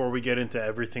thought before we get into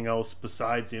everything else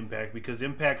besides Impact, because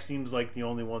Impact seems like the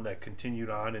only one that continued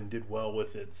on and did well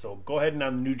with it. So go ahead and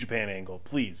on the New Japan angle,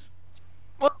 please.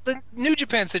 Well, the New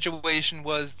Japan situation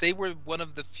was they were one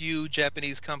of the few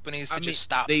Japanese companies to just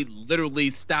stop. They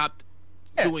literally stopped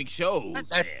doing shows.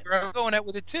 That's where I'm going at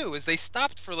with it too, is they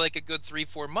stopped for like a good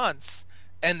 3-4 months,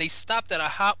 and they stopped at a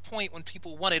hot point when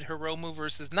people wanted Hiromu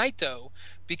versus Naito,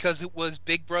 because it was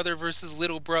Big Brother versus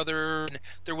Little Brother, and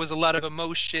there was a lot of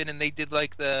emotion, and they did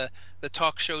like the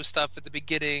talk show stuff at the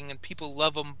beginning, and people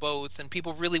love them both, and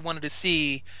people really wanted to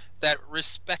see that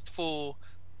respectful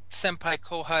senpai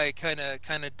kohai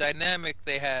kind of dynamic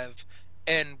they have,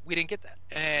 and we didn't get that.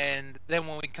 And then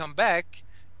when we come back,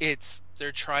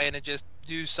 they're trying to just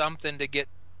do something to get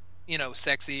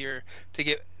sexy or to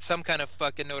get some kind of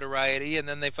fucking notoriety, and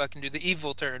then they fucking do the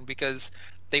evil turn because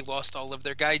they lost all of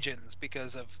their gaijins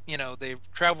because of, the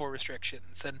travel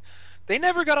restrictions, and they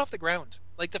never got off the ground.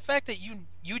 Like, the fact that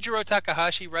Yujiro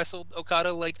Takahashi wrestled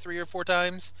Okada like 3 or 4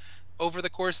 times over the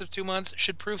course of 2 months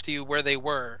should prove to you where they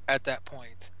were at that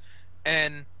point.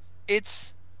 And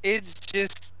it's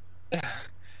just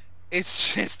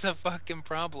a fucking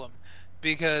problem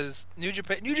because New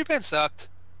Japan sucked.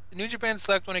 New Japan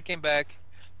sucked when it came back.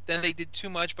 Then they did too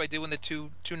much by doing the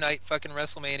two-night fucking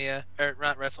WrestleMania, or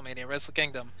not WrestleMania, Wrestle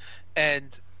Kingdom.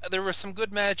 And there were some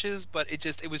good matches, but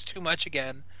it was too much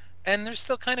again. And they're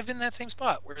still kind of in that same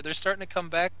spot where they're starting to come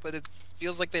back, but it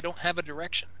feels like they don't have a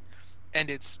direction.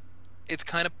 And it's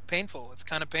kind of painful. It's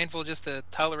kind of painful just to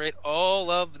tolerate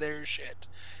all of their shit.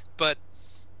 But,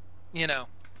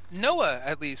 Noah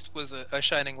at least was a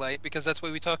shining light because that's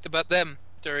why we talked about them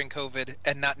during COVID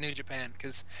and not New Japan.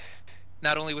 Because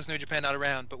not only was New Japan not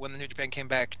around, but when the New Japan came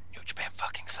back, New Japan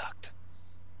fucking sucked.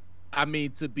 I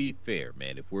mean, to be fair,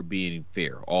 man, if we're being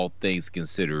fair, all things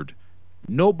considered,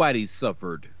 nobody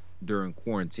suffered during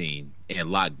quarantine and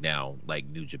lockdown like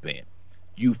New Japan.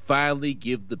 You finally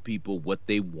give the people what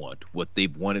they want, what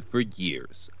they've wanted for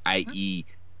years, i.e.,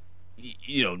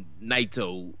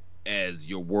 Naito as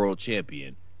your world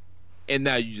champion, and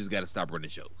now you just got to stop running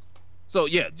shows. So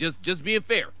yeah, just being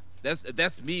fair.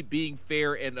 That's me being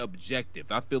fair and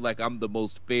objective. I feel like I'm the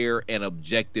most fair and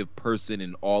objective person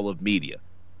in all of media.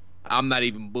 I'm not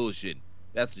even bullshitting.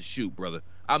 That's the shoot, brother.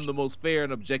 I'm the most fair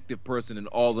and objective person in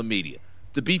all the media.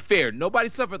 To be fair, nobody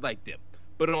suffered like them.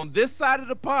 But on this side of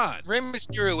the pond, Rey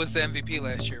Mysterio was the MVP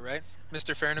last year, right?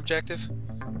 Mr. Fair and Objective?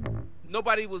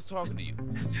 Nobody was talking to you.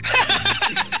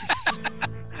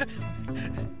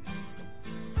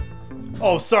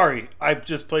 Oh, sorry. I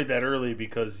just played that early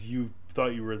because you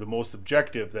thought you were the most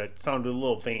objective. That sounded a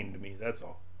little vain to me. That's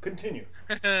all. Continue.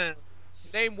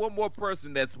 Name one more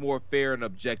person that's more fair and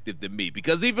objective than me.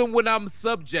 Because even when I'm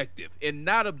subjective and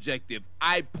not objective,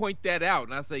 I point that out.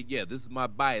 And I say, yeah, this is my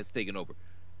bias taking over.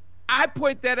 I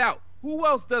point that out. Who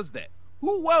else does that?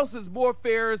 Who else is more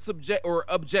fair and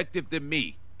objective than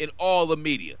me in all the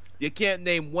media? You can't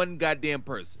name one goddamn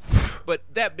person. But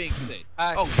that being said,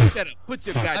 shut up. Put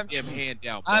your goddamn hand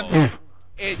down, Paul.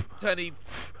 Ed Tunney,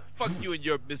 fuck you and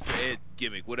your Mr. Ed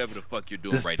gimmick, whatever the fuck you're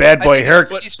doing this right bad now. Boy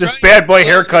haircut. This bad boy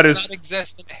haircut is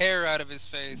non-existent hair out of his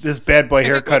face. This bad boy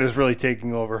haircut is really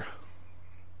taking over.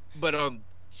 But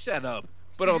shut up.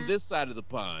 But on this side of the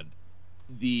pond,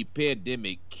 the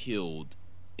pandemic killed,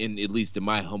 at least in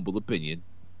my humble opinion,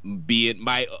 be it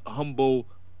my humble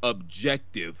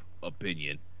objective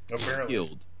opinion,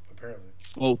 killed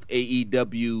both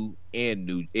AEW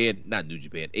and not New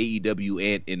Japan,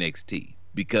 AEW and NXT,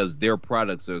 because their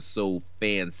products are so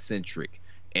fan centric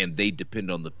and they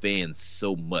depend on the fans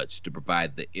so much to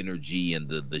provide the energy and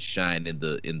the shine in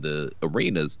the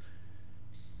arenas.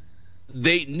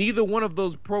 Neither one of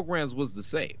those programs was the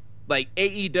same. Like,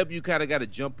 AEW kind of got a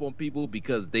jump on people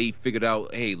because they figured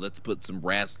out, hey, let's put some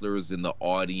wrestlers in the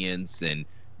audience and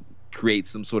create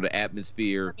some sort of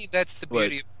atmosphere. I mean, that's the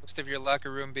beauty of most of your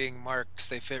locker room being marks.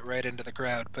 They fit right into the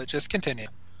crowd. But just continue.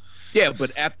 Yeah,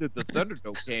 but after the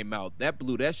Thunderdome came out, that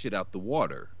blew that shit out the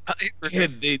water.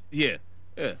 Yeah.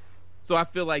 So I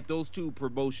feel like those two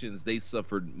promotions, they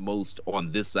suffered most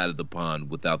on this side of the pond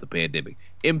without the pandemic.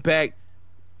 Impact,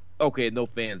 okay, no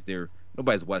fans there.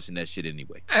 Nobody's watching that shit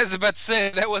anyway. I was about to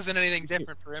say, that wasn't anything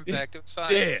different for Impact. It was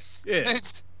fine.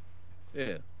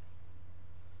 Yeah.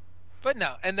 But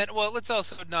no, and then, well, let's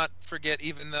also not forget,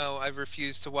 even though I've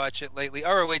refused to watch it lately,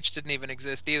 ROH didn't even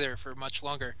exist either for much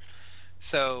longer.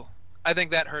 So I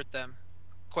think that hurt them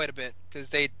quite a bit because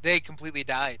they completely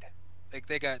died. Like,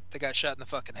 they got shot in the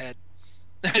fucking head.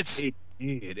 It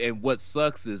did. And what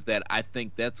sucks is that I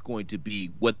think that's going to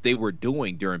be what they were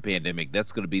doing during pandemic.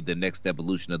 That's going to be the next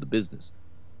evolution of the business,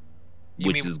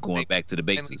 which is going back to the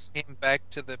basics. Came back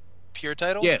to the pure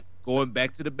title? Yeah, going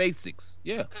back to the basics.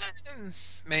 Yeah.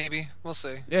 Maybe. We'll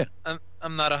see. Yeah.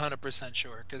 I'm not 100%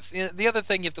 sure because the other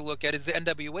thing you have to look at is the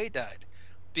NWA died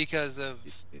because of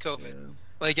COVID. Yeah.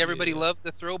 Like, everybody loved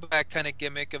the throwback kind of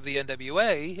gimmick of the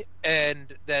NWA,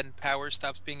 and then Power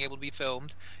stops being able to be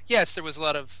filmed. Yes, there was a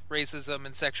lot of racism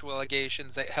and sexual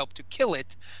allegations that helped to kill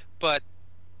it, but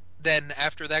then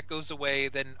after that goes away,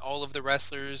 then all of the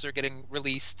wrestlers are getting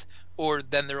released, or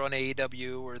then they're on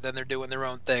AEW, or then they're doing their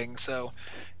own thing. So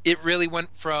it really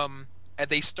went from,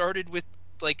 they started with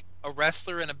like a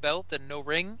wrestler and a belt and no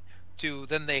ring, to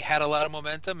then they had a lot of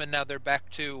momentum, and now they're back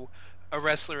to a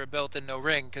wrestler, a belt, and no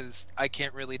ring, because I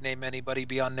can't really name anybody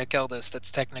beyond Nick Aldis that's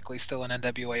technically still an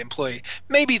NWA employee.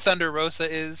 Maybe Thunder Rosa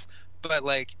is, but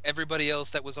like everybody else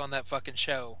that was on that fucking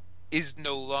show is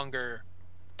no longer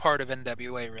part of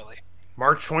NWA, really.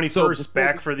 March 21st, So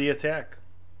back for the attack.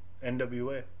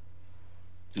 NWA.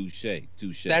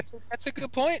 Touche. That's a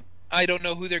good point. I don't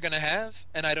know who they're going to have,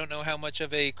 and I don't know how much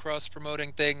of a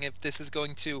cross-promoting thing, if this is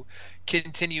going to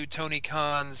continue Tony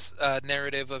Khan's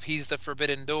narrative of he's the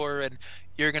forbidden door, and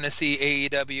you're going to see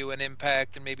AEW and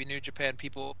Impact and maybe New Japan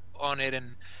people on it,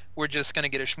 and we're just going to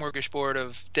get a smorgasbord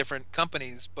of different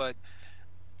companies. But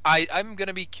I'm going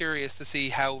to be curious to see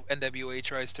how NWA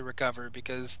tries to recover,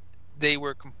 because they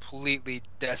were completely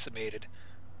decimated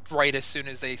right as soon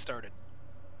as they started.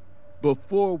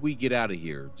 Before we get out of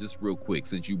here, just real quick,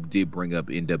 since you did bring up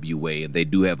NWA and they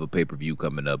do have a pay-per-view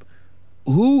coming up,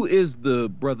 who is the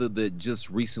brother that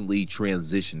just recently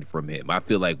transitioned from him? I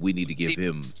feel like we need to give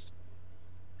him...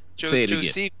 Say it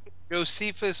again.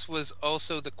 Josephus was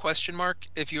also the question mark,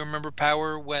 if you remember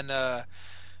Power, when what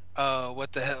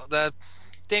the hell, that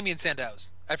Damian Sandow's,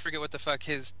 I forget what the fuck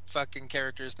his fucking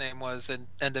character's name was in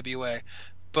NWA,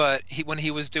 but when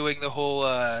he was doing the whole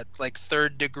like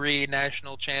third degree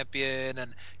national champion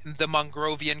and the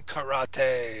Mongrovian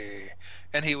karate,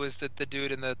 and he was the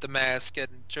dude in the mask, and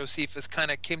Josephus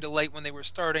kind of came to light when they were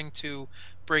starting to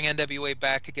bring NWA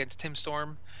back against Tim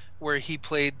Storm, where he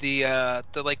played the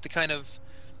kind of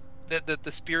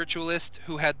the spiritualist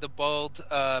who had the bald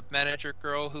manager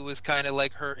girl who was kind of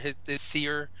like his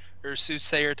seer or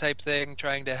soothsayer type thing,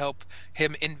 trying to help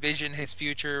him envision his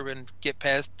future and get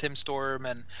past Tim Storm,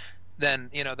 and then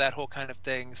that whole kind of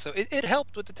thing. So it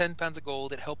helped with the 10 pounds of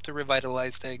gold. It helped to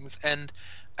revitalize things, and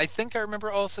I think I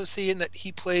remember also seeing that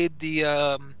he played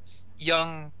the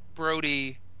young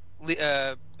Brody,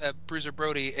 Bruiser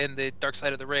Brody, in the Dark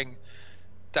Side of the Ring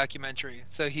documentary.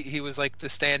 So he was like the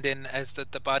stand-in as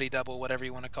the body double, whatever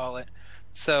you want to call it.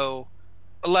 So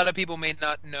a lot of people may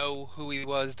not know who he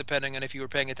was, depending on if you were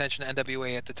paying attention to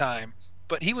NWA at the time,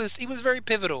 but he was very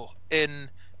pivotal in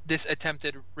this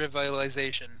attempted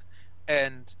revitalization.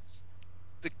 And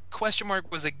the question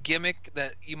mark was a gimmick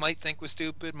that you might think was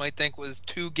stupid, might think was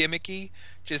too gimmicky,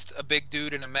 just a big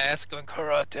dude in a mask going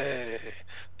karate,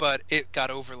 but it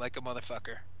got over like a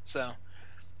motherfucker. So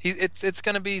it's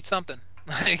gonna be something.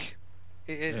 Like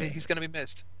he's gonna be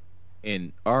missed.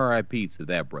 And R.I.P. to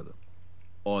that brother.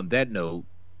 On that note,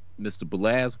 Mr.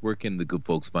 Belaz, where can the good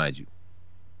folks find you?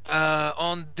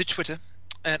 On the Twitter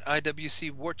at IWC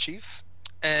War Chief,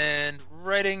 and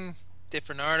writing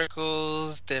different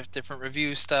articles, different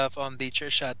review stuff on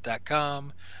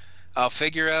thechairshot.com. I'll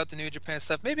figure out the New Japan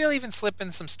stuff. Maybe I'll even slip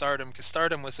in some Stardom, because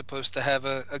Stardom was supposed to have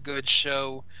a good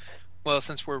show. Well,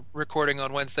 since we're recording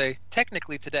on Wednesday,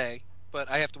 technically today, but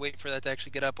I have to wait for that to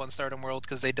actually get up on Stardom World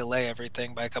because they delay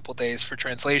everything by a couple days for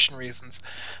translation reasons.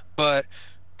 But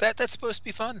that's supposed to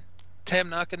be fun. Tam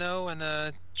Nakano and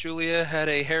Julia had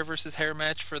a hair versus hair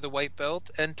match for the white belt,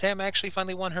 and Tam actually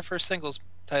finally won her first singles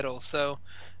title. So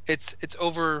it's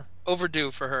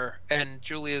overdue for her, and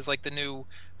Julia is like the new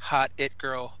hot it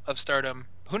girl of Stardom,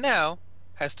 who now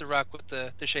has to rock with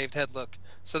the shaved head look.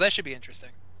 So that should be interesting.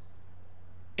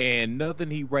 And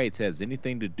nothing he writes has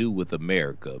anything to do with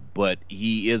America, but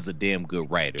he is a damn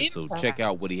good writer. So check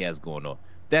out what he has going on.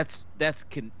 That's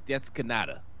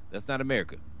Canada. That's not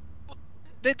America.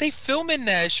 They film in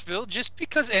Nashville. Just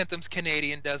because Anthem's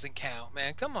Canadian doesn't count,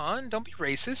 man. Come on, don't be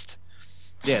racist.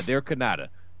 Yeah, they're Canada.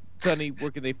 Sonny,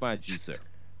 where can they find you, sir?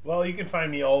 Well, you can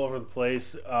find me all over the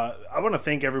place. I want to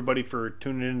thank everybody for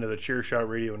tuning into the Chairshot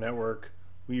Radio Network.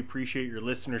 We appreciate your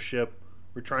listenership.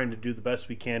 We're trying to do the best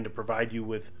we can to provide you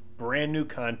with brand new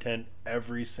content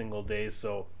every single day.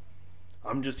 So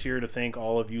I'm just here to thank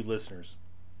all of you listeners.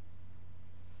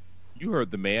 You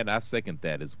heard the man. I second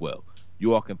that as well.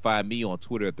 You all can find me on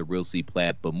Twitter at The Real C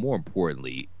Platt. But more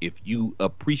importantly, if you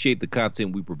appreciate the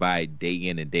content we provide day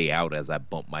in and day out, as I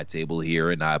bump my table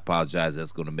here, and I apologize,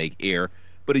 that's going to make air.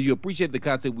 But if you appreciate the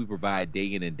content we provide day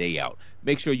in and day out,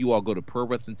 make sure you all go to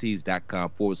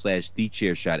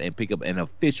ProWrestlingTees.com/TheChairShot and pick up an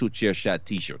official Chairshot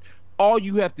t-shirt. All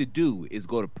you have to do is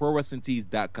go to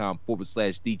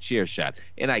ProWrestlingTees.com/TheChairShot,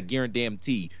 and I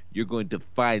guarantee you're going to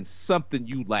find something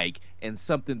you like and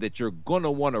something that you're going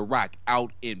to want to rock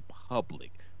out in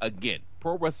public. Again,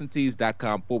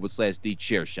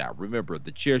 ProWrestlingTees.com/TheChairShot. Remember,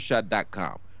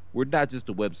 TheChairShot.com. We're not just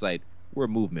a website, we're a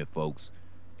movement, folks.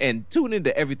 And tune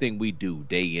into everything we do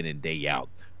day in and day out.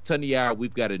 Tanya,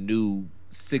 we've got a new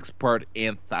 6-part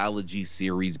anthology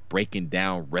series breaking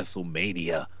down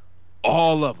WrestleMania.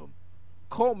 All of them.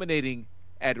 Culminating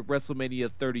at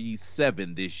WrestleMania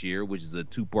 37 this year, which is a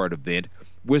 2-part event.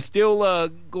 We're still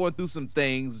going through some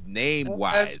things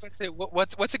name-wise.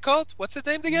 What's it called? What's the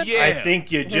name again? Yeah. I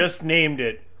think you just named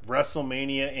it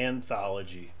WrestleMania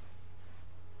Anthology.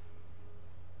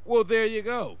 Well, there you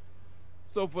go.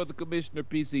 So for the Commissioner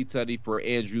PC Tunney, for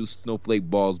Andrew Snowflake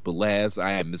Balls Belaz,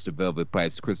 I am Mr. Velvet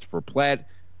Pipes Christopher Platt.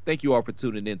 Thank you all for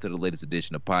tuning in to the latest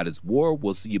edition of Pod is War.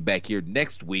 We'll see you back here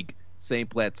next week. Same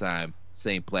Platt time,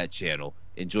 same Platt channel.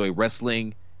 Enjoy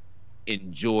wrestling.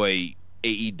 Enjoy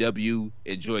AEW.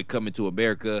 Enjoy Coming to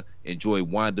America. Enjoy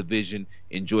WandaVision.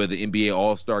 Enjoy the NBA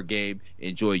All-Star Game.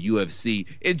 Enjoy UFC.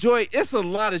 Enjoy. It's a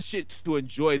lot of shit to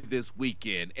enjoy this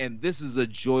weekend, and this is a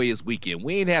joyous weekend.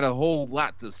 We ain't had a whole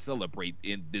lot to celebrate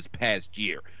in this past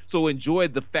year, so enjoy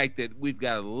the fact that we've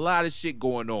got a lot of shit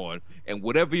going on, and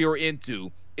whatever you're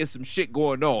into, is some shit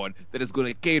going on that is going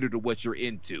to cater to what you're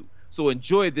into. So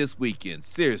enjoy this weekend.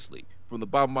 Seriously, from the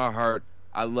bottom of my heart,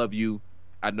 I love you.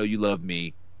 I know you love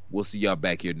me. We'll see y'all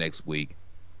back here next week.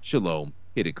 Shalom.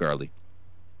 Hit it, Carly.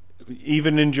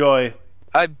 Even enjoy.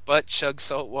 I butt chug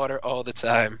salt water all the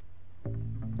time.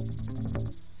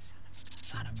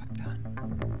 Son of a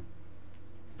gun.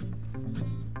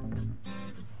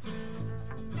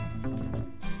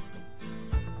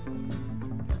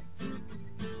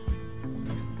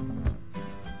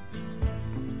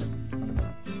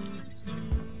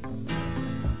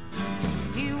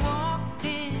 You walked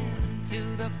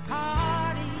into the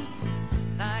party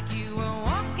like you were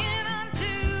walking onto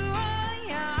a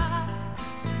yacht.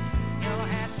 Your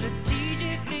hat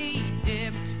strategically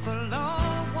dipped below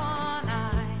one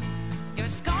eye. Your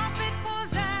scarf, it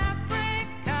was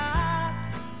apricot.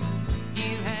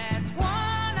 You had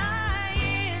one eye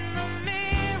in the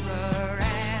mirror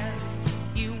as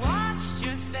you watched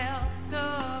yourself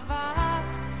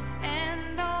gavotte.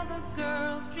 And all the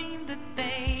girls dreamed that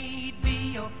they'd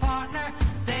be your partner.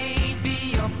 They'd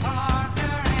be your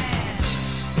partner, and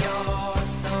you're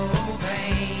so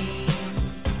vain.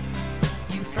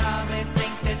 You probably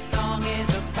think this song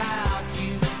is about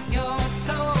you. You're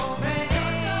so vain.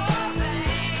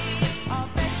 I'll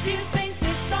bet you think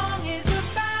this song is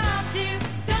about you.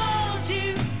 Don't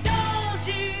you? Don't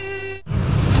you?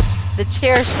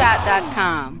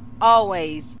 TheChairShot.com.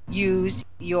 Always use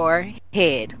your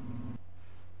head.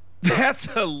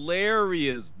 That's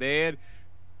hilarious, man.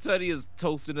 Tunney is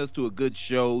toasting us to a good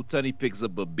show. Tunney picks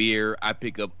up a beer. I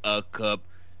pick up a cup.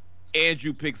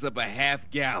 Andrew picks up a half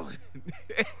gallon.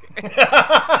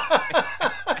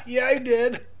 Yeah, I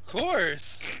did. Of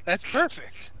course. That's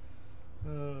perfect.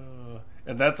 And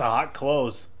that's a hot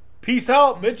close. Peace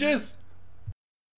out, bitches.